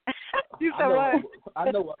 You said what? I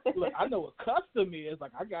know what custom is.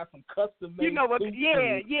 Like I got some custom made. You know what?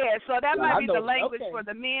 Yeah. So that might be the language for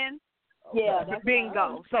the men. Yeah,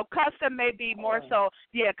 bingo. So custom may be more so.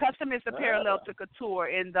 Yeah, custom is the parallel to couture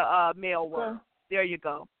in the male world. There you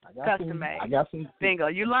go. Custom made. I got some. Bingo.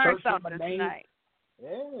 You learned something tonight.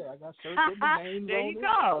 Yeah, I got shirts with my name there on you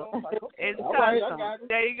go. Like, okay, It's custom. Right,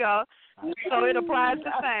 there you go. So it applies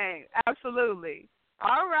the same. Absolutely.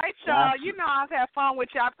 All right, y'all. You know I've had fun with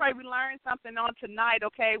y'all. I pray we learned something on tonight,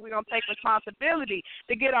 okay? We're going to take responsibility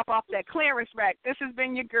to get up off that clearance rack. This has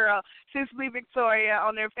been your girl, Cicely Victoria,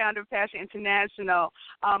 owner and founder of Passion International.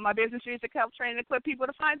 My business is to help train and equip people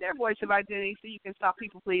to find their voice of identity so you can stop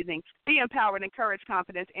people-pleasing, be empowered, encourage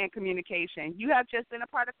confidence, and communication. You have just been a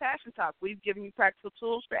part of Passion Talk. We've given you practical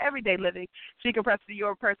tools for everyday living so you can press to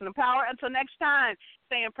your personal power. Until next time,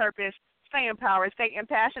 stay in purpose, stay empowered, stay in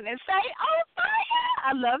passion, and stay on fire.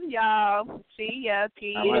 I love y'all. See ya.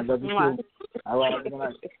 Peace. All right, love you too. All right, good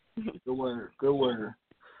night. Good word.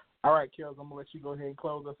 All right, Kellz, I'm going to let you go ahead and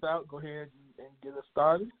close us out. Go ahead and get us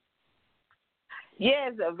started.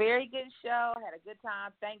 Yes, a very good show. Had a good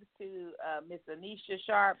time. Thanks to Miss Anesha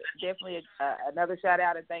Sharp. Definitely another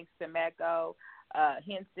shout-out, and thanks to Mack O,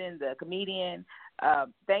 Henson, the comedian.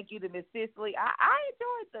 Thank you to Ms Cicely. I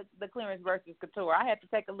enjoyed the clearance versus couture. I had to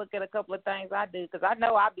take a look at a couple of things I do because I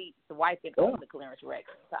know I beat the wife in the clearance rack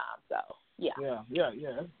sometimes. So yeah.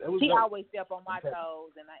 He always step on my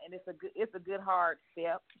toes, and it's a good hard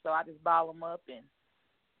step. So I just ball them up and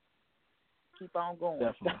keep on going.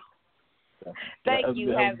 Definitely. Thank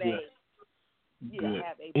you. Have a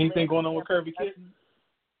anything going on with Curvy Kitten?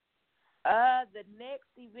 The next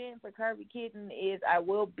event for Curvy Kitten is I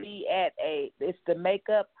will be at it's the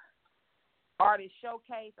Makeup Artist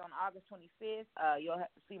Showcase on August 25th. You'll have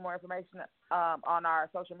to see more information on our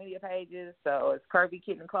social media pages. So it's Curvy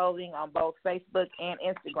Kitten Clothing on both Facebook and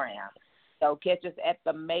Instagram. So catch us at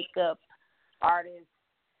the Makeup Artist.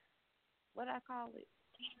 What did I call it?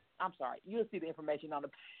 I'm sorry. You'll see the information on the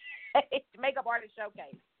page. Makeup Artist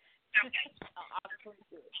Showcase.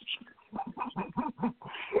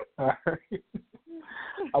 All right.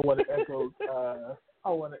 I want to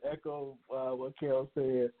echo what Kellz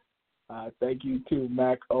said. Thank you to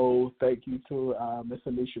Mack O. Thank you to Miss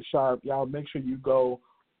Anesha Sharp. Y'all make sure you go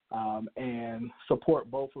and support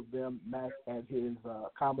both of them. Mack at his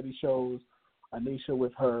comedy shows, Anesha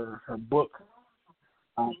with her book,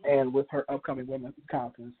 and with her upcoming women's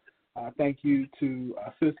conference. Thank you to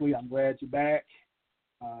Cicely. I'm glad you're back.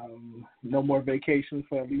 No more vacations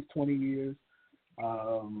for at least 20 years.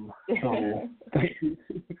 So thank you.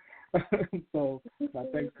 So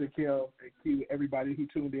thanks to Kellz, thank you everybody who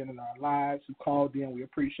tuned in our lives, who called in. We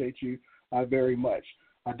appreciate you very much.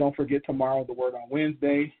 Don't forget tomorrow, the Word on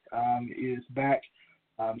Wednesday is back.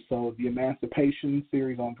 So the Emancipation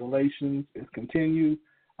series on Galatians is continued.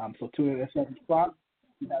 So tune in at 7 o'clock.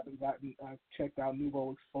 If you haven't checked out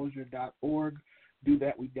nouveauexposure.org, do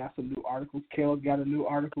that. We've got some new articles. Kellz got a new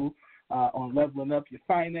article on leveling up your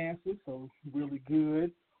finances, so really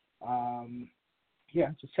good.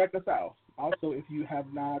 Just check us out. Also, if you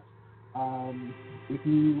have not, if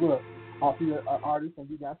you look, also you're an artist and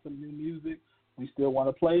you got some new music, we still want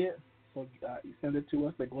to play it. So you send it to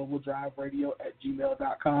us at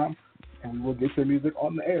globaldriveradio@gmail.com, and we will get your music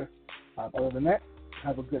on the air. Other than that,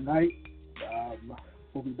 have a good night.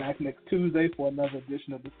 We'll be back next Tuesday for another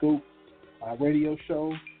edition of the Scoop radio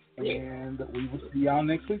show, and we will see y'all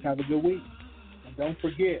next week. Have a good week. And don't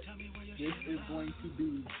forget, this is going to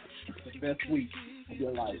be the best week of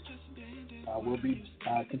your life. We'll be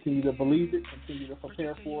continue to believe it, continue to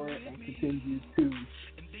prepare for it, and continue to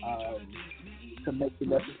make the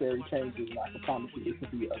necessary changes. And I can promise you this will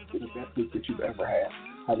be the best week that you've ever had.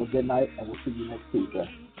 Have a good night, and we'll see you next Tuesday.